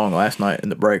listening to a song last night in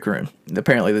the break room. And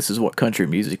apparently, this is what country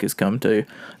music has come to.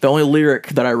 The only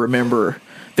lyric I remember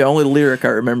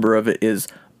of it is,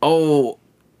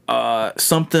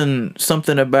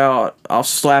 something about I'll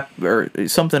slap or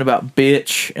something about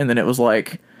bitch, and then it was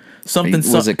like something.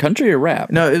 Was it country or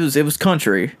rap? No, it was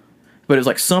country. But it was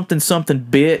like something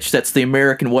bitch. That's the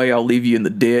American way. I'll leave you in the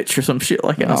ditch or some shit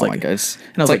like that. I was Oh like, my gosh.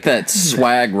 and I was It's like that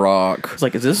swag rock. I was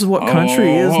like, is this what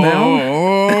country is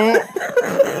now?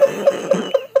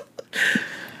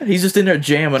 He's just in there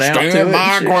jamming out to it. Stand my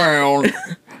and shit. ground.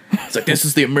 It's like, this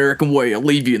is the American way. I'll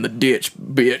leave you in the ditch,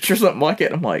 bitch, or something like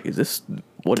that. I'm like,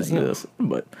 what is this?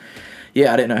 But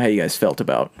yeah, I didn't know how you guys felt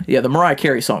about. Yeah, the Mariah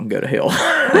Carey song, "Go to Hell."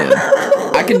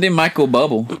 I can do Michael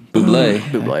Bublé.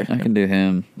 Bublé. I can do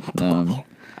him.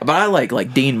 But I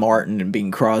like Dean Martin and Bing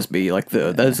Crosby. Like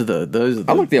those are the.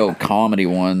 I like the old comedy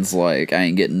ones, like I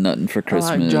Ain't Getting Nothing for I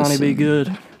Christmas. like Johnny B. and-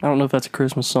 Good. I don't know if that's a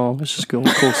Christmas song. It's just a cool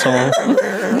song.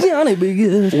 Johnny B.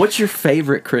 Good. What's your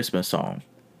favorite Christmas song?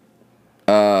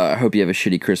 I Hope You Have a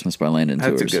Shitty Christmas by Landon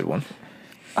That's Tours. a good one.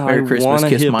 I Merry Christmas, want a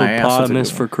Kiss My Ass. That's a good hippopotamus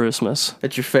one. for Christmas.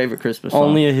 That's your favorite Christmas song.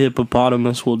 Only a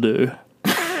hippopotamus will do.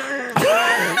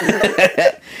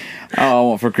 All I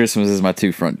want for Christmas is my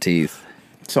 2 front teeth.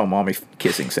 So mommy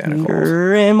kissing Santa Claus.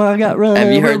 Grandma got run Have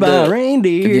you over heard by a the-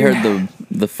 reindeer. Have you heard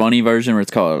the funny version where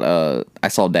it's called I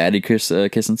Saw Daddy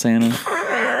Kissing Santa?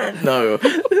 No.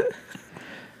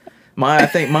 I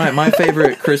think my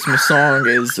favorite Christmas song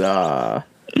is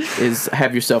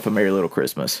 "Have Yourself a Merry Little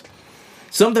Christmas."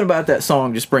 Something about that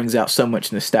song just brings out so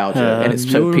much nostalgia, and it's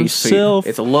so Have peaceful. yourself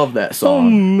It's a love that Oh,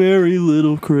 song. merry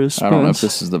little Christmas. I don't know if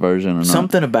this is the version or not.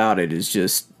 Something about it is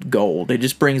just gold. It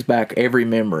just brings back every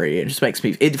memory. It just makes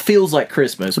me. It feels like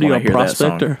Christmas What do when I you hear got, that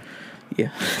song. Prospector?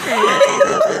 Yeah.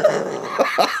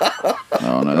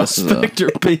 Oh no, this is a, Prospector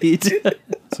Pete.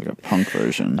 it's like a punk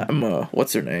version.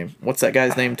 What's her name? What's that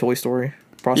guy's name? Toy Story.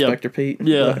 Prospector Pete.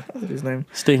 Yeah. What's his name?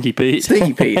 Stinky Pete.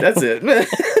 Stinky Pete. That's it.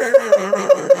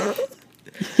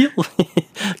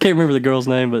 I can't remember the girl's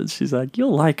name, but she's like,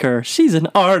 you'll like her. She's an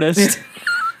artist.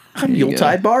 I'm you go.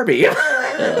 Yuletide Barbie.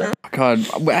 God,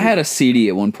 I had a CD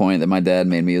at one point that my dad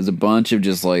made me. It was a bunch of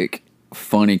just like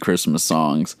funny Christmas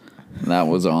songs. That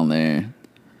was on there.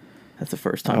 That's the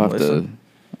first time I'll I have to listened.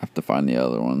 find the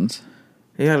other ones.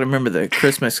 You gotta remember the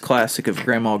Christmas classic of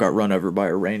Grandma got run over by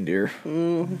a reindeer.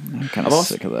 I'm kind I've of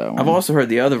also, sick of that one. I've also heard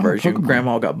the other version. Pokemon.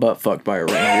 Grandma got butt fucked by a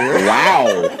reindeer.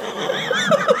 Wow.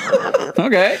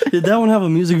 Okay. Did that one have a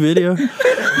music video?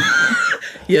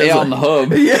 Yeah, Hey, on the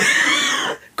hub.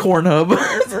 corn hub.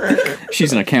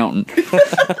 She's an accountant.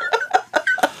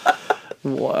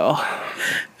 Wow.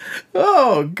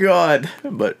 Oh God!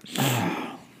 But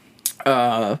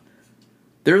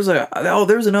there's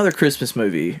another Christmas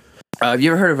movie. Have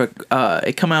you ever heard of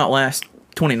it come out last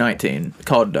 2019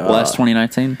 called Last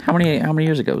 2019. How many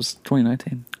years ago was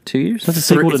 2019? 2 years? That's a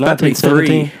sequel to it's about to be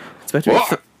 1917. It's about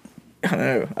to be I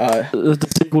know. That's the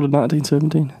sequel to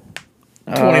 1917.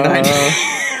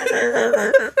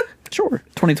 2019. Sure.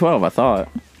 2012, I thought.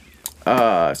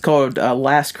 It's called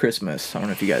Last Christmas. I don't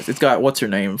know if you guys. It's got what's her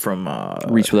name from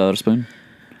Reach Without a Spoon.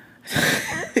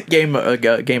 Game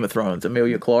of Thrones.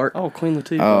 Emilia Clarke. Oh, Queen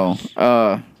Latifah.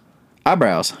 Oh.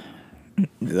 Eyebrows.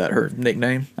 Is that her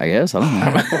nickname? I guess. I don't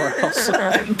know.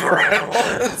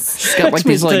 She's got like Makes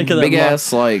me these like think of that big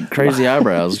ass like crazy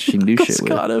eyebrows she can do shit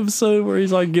with. Scott episode where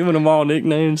he's like giving them all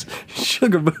nicknames.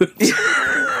 Sugar Boots.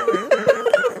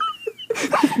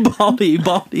 Baldy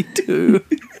 2.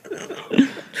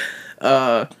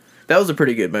 That was a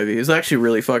pretty good movie. It was actually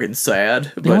really fucking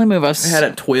sad. But only movie I've it had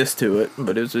a twist to it,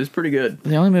 but it was pretty good.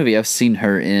 The only movie I've seen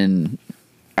her in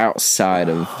outside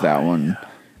of that one,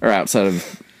 or outside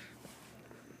of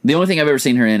the only thing I've ever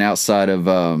seen her in outside of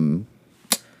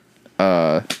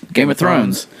Game of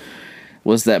Thrones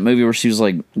was that movie where she was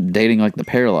like dating like the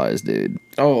paralyzed dude.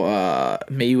 Oh,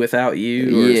 Me Without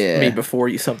You, or Yeah. Me Before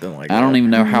You, something like that. I don't even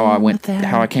know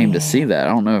how I came to see that. I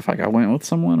don't know if like I went with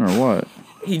someone or what.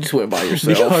 You just went by It'd be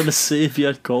yourself. hard to see if you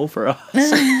had coal for us.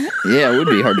 Yeah, it would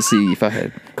be hard to see if I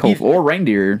had cold or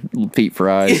reindeer feet for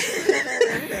eyes.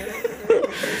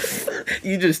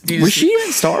 You just Was she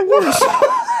in Star Wars?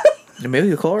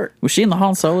 Emilia Clarke? Was she in the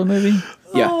Han Solo movie?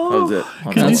 Yeah, that was it.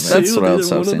 That's what I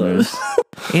was Either one saying. of those.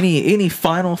 Any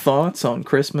final thoughts on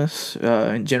Christmas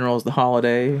in general as the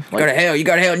holiday? Go to hell, you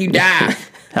go to hell and you die.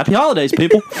 Happy holidays,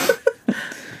 people.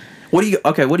 What are you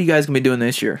guys gonna be doing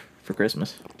this year for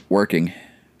Christmas? Working.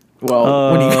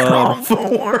 Well, when you get off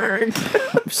of work.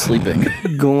 I'm sleeping.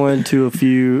 Going to a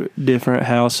few different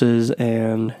houses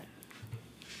and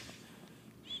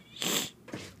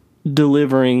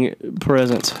delivering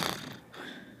presents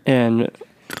and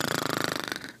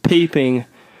peeping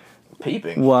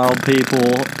Peeping. while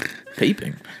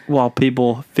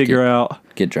people figure out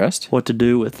Get dressed. what to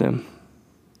do with them.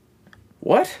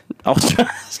 What? I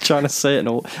was trying to say it.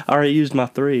 I already used my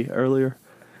 3 earlier.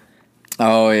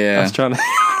 Oh I yeah. was trying to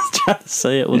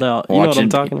say it without. You know what I'm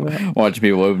talking about? Watching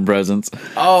people open presents.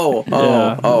 Oh,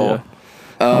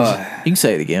 Yeah. You can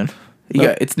say it again.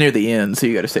 It's near the end, so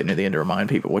you got to say it near the end to remind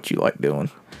people what you like doing.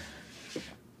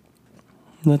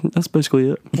 That's basically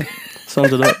it.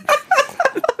 Sums it up.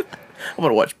 I'm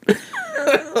gonna watch.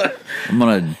 I'm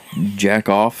gonna jack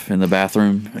off in the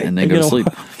bathroom and then go to sleep.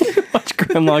 Watch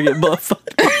Grandma get butt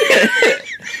fucked.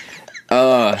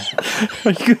 Are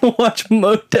you gonna watch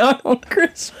Motown on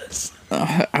Christmas?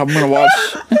 I'm gonna watch.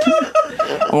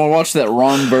 I'm gonna watch that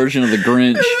wrong version of the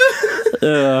Grinch.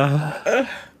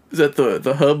 Is that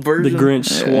the hub The version? Grinch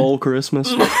Swole Christmas.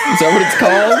 Is that what it's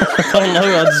called? I don't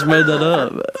know. I just made that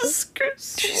up.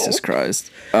 Jesus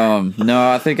Christ.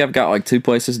 No, I think I've got like 2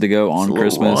 places to go on It's a little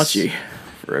Christmas. launchy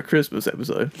for a Christmas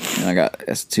episode. And I got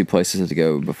 2 places to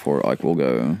go before like we'll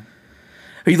go.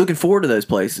 Are you looking forward to those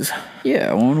places?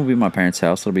 Yeah, one will be my parents'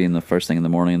 house. It'll be in the first thing in the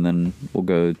morning, and then we'll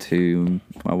go to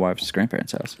my wife's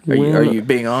grandparents' house. Are you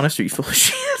being honest? Or are you full of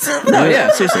shit? No,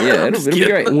 yeah, seriously, yeah, it'll be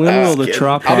great. When will the kidding.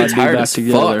 tripod I'll be be tired back as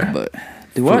together? fuck, but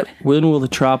do what? When will the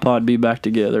tripod be back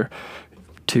together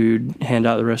to hand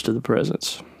out the rest of the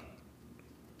presents?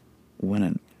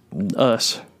 When?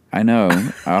 Us. I know.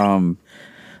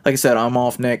 Like I said, I'm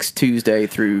off next Tuesday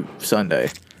through Sunday,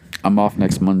 I'm off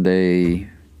next Monday,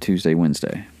 Tuesday,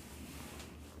 Wednesday.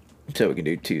 so we can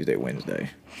do Tuesday, Wednesday,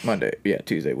 Monday. Yeah,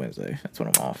 Tuesday, Wednesday. That's when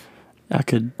I'm off.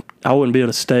 I wouldn't be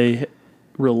able to stay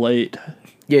real late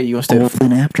Yeah, you want to stay? Well,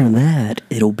 then after that,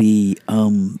 it'll be a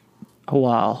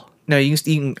while. No, you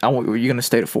can. You're gonna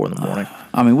stay at 4 in the morning.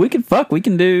 I mean, we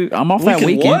can do. I'm off that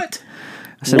weekend. What?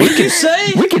 I said, What you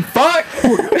say? We can fuck.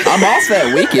 I'm off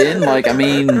that weekend. Like, I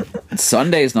mean,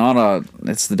 Sunday's not a.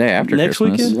 It's the day after Next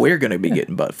Christmas. weekend? We're gonna be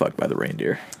getting butt fucked by the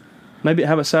reindeer. Maybe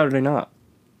have a Saturday night.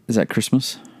 Is that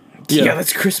Christmas? Yeah,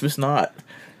 that's Christmas not.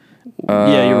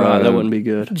 Yeah, you're right. That wouldn't be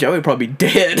good. Joey would probably be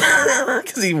dead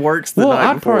because he works the Well,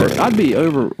 night before. I'd be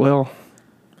over. Well,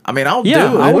 I mean, I'll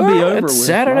yeah, do it. I would be Well, over it's with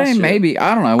Saturday, my shit. maybe.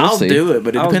 I don't know. We'll I'll see. do it,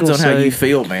 but it I was depends on gonna how say- you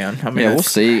feel, man. I mean, Yeah, we'll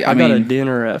see. I I got a mean,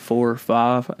 dinner at 4 or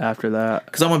 5 after that.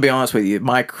 Because I'm gonna be honest with you,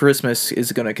 my Christmas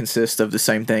is gonna consist of the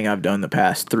same thing I've done the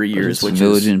past 3 years, which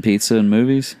Village is and pizza and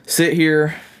movies. sit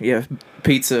here,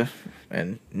 pizza,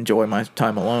 and enjoy my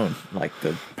time alone, like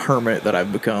the hermit that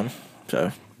I've become.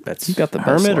 So that's You got the best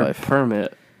Hermit or life.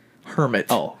 permit? hermit.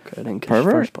 Oh, okay. I didn't catch Pervert?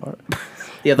 the first part.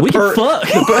 yeah, the We can fuck.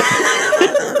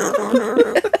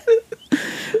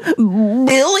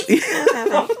 Billy.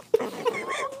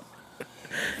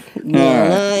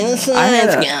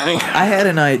 I had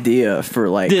an idea for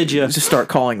like. Did ya? Just start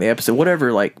calling the episode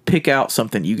whatever. Like, pick out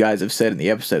something you guys have said in the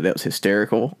episode that was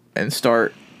hysterical, and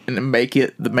start and then make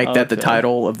that the Okay.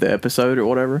 title of the episode or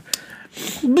whatever.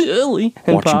 Billy.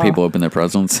 And Watching Pa. people open their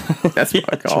presents. That's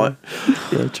what I call it.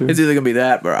 Yeah, true. It's either gonna be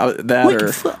that or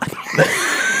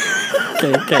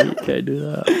Can't do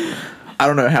that. I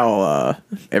don't know how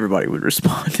everybody would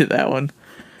respond to that one.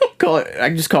 Call it. I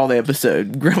can just call the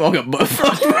episode "Grandma got butt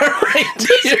fucked by a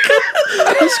reindeer."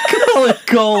 Just call it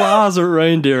Gold Eyes or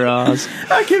Reindeer Eyes.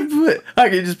 I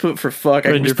can just put for fuck. I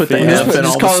can Reindeer just put the feet. F and all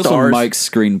Just the call this one stars. Mike's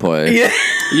screenplay. Yeah,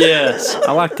 Yes,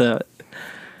 I like that.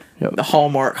 the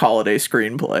Hallmark holiday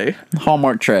screenplay.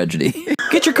 Hallmark tragedy.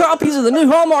 Get your copies of the new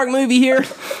Hallmark movie here.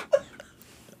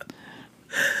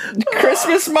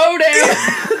 Christmas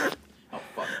Modown.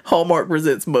 Hallmark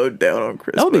presents Mode Down on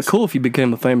Christmas. That would be cool if you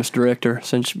became a famous director,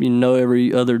 since you know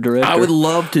every other director. I would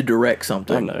love to direct I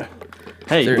something. know.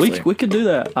 Hey, Seriously. we could do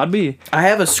that. I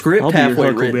have a script I'll be your halfway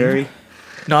Huckleberry. written.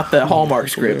 Not the Hallmark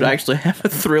script. I actually have a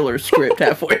thriller script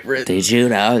halfway written. Did you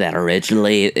know that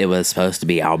originally it was supposed to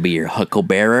be I'll be your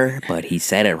hucklebearer, but he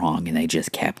said it wrong and they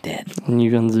just kept it. And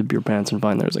you unzip your pants and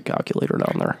find there's a calculator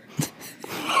down there.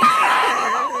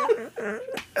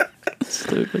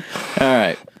 Stupid. All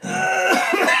right.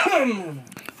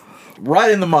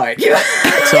 Right in the mic.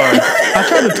 Sorry. I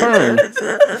tried to turn.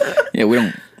 Yeah, we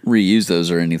don't reuse those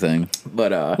or anything.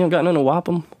 But You don't got nothing to wipe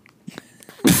them?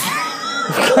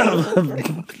 What kind of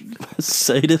a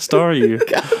sadist are you?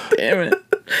 damn it.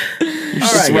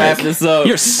 Let's right, wrap guys. this up.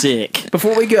 You're sick.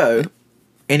 Before we go,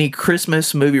 any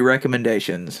Christmas movie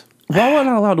recommendations? Why wasn't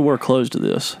I allowed to wear clothes to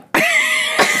this?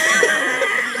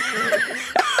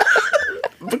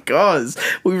 because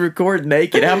we record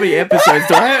naked. How many episodes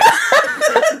do I have?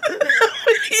 How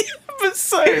many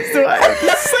episodes do I have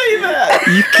to say that?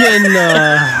 You can,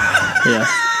 yeah.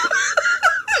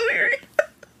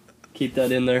 Keep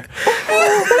that in there.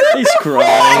 He's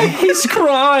crying. He's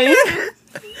crying.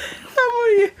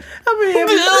 How many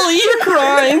episodes? Billy, you're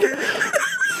crying.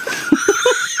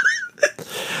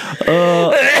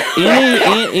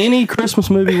 Any Christmas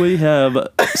movie we have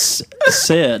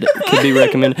said could be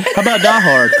recommended. How about Die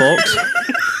Hard, folks?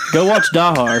 Go watch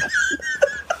Die Hard.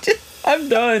 I'm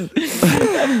done.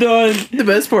 I'm done. The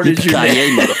best part is you're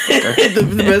Yippee-ki-yay,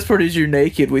 motherfucker. the best part is you're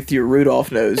naked with your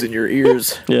Rudolph nose and your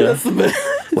ears. Yeah. That's the best.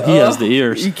 Well, he has the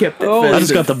ears. You kept it. I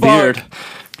just got the beard.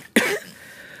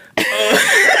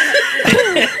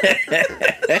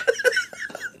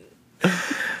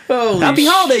 Happy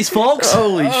holidays, folks.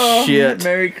 Holy shit.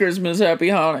 Merry Christmas, Happy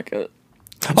Hanukkah.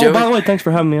 Oh, by the way, thanks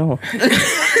for having me on.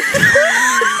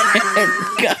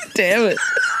 God damn it.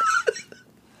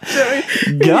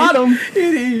 Got him.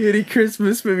 Any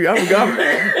Christmas movie?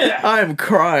 I am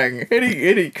crying.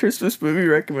 Any Christmas movie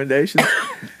recommendations?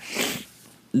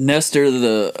 Nestor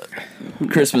the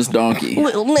Christmas donkey.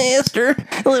 Little Nestor.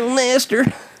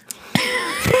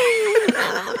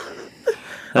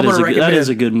 That is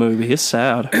a good movie. It's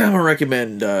sad. I'm gonna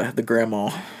recommend the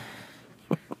Grandma.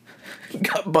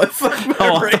 Got both of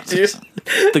them right here.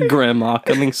 The Grandma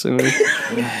coming soon.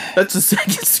 That's the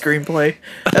second screenplay.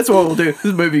 That's what we'll do.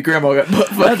 This movie, Grandma got butt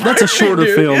fucked. That's a shorter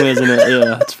film, isn't it?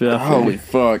 Yeah. Holy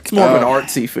fuck. It's more of an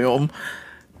artsy film.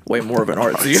 Way more of an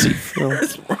artsy film.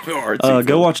 It's more of an artsy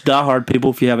Go watch Die Hard, people,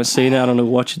 if you haven't seen it. I don't know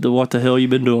what the hell you've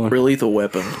been doing. Real Lethal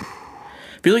Weapon.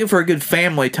 If you're looking for a good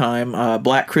family time,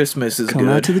 Black Christmas is Come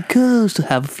good. out to the coast to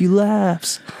have a few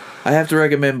laughs. I have to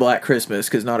recommend Black Christmas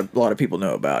because not a lot of people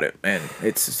know about it, and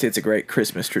it's a great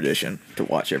Christmas tradition to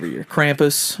watch every year.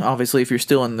 Krampus, obviously, if you're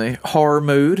still in the horror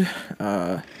mood.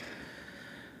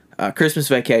 Christmas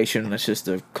Vacation, that's just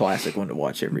a classic one to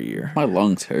watch every year. My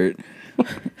lungs hurt.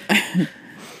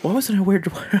 Why wasn't I allowed to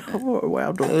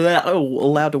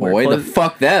wear Way to clothes?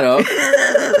 fuck that up.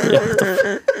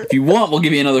 If you want, we'll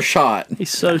give you another shot. He's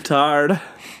so tired.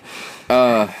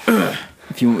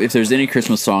 If there's any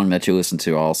Christmas song that you listen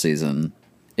to all season,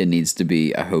 it needs to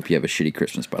be "I Hope You Have a Shitty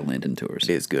Christmas" by Landon Tours.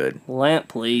 It is good. Lamp,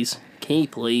 please. Key,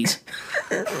 please.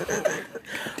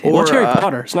 Or, Watch Harry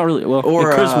Potter. It's not really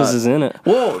or, Christmas is in it.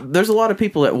 Well, there's a lot of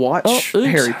people that watch oops.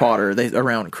 Harry Potter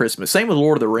around Christmas. Same with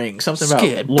Lord of the Rings. Something about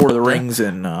Scared. Lord of the Rings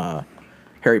and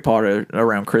Harry Potter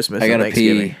around Christmas. I and gotta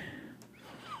Thanksgiving. pee.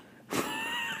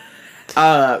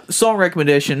 Song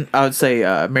recommendation, I would say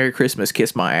 "Merry Christmas,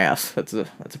 Kiss My Ass." That's a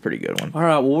pretty good one. All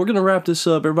right, well, we're gonna wrap this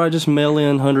up. Everybody, just mail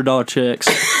in $100 checks.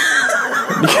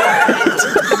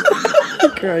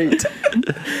 Great.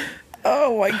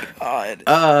 Oh my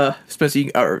god.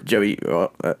 Spencer, or Joey, do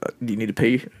you need to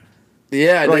pee?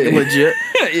 Yeah, I Like did. legit.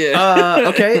 Yeah.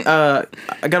 Okay.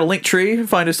 I got a link tree.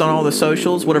 Find us on all the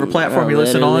socials, whatever platform you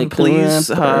listen on. Link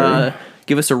Please up.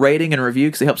 give us a rating and a review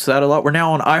because it helps us out a lot. We're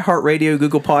now on iHeartRadio,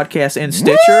 Google Podcasts, and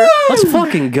Stitcher. Let's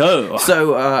fucking go.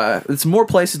 So there's more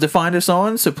places to find us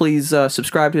on. So please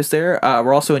subscribe to us there.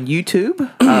 We're also on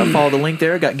YouTube. Follow the link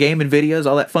there. Got gaming videos,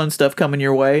 all that fun stuff coming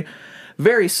your way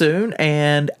very soon.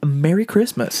 And Merry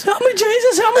Christmas. Help me,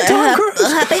 Jesus. Help me, Tom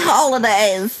Cruise. Happy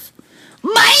holidays.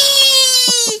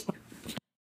 Bye!